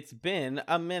 Jonas. It's been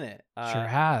a minute. Sure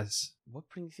has. What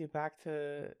brings you back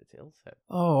to Ilsep?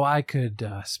 Oh, I could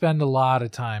spend a lot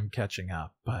of time catching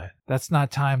up, but that's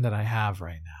not time that I have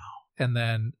right now. And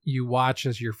then you watch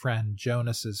as your friend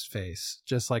Jonas's face,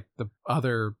 just like the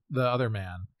other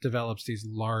man, develops these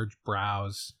large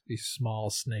brows, these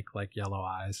small snake-like yellow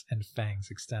eyes, and fangs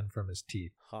extend from his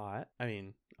teeth. Hot. I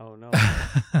mean, oh no.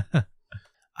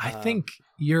 I think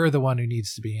you're the one who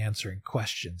needs to be answering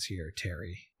questions here,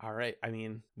 Terry. All right. I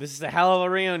mean, this is a hell of a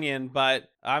reunion, but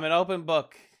I'm an open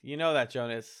book. You know that,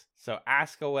 Jonas. So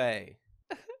ask away.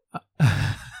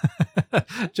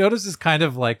 Jonas is kind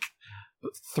of like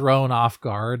thrown off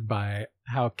guard by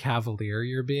how cavalier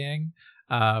you're being.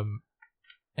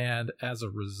 And as a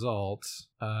result,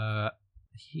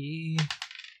 he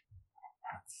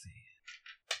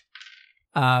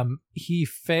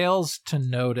fails to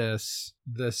notice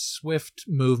the swift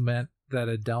movement that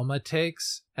Adelma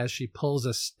takes as she pulls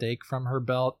a stake from her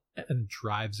belt and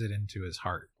drives it into his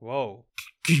heart. Whoa.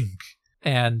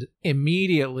 And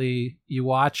immediately you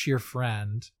watch your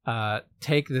friend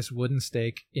take this wooden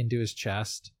stake into his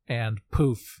chest and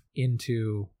poof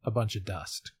into a bunch of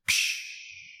dust.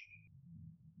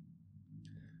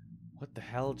 What the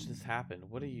hell just happened?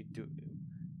 What are you doing?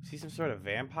 Is he some sort of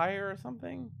vampire or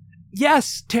something?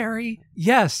 Yes, Terry.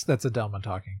 Yes, that's Adelma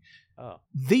talking. Oh.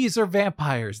 These are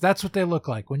vampires. That's what they look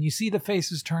like. When you see the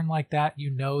faces turn like that,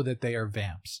 you know that they are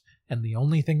vamps. And the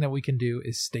only thing that we can do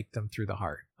is stake them through the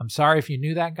heart. I'm sorry if you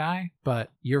knew that guy,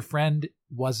 but your friend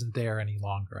wasn't there any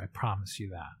longer. I promise you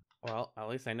that. Well, at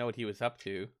least I know what he was up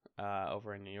to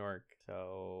over in New York.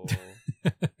 So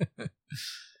it's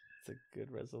a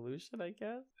good resolution, I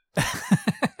guess.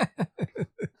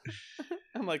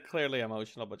 I'm like clearly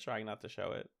emotional, but trying not to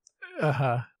show it.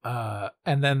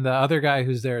 And then the other guy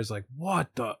who's there is like, what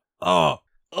the? Oh,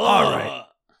 all right.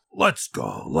 Let's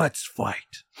go. Let's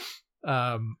fight.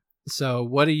 So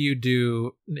what do you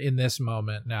do in this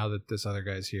moment now that this other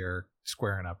guy's here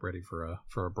squaring up ready for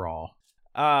a brawl?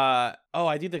 I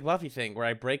do the Buffy thing where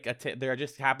I break there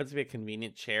just happens to be a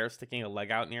convenient chair sticking a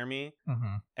leg out near me.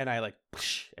 Mm-hmm. And I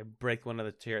break one of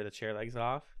the chair legs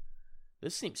off.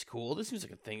 This seems cool. This seems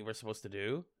like a thing we're supposed to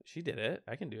do. She did it.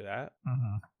 I can do that.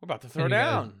 Mm-hmm. We're about to throw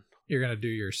down. You're going to do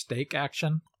your stake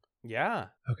action? Yeah.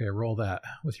 Okay, roll that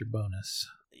with your bonus.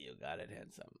 You got it,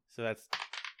 handsome. So that's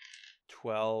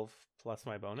 12 plus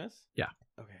my bonus? Yeah.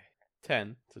 Okay.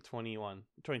 10 to 21.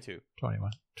 22.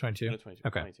 21. 22? No, 22.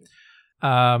 Okay.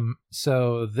 22.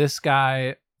 So this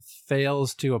guy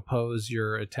fails to oppose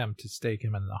your attempt to stake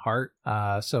him in the heart.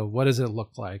 So what does it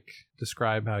look like?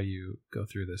 Describe how you go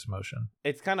through this motion.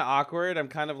 It's kind of awkward. I'm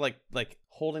kind of like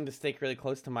holding the stake really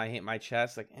close to my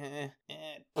chest, like and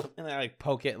then I like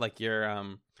poke it like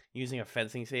you're using a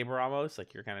fencing saber almost,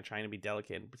 like you're kind of trying to be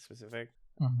delicate and specific.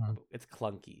 Mm-hmm. It's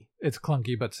clunky. It's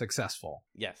clunky but successful.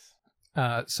 Yes.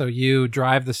 So you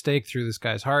drive the stake through this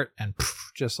guy's heart, and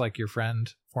just like your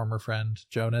former friend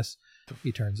Jonas,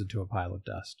 he turns into a pile of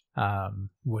dust.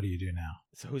 What do you do now?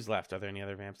 So who's left? Are there any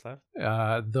other vamps left?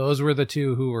 Those were the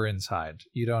two who were inside.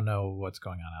 You don't know what's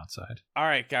going on outside. All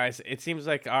right, guys. It seems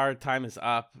like our time is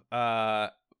up,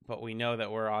 but we know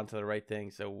that we're on to the right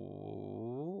thing. So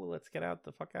let's get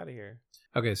the fuck out of here.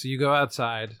 Okay, so you go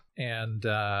outside, and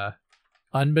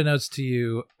unbeknownst to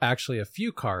you, actually a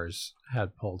few cars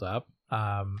had pulled up.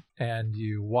 And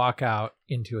you walk out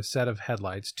into a set of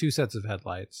headlights, 2 sets of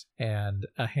headlights, and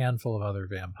a handful of other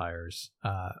vampires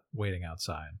waiting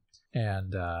outside.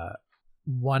 And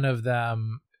one of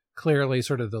them, clearly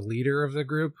sort of the leader of the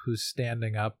group, who's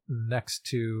standing up next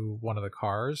to one of the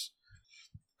cars,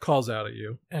 calls out at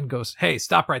you and goes, "Hey,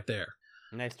 stop right there!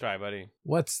 Nice try, buddy.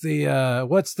 What's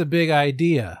the big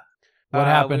idea? What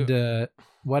happened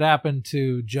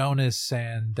to Jonas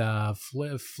and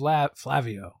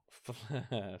Flavio?"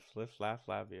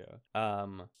 Flavio.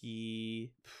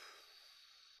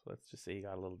 Let's just say he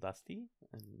got a little dusty,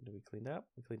 and we cleaned up.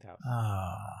 We cleaned house.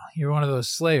 You're one of those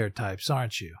Slayer types,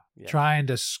 aren't you? Yes. Trying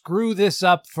to screw this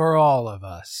up for all of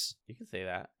us. You can say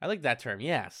that. I like that term.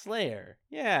 Yeah, Slayer.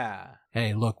 Yeah.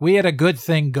 Hey, look, we had a good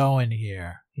thing going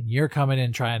here, and you're coming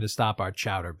in trying to stop our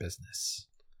chowder business.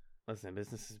 Listen,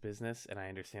 business is business, and I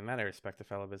understand that. I respect a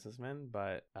fellow businessman,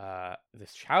 but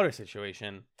this chowder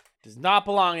situation does not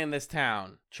belong in this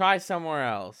town. Try somewhere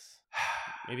else.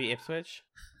 Maybe Ipswich?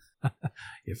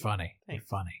 You're funny. Thanks.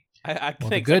 You're funny. I Well,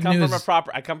 think the good I come news-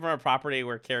 from a property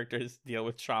where characters deal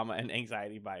with trauma and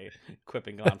anxiety by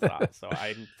quipping nonstop, so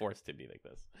I'm forced to be like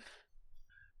this.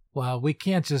 Well, we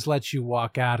can't just let you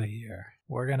walk out of here.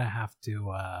 We're going to have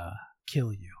to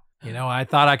kill you. You know, I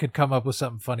thought I could come up with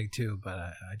something funny too, but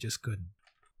I just couldn't.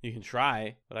 You can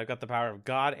try, but I've got the power of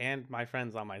God and my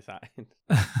friends on my side.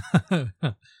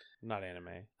 Not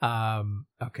anime.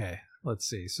 Okay, let's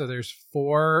see. So there's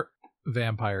 4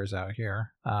 vampires out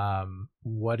here.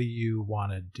 What do you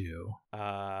want to do?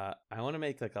 I want to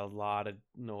make like a lot of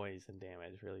noise and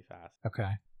damage really fast. Okay.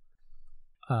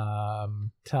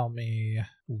 Tell me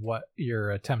what you're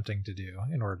attempting to do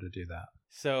in order to do that.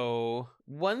 So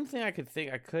one thing I could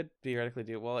theoretically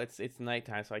do. Well, it's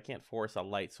nighttime, so I can't force a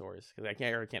light source because I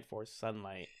can't force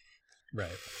sunlight.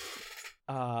 Right.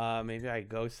 Maybe I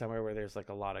go somewhere where there's like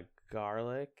a lot of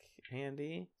garlic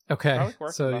handy. Okay. Garlic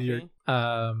work So for Buffy? you're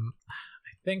I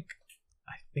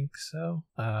think so.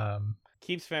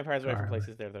 Keeps vampires away from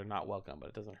places they're not welcome, but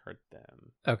it doesn't hurt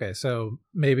them. Okay, so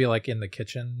maybe like in the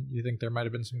kitchen, you think there might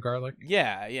have been some garlic?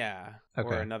 Yeah.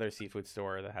 Okay. Or another seafood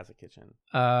store that has a kitchen.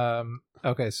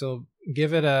 Okay, so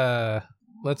give it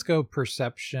let's go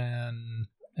perception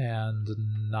and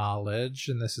knowledge,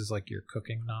 and this is like your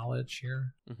cooking knowledge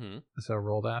here. Mm-hmm. So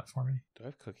roll that for me. Do I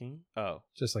have cooking? Oh.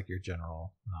 Just like your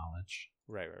general knowledge.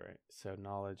 Right. So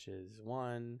knowledge is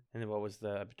 1. And then what was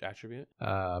the attribute?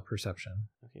 Perception.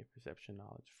 Okay, perception,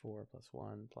 knowledge 4 plus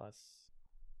 1 plus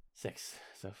 6.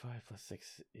 So 5 plus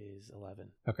 6 is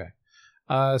 11. Okay.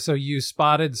 So you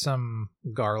spotted some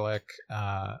garlic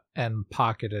and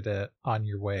pocketed it on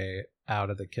your way out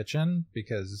of the kitchen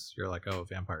because you're like, oh,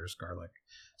 vampire's garlic.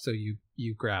 So you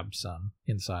grabbed some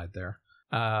inside there.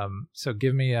 So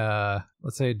give me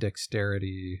let's say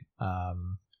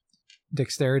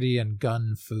dexterity and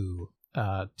gun fu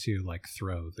to like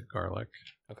throw the garlic.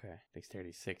 Okay,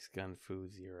 dexterity 6, gun fu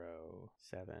 0,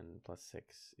 7 plus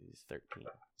 6 is 13.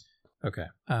 Okay.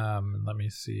 Let me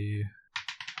see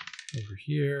over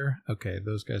here. Okay,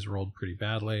 those guys rolled pretty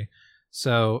badly.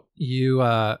 So you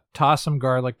toss some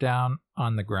garlic down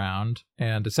on the ground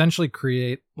and essentially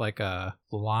create like a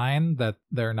line that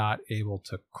they're not able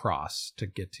to cross to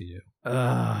get to you.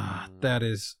 That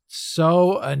is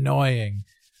so annoying.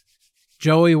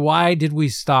 Joey, why did we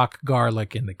stock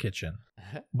garlic in the kitchen?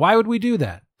 Why would we do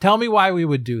that? Tell me why we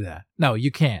would do that. No, you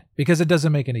can't, because it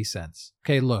doesn't make any sense.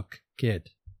 Okay, look,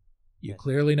 kid, you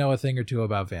clearly know a thing or two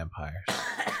about vampires.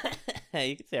 Hey,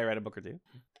 you could say I read a book or 2.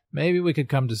 Maybe we could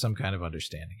come to some kind of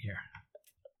understanding here.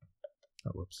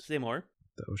 Oh, whoops. Say more.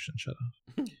 The ocean shut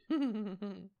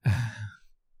off.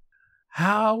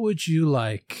 How would you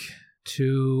like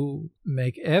to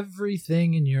make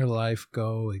everything in your life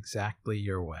go exactly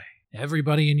your way?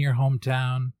 Everybody in your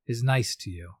hometown is nice to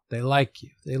you. They like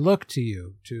you. They look to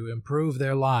you to improve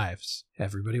their lives.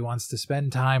 Everybody wants to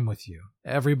spend time with you.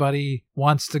 Everybody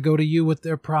wants to go to you with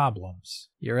their problems.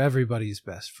 You're everybody's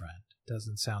best friend.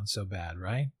 Doesn't sound so bad,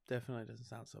 right? Definitely doesn't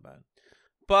sound so bad.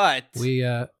 But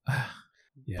Yeah,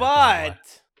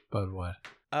 but what?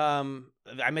 I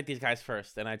met these guys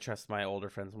first, and I trust my older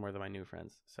friends more than my new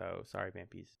friends. So sorry,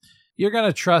 vampies. You're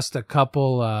gonna trust a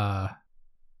couple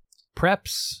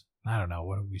preps. I don't know,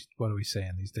 what are we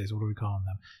saying these days? What are we calling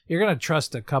them? You're gonna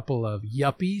trust a couple of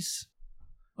yuppies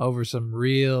over some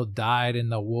real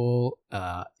dyed-in-the-wool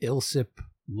Ilsip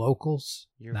locals?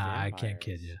 You're Nah, vampires. I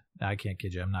can't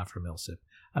kid you. I'm not from Ilsip.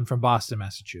 I'm from Boston,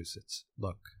 Massachusetts.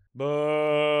 Look.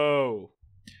 Boo!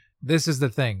 This is the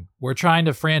thing. We're trying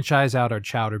to franchise out our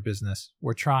chowder business.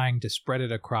 We're trying to spread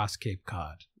it across Cape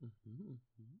Cod.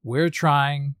 We're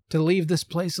trying to leave this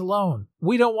place alone.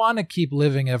 We don't want to keep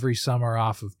living every summer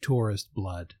off of tourist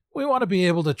blood. We want to be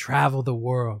able to travel the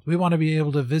world. We want to be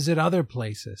able to visit other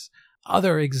places,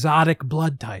 other exotic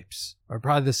blood types, or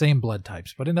probably the same blood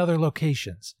types, but in other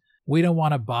locations. We don't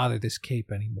want to bother this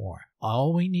Cape anymore.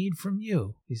 All we need from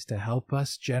you is to help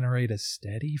us generate a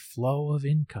steady flow of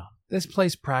income. This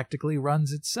place practically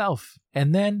runs itself.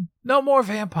 And then, no more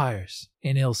vampires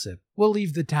in Ilsip. We'll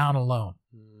leave the town alone.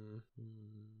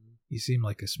 You seem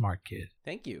like a smart kid.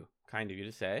 Thank you. Kind of you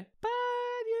to say. But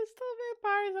you're still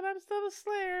vampires, and I'm still a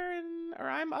slayer, or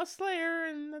I'm a slayer,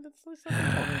 and that's at least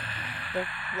something told me. The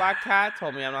black cat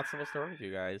told me I'm not supposed to work with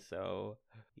you guys, so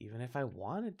even if I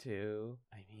wanted to,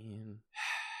 I mean...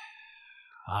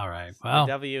 All right, well...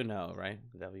 The devil you know, right?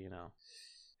 The devil you know.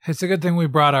 It's a good thing we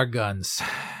brought our guns.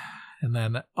 And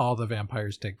then all the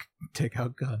vampires take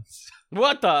out guns.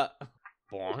 What the...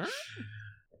 Born?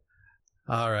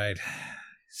 All right.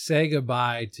 Say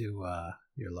goodbye to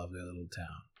your lovely little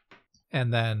town.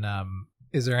 And then,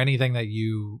 is there anything that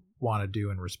you want to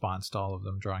do in response to all of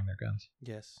them drawing their guns?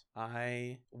 Yes.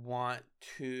 I want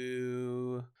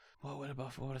to... What would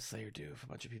a slayer do if a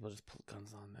bunch of people just pull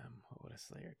guns on them? What would a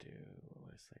slayer do?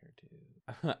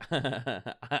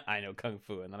 I know Kung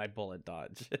Fu, and then I bullet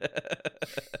dodge.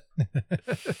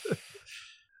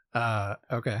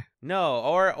 Okay. No,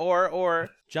 or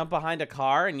jump behind a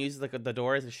car and use the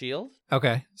door as a shield.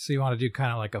 Okay. So you want to do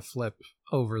kind of like a flip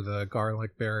over the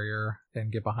garlic barrier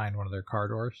and get behind one of their car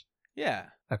doors? Yeah.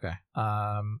 Okay.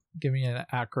 Give me an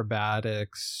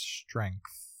acrobatics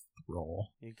strength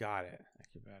roll. You got it.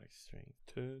 Acrobatics strength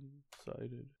 10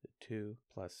 sided 2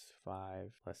 plus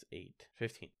 5 plus 8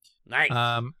 15. Nice.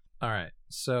 All right.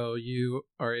 So you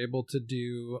are able to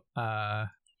do.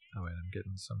 Oh wait, I'm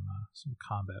getting some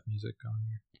combat music going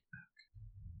here.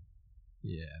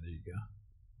 Okay. Yeah, there you go.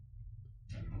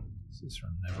 This is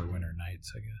from Neverwinter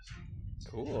Nights, I guess.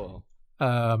 Cool.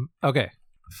 Okay.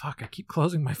 Fuck, I keep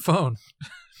closing my phone.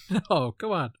 No,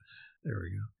 come on. There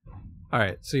we go. All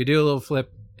right. So you do a little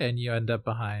flip, and you end up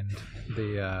behind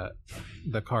the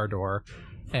car door,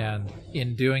 and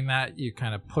in doing that, you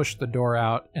kind of push the door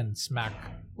out and smack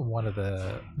one of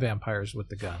the vampires with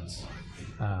the guns.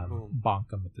 Bonk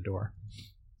them at the door.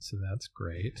 So that's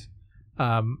great.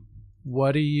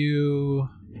 What do you...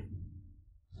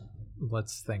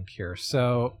 Let's think here.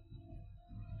 So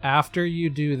after you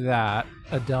do that,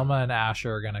 Adelma and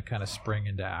Asher are going to kind of spring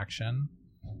into action.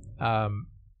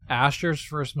 Asher's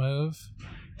first move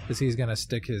is he's going to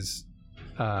stick his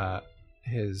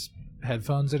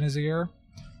headphones in his ear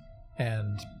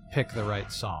and pick the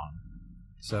right song.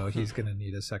 So he's going to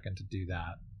need a second to do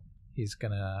that. He's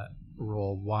going to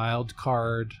roll wild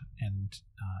card and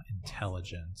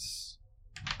intelligence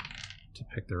to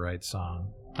pick the right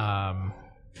song.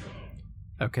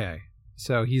 Okay.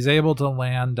 So he's able to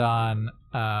land on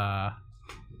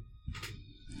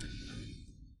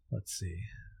let's see.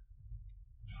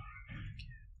 Get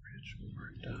rich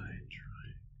or die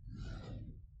trying.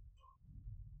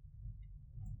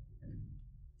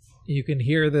 You can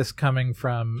hear this coming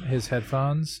from his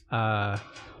headphones.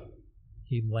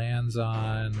 He lands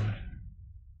on...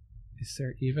 Is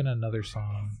there even another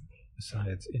song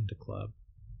besides Into Club?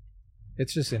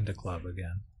 It's just Into Club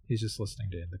again. He's just listening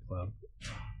to Into Club.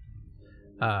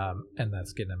 And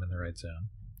that's getting him in the right zone.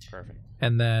 Perfect.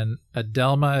 And then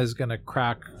Adelma is going to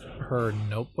crack her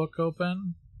notebook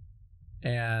open,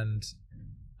 and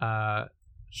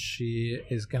she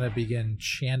is going to begin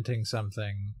chanting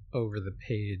something over the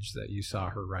page that you saw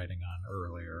her writing on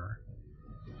earlier,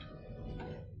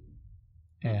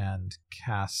 and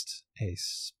cast a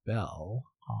spell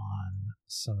on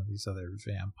some of these other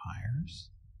vampires.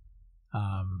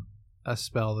 A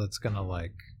spell that's going to,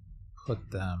 like,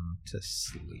 put them to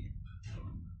sleep.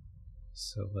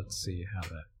 So let's see how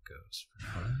that goes for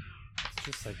her. It's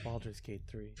just like Baldur's Gate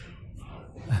 3.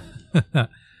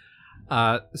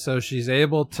 So she's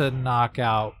able to knock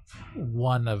out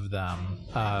one of them.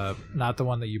 Not the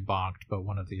one that you bonked, but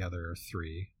one of the other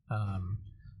three. Okay.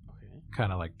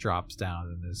 Kind of like drops down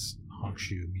and is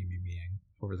honkshu meing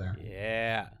over there.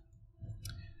 Yeah.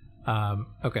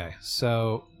 Okay,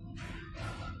 so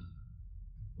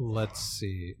let's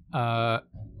see.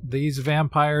 These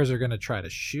vampires are going to try to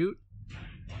shoot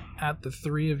at the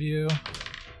three of you.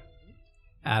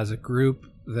 As a group,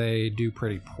 they do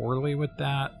pretty poorly with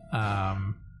that.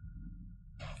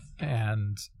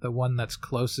 And the one that's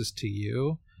closest to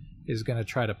you is going to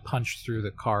try to punch through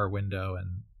the car window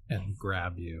and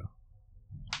grab you.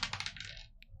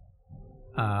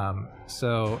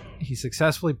 So he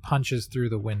successfully punches through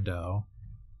the window.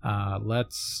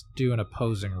 Let's do an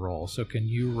opposing roll. So can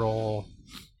you roll,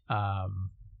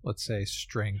 let's say,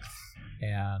 strength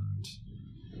and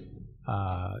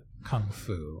kung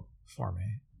fu for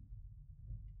me?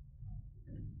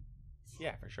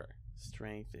 Yeah, for sure.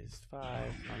 Strength is 5,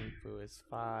 kung fu is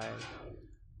 5,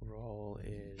 roll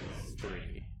is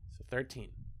 3, so 13.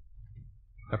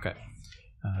 Okay.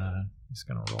 He's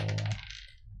gonna roll.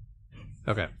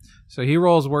 Okay, so he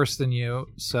rolls worse than you,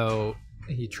 so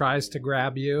he tries to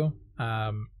grab you,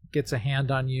 gets a hand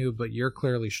on you, but you're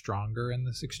clearly stronger in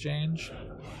this exchange.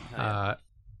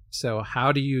 So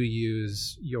how do you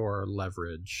use your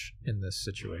leverage in this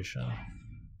situation?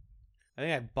 I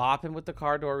think I bop him with the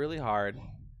car door really hard,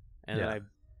 and then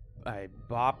I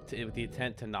bopped it with the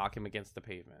intent to knock him against the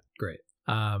pavement. Great.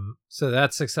 So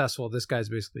that's successful. This guy's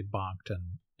basically bonked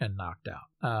and knocked out.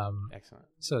 Excellent.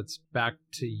 So it's back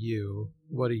to you.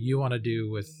 What do you want to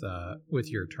do with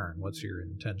your turn? What's your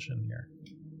intention here?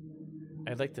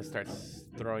 I'd like to start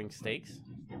throwing stakes.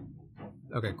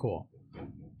 Okay, cool.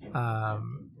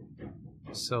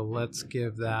 So let's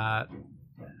give that...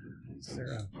 Is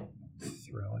there a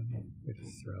throwing? We have to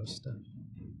throw stuff.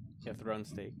 Yeah, thrown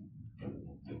stake.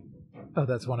 Oh,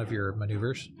 that's one of your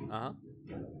maneuvers? Uh-huh.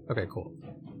 Okay, cool.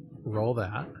 Roll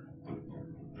that.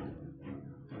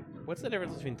 What's the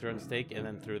difference between thrown stake and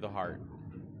then through the heart?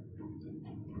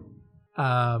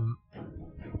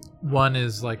 One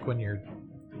is like when you're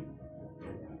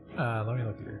Let me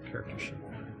look at your character sheet.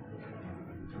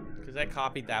 Because I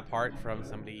copied that part from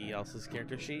somebody else's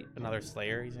character sheet, another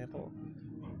Slayer example.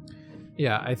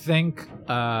 Yeah, I think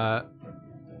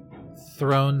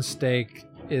thrown stake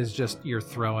is just you're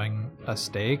throwing a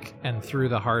stake, and through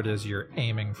the heart is you're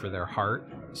aiming for their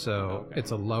heart. So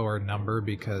it's a lower number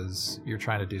because you're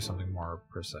trying to do something more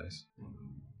precise.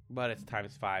 But it's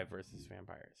times 5 versus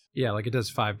vampires. Yeah, like it does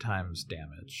 5 times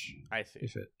damage I see.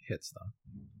 if it hits them.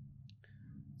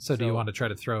 So do you want to try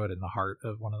to throw it in the heart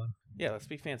of one of them? Yeah, let's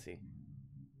be fancy.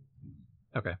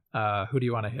 Okay. Who do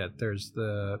you want to hit? There's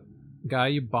the guy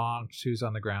you bonked who's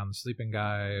on the ground, the sleeping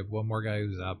guy, one more guy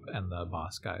who's up, and the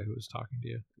boss guy who was talking to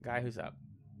you. Guy who's up.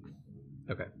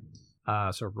 Okay.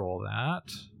 So roll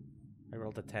that. I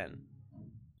rolled a 10.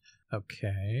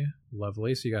 Okay.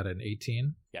 Lovely. So you got an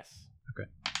 18? Yes. Okay.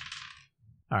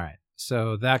 All right.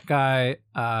 So that guy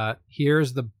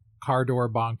hears the car door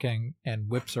bonking and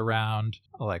whips around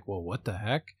like, well, what the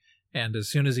heck? And as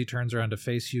soon as he turns around to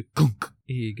face you,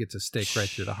 he gets a stake right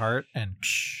through the heart and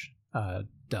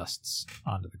dusts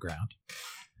onto the ground.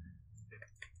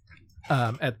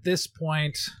 At this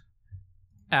point,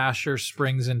 Asher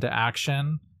springs into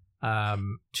action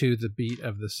to the beat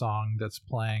of the song that's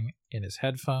playing in his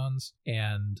headphones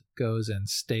and goes and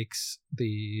stakes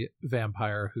the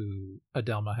vampire who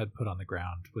Adelma had put on the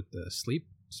ground with the sleep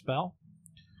spell.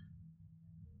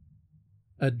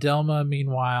 Adelma,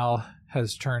 meanwhile,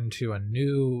 has turned to a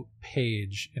new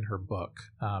page in her book,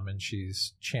 and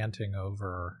she's chanting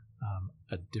over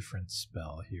a different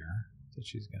spell here that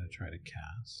she's going to try to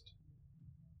cast.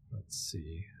 Let's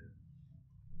see.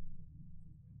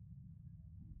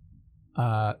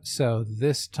 So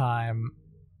this time,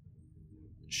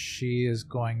 she is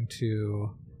going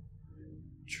to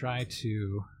try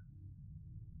to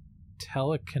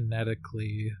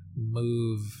telekinetically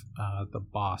move the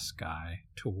boss guy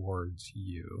towards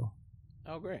you.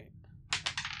 Oh, great.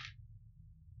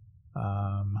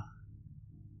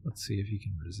 Let's see if you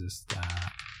can resist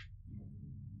that.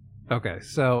 Okay,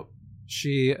 so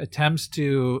she attempts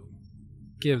to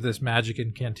give this magic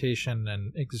incantation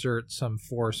and exert some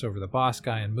force over the boss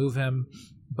guy and move him,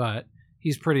 but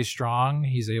he's pretty strong.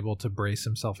 He's able to brace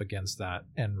himself against that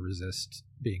and resist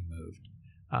being moved.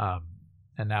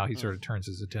 And now he sort of turns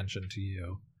his attention to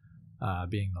you,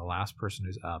 being the last person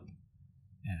who's up,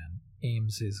 and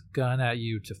aims his gun at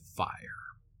you to fire.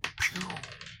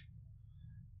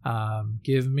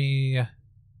 Give me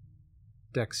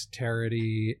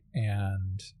dexterity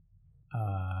and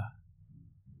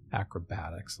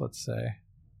acrobatics, let's say.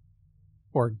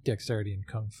 Or dexterity and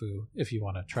kung fu, if you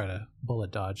want to try to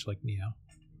bullet dodge like Neo.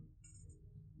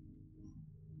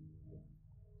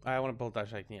 I want to bullet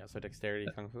dodge like Neo, so dexterity,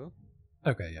 kung fu.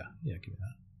 Okay, yeah, give me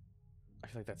that. I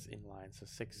feel like that's in line. So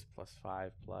 6 plus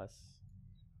 5 plus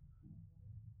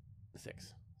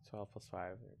 6. 12 plus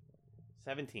 5.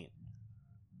 17.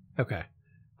 Okay.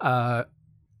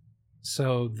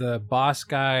 So the boss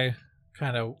guy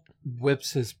kind of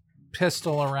whips his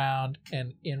pistol around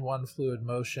and in one fluid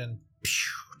motion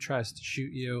tries to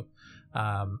shoot you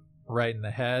right in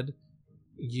the head.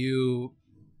 You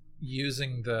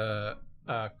using the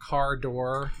car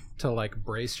door to like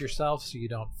brace yourself so you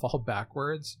don't fall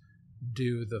backwards,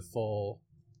 do the full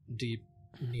deep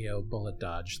Neo bullet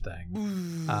dodge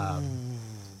thing.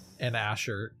 And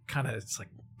Asher kind of, it's like,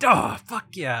 oh,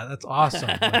 fuck yeah, that's awesome.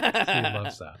 Like, he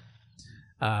loves that.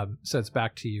 So it's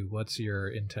back to you. What's your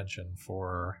intention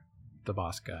for the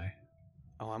boss guy?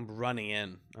 Oh, I'm running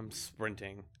in. I'm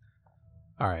sprinting.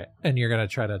 All right. And you're going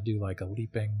to try to do like a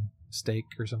leaping stake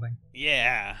or something?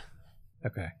 Yeah.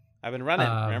 Okay. I've been running,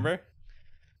 remember?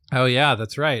 Oh, yeah,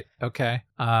 that's right. Okay.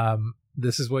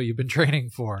 This is what you've been training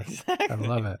for. Exactly. I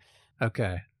love it.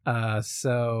 Okay.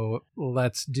 So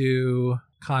let's do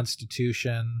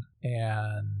Constitution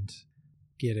and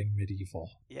getting medieval.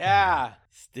 Yeah.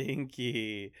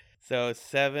 Stinky. So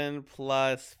 7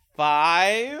 plus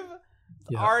 5.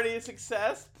 It's already a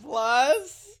success.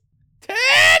 Plus 10.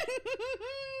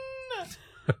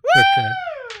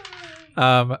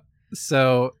 Okay.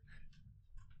 So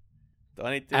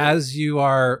 22. as you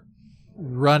are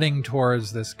running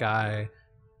towards this guy,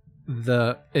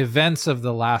 the events of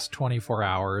the last 24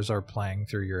 hours are playing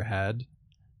through your head,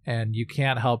 and you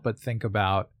can't help but think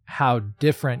about how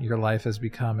different your life has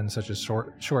become in such a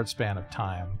short span of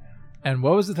time. And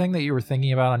what was the thing that you were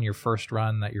thinking about on your first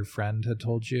run that your friend had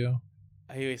told you?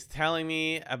 He was telling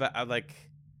me about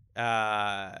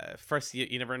first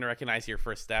you never recognize your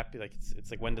first step. Like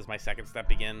it's like, when does my second step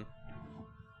begin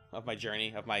of my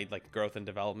journey, of my like growth and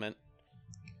development?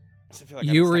 So I feel like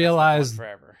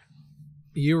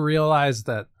you realize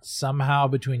that somehow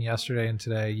between yesterday and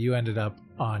today you ended up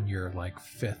on your like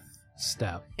 5th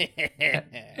step.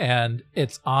 And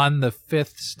it's on the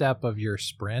 5th step of your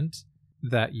sprint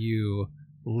that you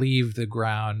leave the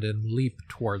ground and leap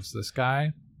towards this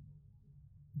guy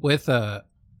with a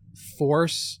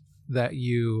force that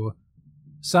you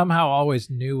somehow always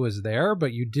knew was there,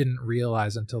 but you didn't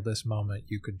realize until this moment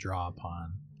you could draw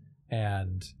upon.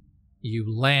 And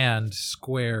you land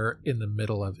square in the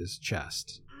middle of his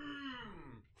chest.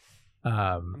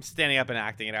 I'm standing up and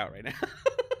acting it out right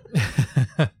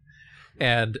now.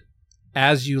 And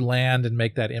as you land and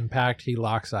make that impact, he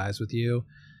locks eyes with you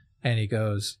and he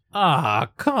goes,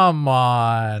 come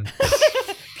on.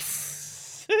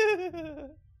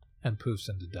 And poofs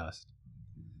into dust.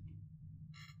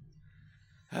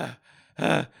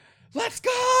 Let's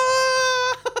go!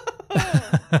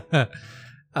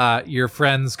 Your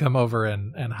friends come over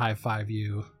and high five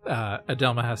you.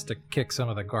 Adelma has to kick some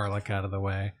of the garlic out of the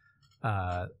way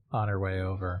on her way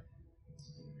over.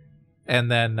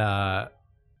 And then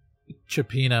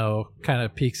Chipino kind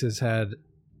of peeks his head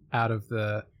out of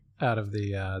the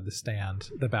stand,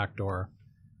 the back door.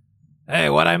 Hey,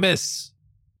 what'd I miss?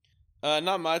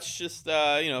 Not much. Just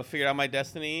figured out my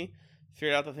destiny,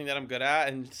 figured out the thing that I'm good at,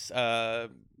 and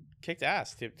kicked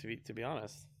ass. To be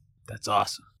honest. That's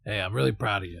awesome. Hey, I'm really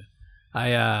proud of you.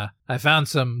 I found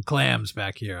some clams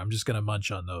back here. I'm just gonna munch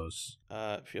on those.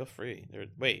 Feel free.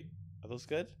 Wait, are those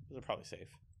good? Those are probably safe.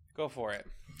 Go for it.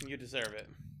 You deserve it.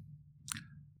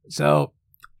 So,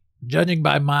 judging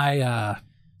by my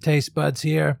taste buds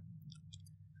here,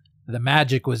 the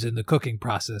magic was in the cooking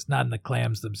process, not in the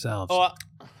clams themselves. Oh.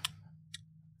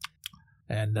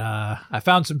 And I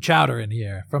found some chowder in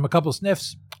here from a couple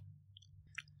sniffs.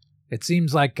 It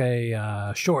seems like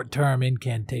a short-term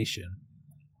incantation.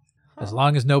 Huh. As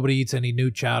long as nobody eats any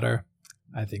new chowder,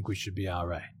 I think we should be all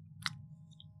right.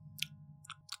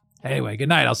 Anyway, good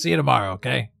night. I'll see you tomorrow,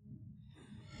 okay?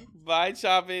 Bye,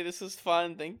 Choppy. This was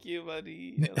fun. Thank you,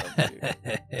 buddy. I love you.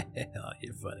 Oh,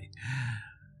 you're funny.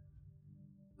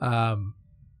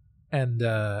 And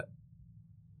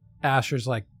Asher's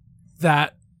like,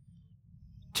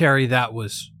 Terry, that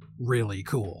was really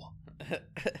cool.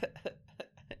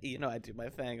 I do my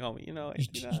thing, homie.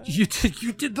 You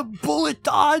did the bullet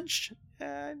dodge?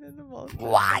 Yeah, I did the bullet dodge.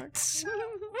 What?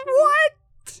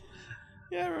 What?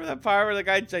 Yeah, I remember that part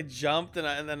where I jumped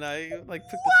and then I took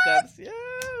the steps. Yeah,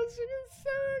 it was freaking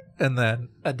sick. And then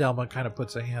Adelma kind of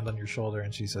puts a hand on your shoulder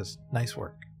and she says, "Nice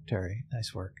work, Terry.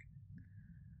 Nice work."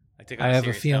 I have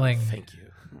a feeling. Thank you.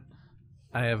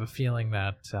 I have a feeling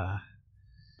that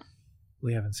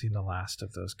we haven't seen the last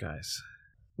of those guys.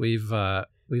 We've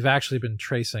actually been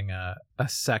tracing a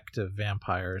sect of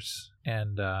vampires,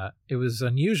 and it was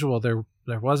unusual. There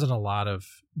wasn't a lot of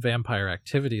vampire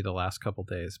activity the last couple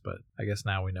days, but I guess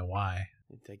now we know why.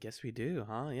 I guess we do,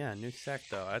 huh? Yeah, new sect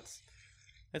though.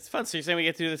 That's fun. So you're saying we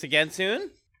get to do this again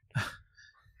soon?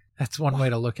 That's one way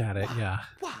to look at it. Yeah.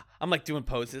 Wah. I'm like doing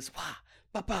poses. Wah,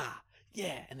 ba ba,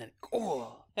 yeah, and then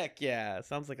heck yeah,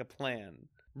 sounds like a plan.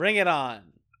 Bring it on.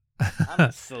 I'm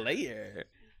a slayer.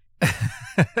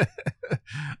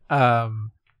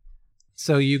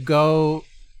 So you go.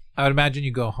 I would imagine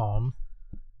you go home.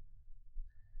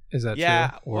 Is that true?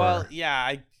 Yeah. Well,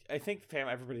 yeah. I think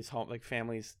everybody's home. Like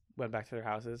families went back to their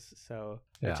houses, so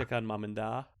I check on mom and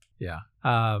dad. Yeah.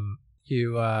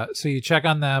 So you check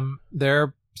on them.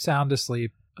 They're sound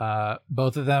asleep.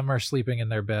 Both of them are sleeping in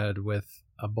their bed with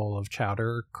a bowl of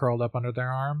chowder curled up under their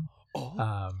arm.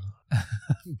 Oh.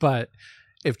 But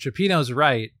if Chipino's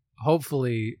right,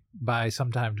 hopefully by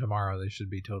sometime tomorrow they should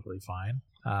be totally fine.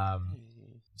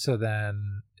 So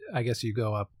then I guess you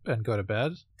go up and go to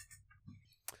bed.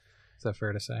 Is that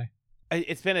fair to say?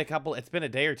 It's been a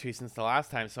day or two since the last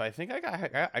time, so I think I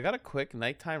got a quick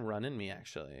nighttime run in me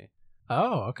actually.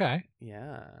 Oh, okay.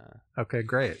 Yeah. Okay,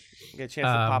 great. Get a chance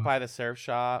to pop by the surf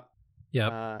shop.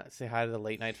 Yep. Say hi to the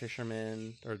late night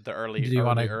fishermen or the early. Do you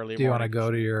want to go to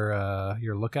fishermen.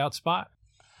 your lookout spot?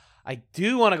 I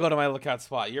do want to go to my lookout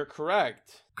spot. You're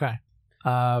correct. Okay.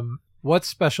 What's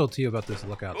special to you about this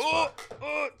lookout spot?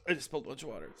 I just spilled a bunch of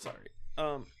water. Sorry.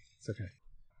 It's okay.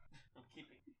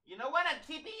 You know what? I'm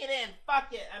keeping it in.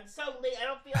 Fuck it. I'm so late. I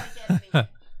don't feel like editing.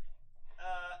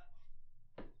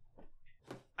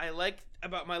 I like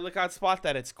about my lookout spot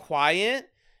that it's quiet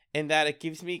and that it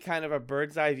gives me kind of a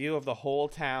bird's eye view of the whole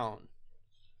town.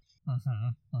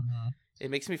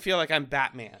 It makes me feel like I'm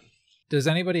Batman. Does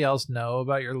anybody else know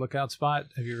about your lookout spot?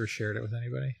 Have you ever shared it with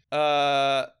anybody?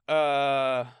 I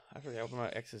forget what my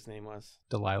ex's name was.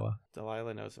 Delilah.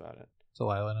 Delilah knows about it.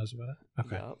 Delilah knows about it?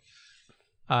 Okay.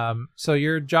 Yep. So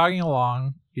you're jogging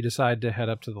along. You decide to head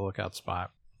up to the lookout spot.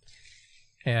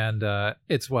 And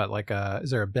it's what,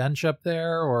 is there a bench up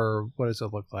there, or what does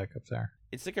it look like up there?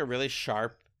 It's like a really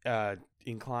sharp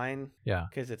incline. Yeah.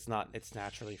 Because it's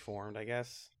naturally formed, I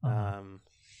guess. Uh-huh.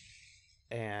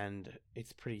 And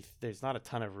it's pretty. There's not a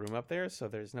ton of room up there, so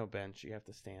there's no bench. You have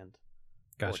to stand.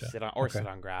 Gotcha. Or Okay. sit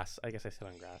on grass. I guess I sit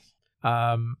on grass.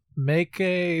 Make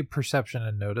a perception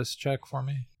and notice check for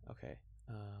me. Okay.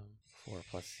 4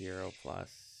 plus 0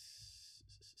 plus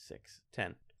 6.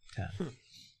 10. 10.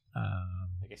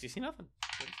 I guess you see nothing.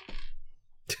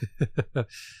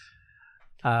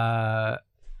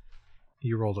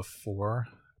 You rolled a 4,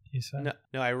 you said?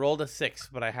 No, I rolled a 6,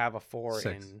 but I have a 4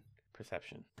 6. in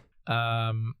perception.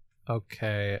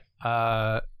 Okay.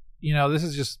 This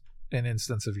is just an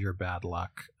instance of your bad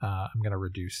luck. I'm going to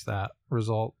reduce that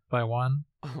result by 1.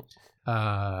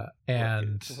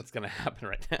 And what's going to happen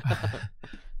right now?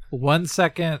 1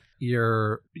 second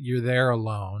you're there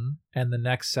alone, and the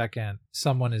next second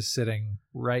someone is sitting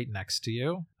right next to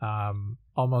you,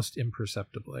 almost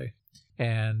imperceptibly,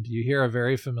 and you hear a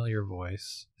very familiar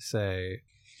voice say,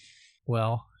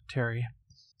 "Well, Terry,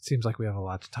 it seems like we have a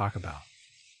lot to talk about."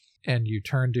 And you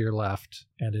turn to your left,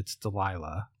 and it's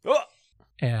Delilah. Oh!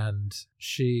 And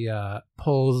she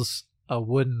pulls a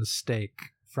wooden stake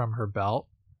from her belt,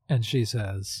 and she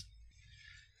says,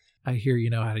 "I hear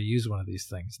you know how to use one of these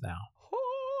things now."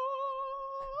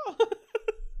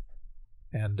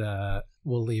 And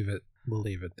we'll leave it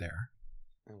there.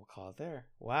 And we'll call it there.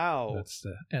 Wow. That's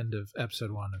the end of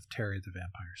episode 1 of Terry the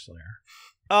Vampire Slayer.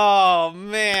 Oh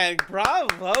man,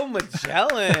 bravo,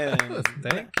 Magellan.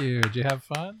 Thank you. Did you have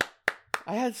fun?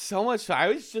 I had so much fun. I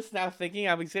was just now thinking,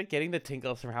 I was getting the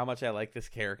tingles from how much I like this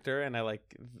character, and I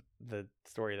like the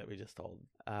story that we just told.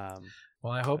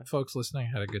 Well, I hope folks listening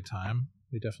had a good time.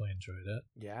 We definitely enjoyed it.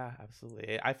 Yeah,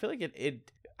 absolutely. I feel like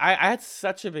I had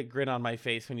such a big grin on my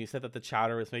face when you said that the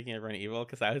chowder was making everyone evil,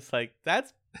 because I was like,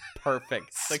 that's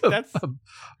perfect. Like, that's a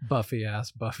Buffy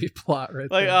plot right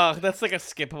like, there. oh, that's like a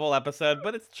skippable episode,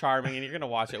 but it's charming, and you're gonna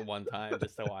watch it one time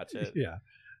just to watch it. Yeah,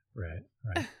 right.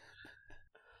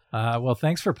 Well,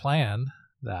 thanks for playing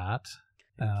that.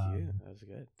 Thank you. That was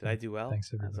good. Did I do well?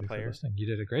 Thanks everybody as a player? for listening. You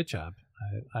did a great job.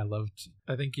 I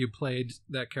think you played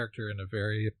that character in a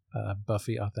very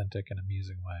Buffy authentic and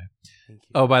amusing way. Thank you.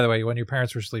 Oh, by the way, when your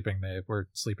parents were sleeping, they were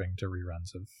sleeping to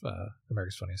reruns of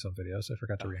America's Funniest Home Videos. I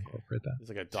forgot to reincorporate that. It's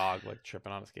like a dog like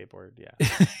tripping on a skateboard. Yeah.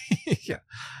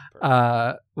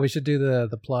 Yeah. We should do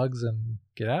the plugs and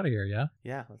get out of here. Yeah.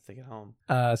 Yeah. Let's take it home.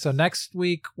 So next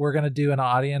week we're gonna do an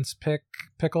audience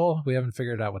pickle. We haven't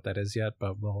figured out what that is yet,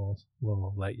 but we'll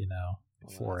let you know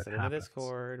before it in happens. the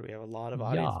Discord, we have a lot of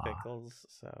audience pickles.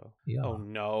 So, yeah. Oh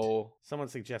no! Someone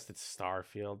suggested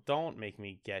Starfield. Don't make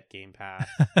me get Game Pass.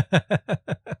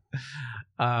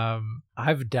 I've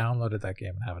downloaded that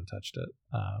game and haven't touched it.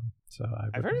 So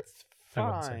I've heard it's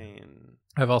fine.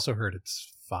 I've also heard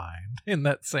it's fine in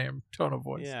that same tone of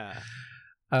voice. Yeah.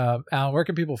 Alan, where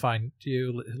can people find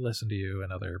you, listen to you,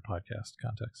 and other podcast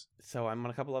contexts? So I'm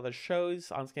on a couple other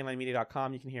shows on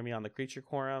scanlinemedia.com. You can hear me on the Creature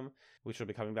Quorum, which will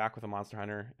be coming back with a Monster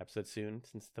Hunter episode soon,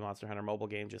 since the Monster Hunter mobile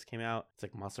game just came out. It's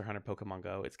like Monster Hunter Pokemon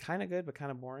Go. It's kind of good, but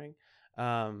kind of boring.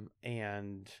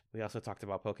 And we also talked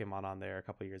about Pokemon on there a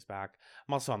couple years back.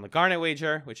 I'm also on the Garnet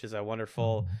Wager, which is a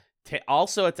wonderful...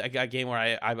 also, it's a game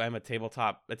where I'm a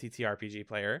TTRPG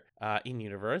player in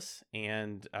universe,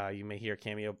 and you may hear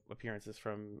cameo appearances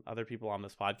from other people on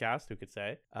this podcast who could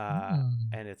say.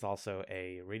 And it's also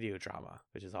a radio drama,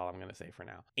 which is all I'm going to say for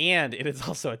now. And it is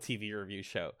also a TV review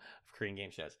show of Korean game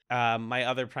shows. My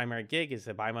other primary gig is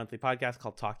a bi-monthly podcast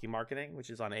called Talking Marketing, which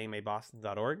is on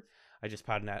amaboston.org. I just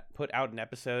put out an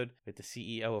episode with the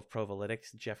CEO of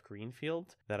Provolytics, Jeff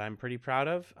Greenfield, that I'm pretty proud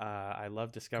of. I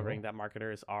love discovering that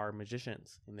marketers are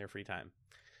magicians in their free time.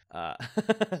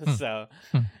 So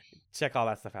check all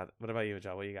that stuff out. What about you,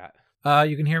 Joe? What you got?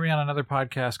 You can hear me on another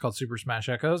podcast called Super Smash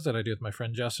Echoes that I do with my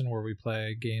friend Justin, where we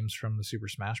play games from the Super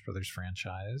Smash Brothers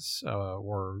franchise,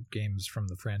 or games from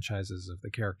the franchises of the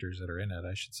characters that are in it,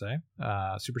 I should say.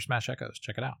 Super Smash Echoes.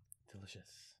 Check it out.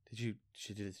 Delicious. Did you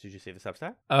say the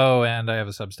Substack? Oh, and I have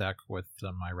a Substack with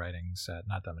my writings at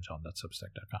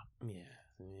notthatmuchhelm.substack.com. Yes.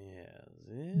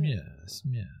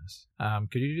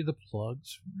 Could you do the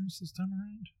plugs for us this time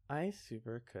around? I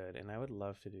super could, and I would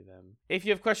love to do them. If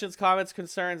you have questions, comments,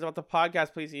 concerns about the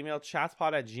podcast, please email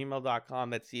chatspod@gmail.com.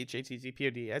 That's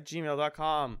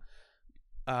CHATZPOD@gmail.com.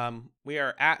 We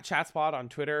are at Chatspod on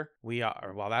Twitter. We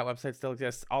are, while that website still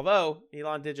exists, although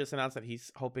Elon did just announce that he's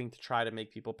hoping to try to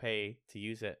make people pay to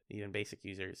use it, even basic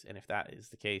users. And if that is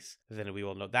the case, then we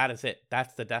will know that is it.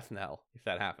 That's the death knell if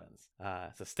that happens.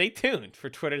 So stay tuned for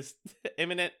Twitter's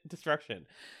imminent destruction.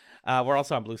 We're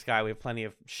also on Blue Sky. We have plenty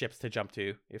of ships to jump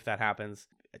to if that happens.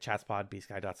 ChatzPod,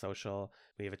 bsky.social.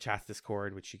 We have a Chatz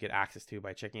Discord, which you get access to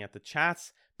by checking out the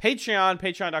Chatz Patreon,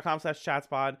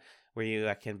 patreon.com/ChatzPod, where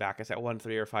you can back us at $1,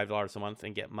 $3, or $5 a month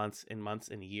and get months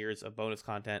and years of bonus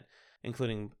content,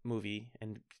 including movie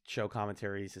and show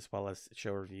commentaries, as well as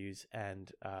show reviews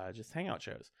and just hangout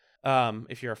shows.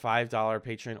 If you're a $5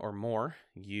 patron or more,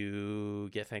 you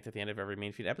get thanked at the end of every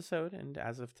main feed episode. And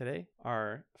as of today,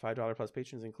 our $5 plus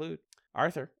patrons include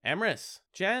Arthur, Emrys,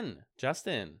 Jen,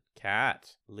 Justin,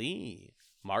 Kat, Lee,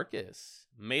 Marcus,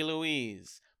 May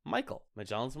Louise, Michael,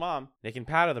 Magellan's mom, Nick and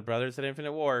Pat of the Brothers at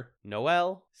Infinite War,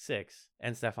 Noel, 6,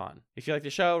 and Stefan. If you like the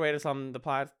show, rate us on the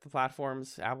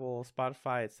platforms, Apple,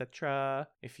 Spotify, etc.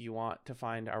 If you want to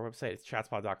find our website, it's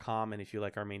chatspod.com. And if you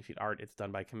like our main feed art, it's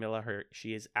done by Camilla.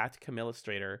 She is at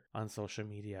Camillastrator on social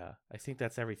media. I think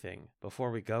that's everything.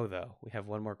 Before we go, though, we have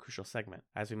one more crucial segment.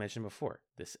 As we mentioned before,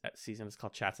 this season is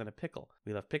called Chatz and a Pickle.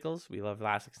 We love pickles. We love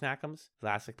Vlasic Snackums.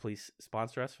 Vlasic, please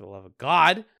sponsor us for the love of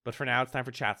God. But for now, it's time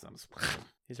for Chatsums.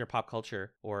 These are pop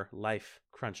culture or life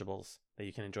crunchables that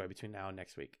you can enjoy between now and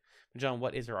next week. John,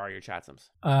 what is or are your Chatsums?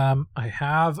 I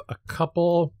have a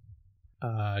couple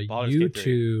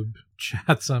YouTube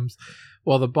Chatsums.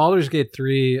 Well, the Baldur's Gate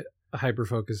 3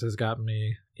 hyperfocus has gotten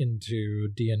me into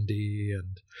D&D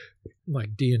and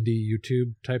like D&D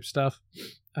YouTube type stuff.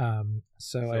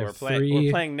 So I have we're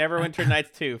playing Neverwinter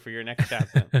Nights 2 for your next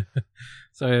Chatsum.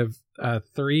 So I have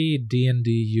 3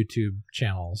 D&D YouTube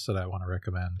channels that I want to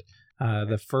recommend.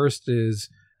 The first is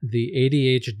the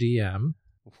ADHDM,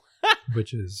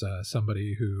 which is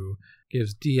somebody who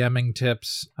gives DMing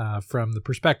tips from the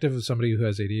perspective of somebody who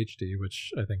has ADHD,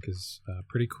 which I think is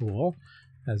pretty cool,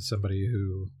 as somebody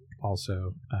who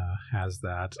also has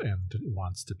that and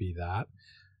wants to be that.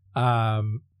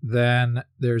 Then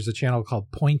there's a channel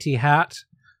called Pointy Hat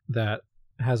that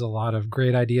has a lot of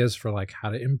great ideas for like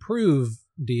how to improve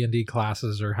D&D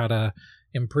classes or how to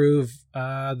improve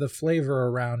the flavor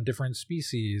around different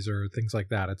species or things like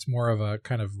that. It's more of a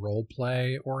kind of role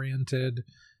play oriented,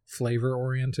 flavor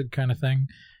oriented kind of thing.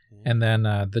 And then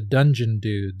the Dungeon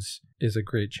Dudes is a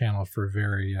great channel for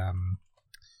very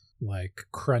like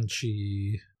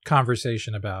crunchy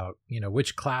conversation about, you know,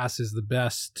 which class is the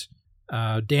best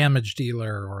damage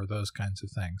dealer or those kinds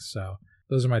of things. So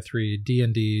those are my 3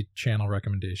 D&D channel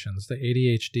recommendations: the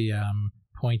ADHDM,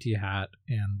 Pointy Hat,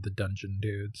 and the Dungeon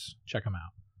Dudes. Check them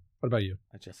out. What about you?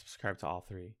 I just subscribed to all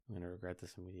 3. I'm gonna regret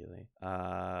this immediately.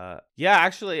 Yeah,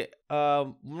 actually,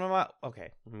 okay.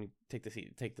 Let me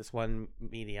take this one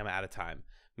medium at a time.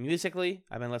 Musically,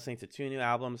 I've been listening to 2 new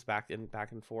albums back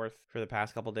and forth for the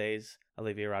past couple days.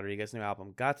 Olivia Rodrigo's new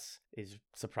album Guts is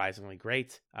surprisingly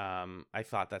great. I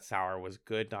thought that Sour was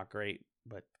good, not great,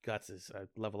 but Guts is a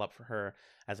level up for her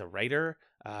as a writer,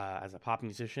 as a pop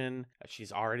musician.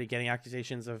 She's already getting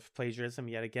accusations of plagiarism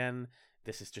yet again.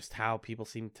 This is just how people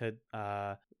seem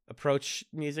to approach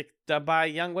music by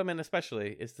young women,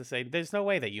 especially, is to say, there's no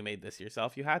way that you made this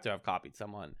yourself. You had to have copied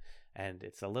someone. And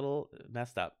it's a little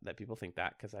messed up that people think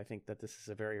that, because I think that this is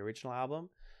a very original album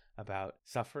about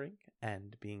suffering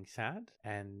and being sad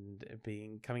and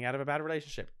coming out of a bad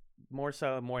relationship. More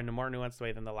in a more nuanced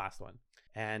way than the last one.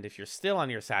 And if you're still on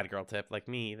your sad girl tip like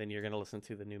me, then you're going to listen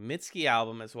to the new Mitski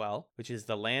album as well, which is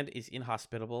The Land is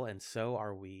Inhospitable and So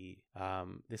Are We.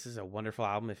 This is a wonderful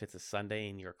album if it's a Sunday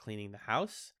and you're cleaning the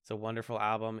house. It's a wonderful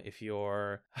album if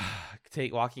you're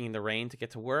walking in the rain to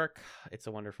get to work. It's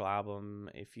a wonderful album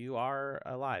if you are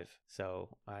alive.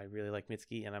 So I really like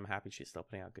Mitski, and I'm happy she's still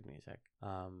putting out good music.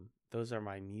 Those are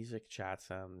my music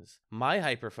Chatsums. My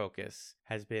hyper focus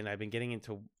has been, I've been getting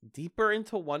deeper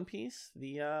into One Piece,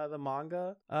 the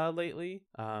manga lately.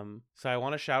 So I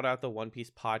want to shout out the One Piece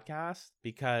podcast,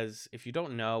 because if you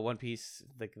don't know, One Piece,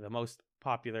 like the most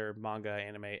popular manga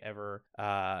anime ever,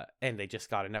 and they just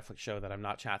got a Netflix show that I'm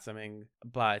not Chatsuming,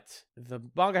 but the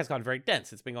manga has gone very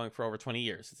dense. It's been going for over 20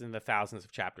 years. It's in the thousands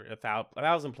of chapters,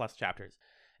 1,000 plus chapters.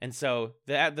 And so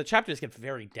the chapters get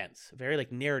very dense, very like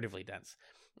narratively dense.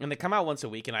 And they come out once a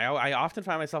week, and I often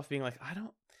find myself being like,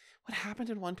 what happened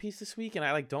in One Piece this week? And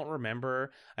I like don't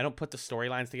remember. I don't put the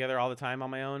storylines together all the time on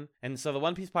my own. And so the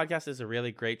One Piece podcast is a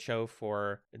really great show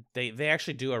for, they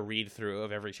actually do a read through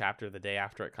of every chapter the day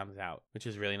after it comes out, which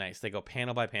is really nice. They go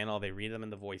panel by panel, they read them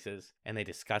in the voices, and they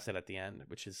discuss it at the end,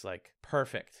 which is like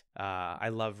perfect. I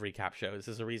love recap shows.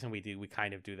 There's a reason we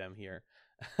kind of do them here.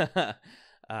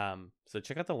 So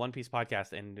check out the One Piece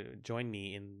podcast and join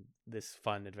me in this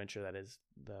fun adventure that is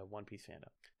the One Piece fandom.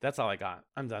 That's all I got.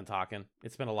 I'm done talking.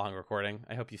 It's been a long recording.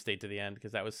 I hope you stayed to the end,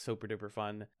 because that was super duper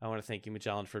fun. I want to thank you,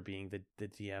 Magellan, for being the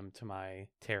DM to my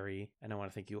Terry. And I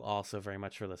want to thank you also very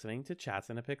much for listening to Chatz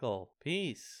and a Pickle.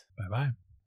 Peace. Bye-bye.